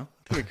 I don't know.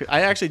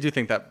 I actually do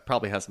think that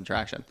probably has some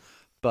traction.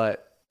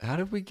 But how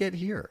did we get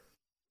here?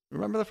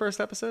 Remember the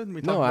first episode?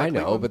 No, I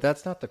know, but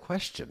that's not the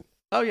question.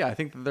 Oh, yeah. I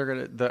think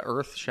that the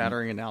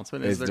earth-shattering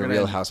announcement is the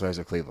Real Housewives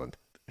of Cleveland.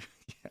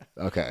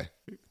 Yeah. Okay.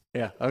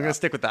 Yeah, I'm going to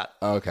stick with that.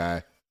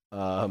 Okay.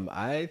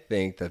 I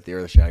think that the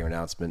earth-shattering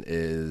announcement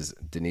is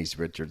Denise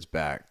Richards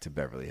back to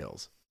Beverly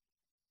Hills.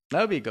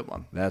 That would be a good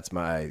one. That's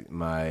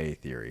my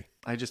theory.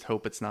 I just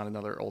hope it's not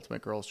another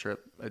Ultimate Girls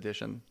Trip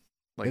edition.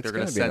 Like it's they're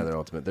going to be another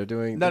Ultimate. They're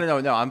doing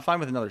No. I'm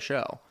fine with another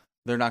show.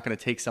 They're not going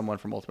to take someone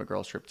from Ultimate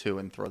Girls Trip 2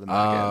 and throw them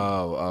back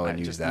in.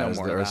 And use that as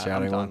the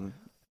earth-shattering one.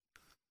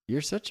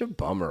 You're such a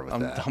bummer with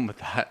that. I'm done with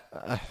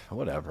that.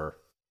 Whatever.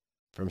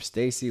 From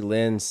Stacy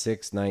Lynn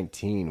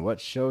 619,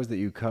 what shows that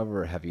you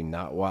cover have you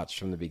not watched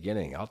from the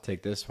beginning? I'll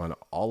take this one,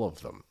 all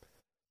of them.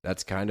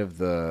 That's kind of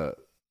the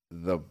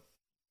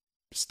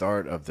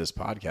start of this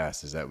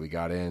podcast, is that we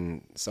got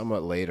in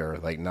somewhat later,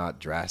 like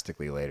not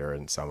drastically later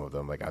in some of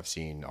them. Like I've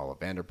seen all of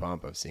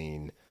Vanderpump, I've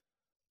seen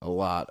a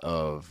lot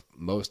of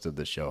most of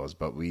the shows,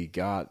 but we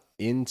got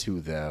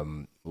into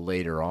them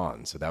later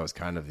on. So that was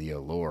kind of the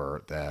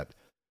allure that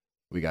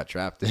we got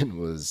trapped in,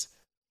 was,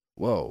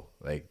 whoa,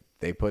 like,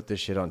 they put this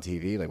shit on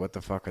TV. Like, what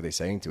the fuck are they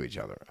saying to each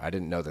other? I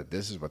didn't know that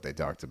this is what they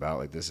talked about.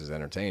 Like, this is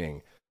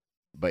entertaining.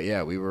 But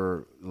yeah, we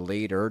were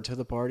later to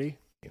the party.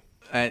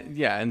 And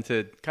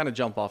to kind of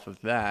jump off of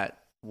that,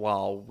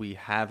 while we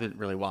haven't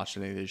really watched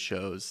any of these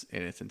shows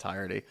in its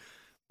entirety,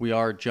 we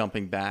are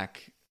jumping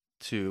back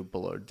to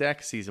Below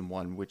Deck Season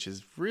 1, which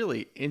is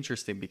really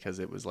interesting because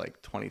it was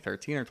like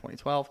 2013 or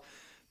 2012.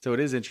 So it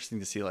is interesting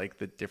to see like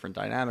the different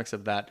dynamics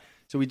of that.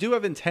 So we do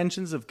have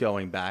intentions of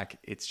going back.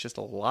 It's just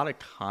a lot of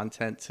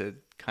content to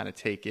kind of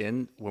take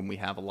in when we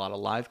have a lot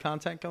of live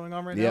content going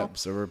on right now. Yep.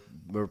 So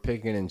we're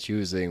picking and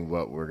choosing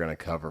what we're going to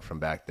cover from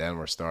back then.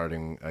 We're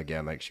starting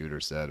again, like Shooter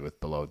said, with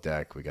Below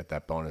Deck. We got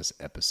that bonus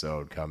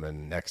episode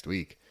coming next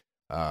week.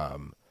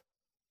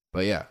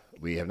 But yeah,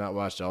 we have not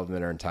watched all of them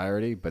in their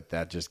entirety, but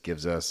that just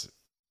gives us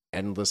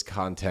endless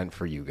content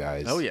for you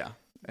guys. Oh yeah.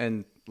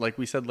 And like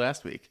we said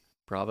last week,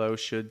 Bravo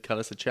should cut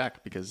us a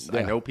check because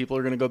I know people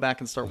are going to go back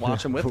and start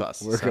watching with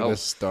us. We're going to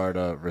start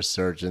a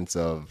resurgence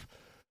of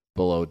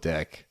Below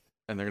Deck.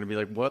 And they're going to be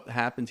like, what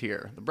happened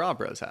here? The Bra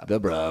Bros happened. The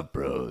Bra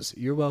Bros.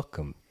 You're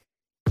welcome.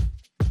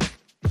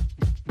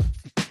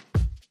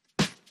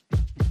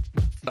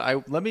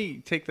 Let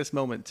me take this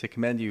moment to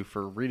commend you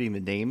for reading the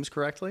names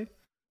correctly.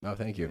 Oh,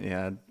 thank you.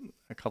 Yeah,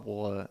 a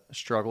couple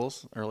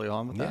struggles early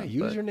on with that.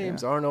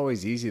 Usernames aren't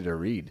always easy to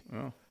read.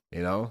 Oh.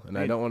 You know, and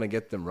I don't want to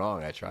get them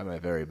wrong. I try my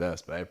very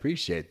best, but I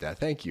appreciate that.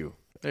 Thank you.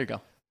 There you go.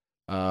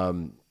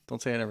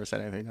 Don't say I never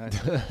said anything nice.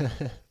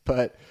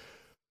 But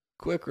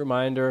quick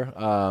reminder,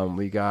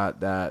 we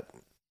got that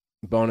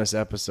bonus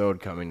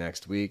episode coming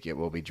next week. It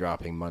will be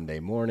dropping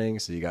Monday morning,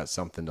 so you got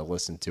something to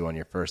listen to on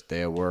your first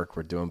day of work.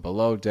 We're doing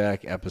Below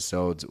Deck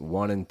episodes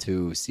 1 and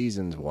 2,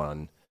 seasons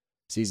 1.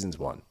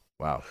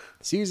 Wow.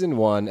 Season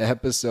 1,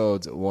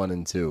 episodes 1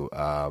 and 2.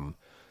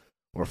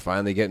 We're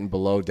finally getting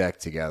Below Deck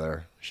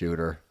together,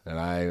 Shooter, and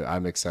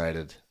I'm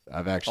excited.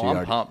 I'm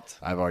pumped.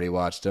 I've already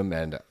watched them,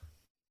 and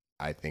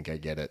I think I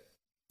get it.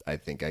 I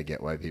think I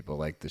get why people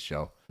like the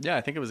show. Yeah,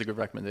 I think it was a good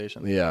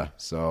recommendation. Yeah,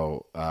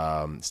 so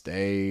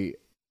stay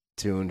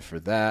tuned for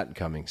that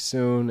coming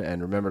soon,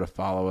 and remember to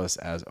follow us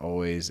as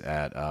always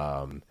at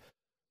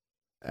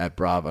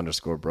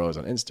Brav_Bros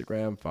on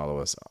Instagram. Follow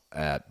us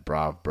at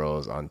Brav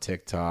Bros on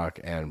TikTok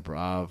and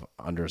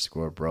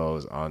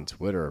Brav_Bros on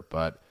Twitter.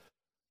 But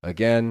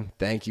again,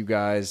 thank you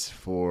guys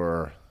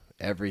for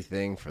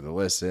everything, for the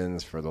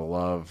listens, for the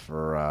love,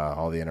 for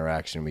all the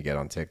interaction we get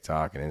on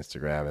TikTok and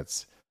Instagram.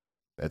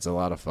 It's a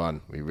lot of fun.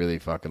 We really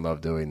fucking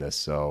love doing this.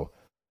 So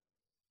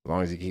as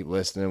long as you keep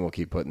listening, we'll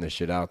keep putting this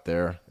shit out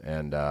there.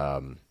 And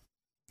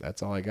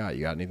that's all I got.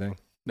 You got anything?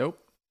 Nope.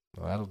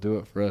 Well, that'll do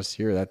it for us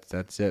here.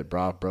 That's it.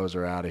 Brav Bros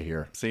are out of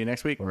here. See you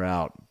next week. We're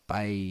out.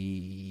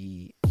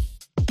 Bye.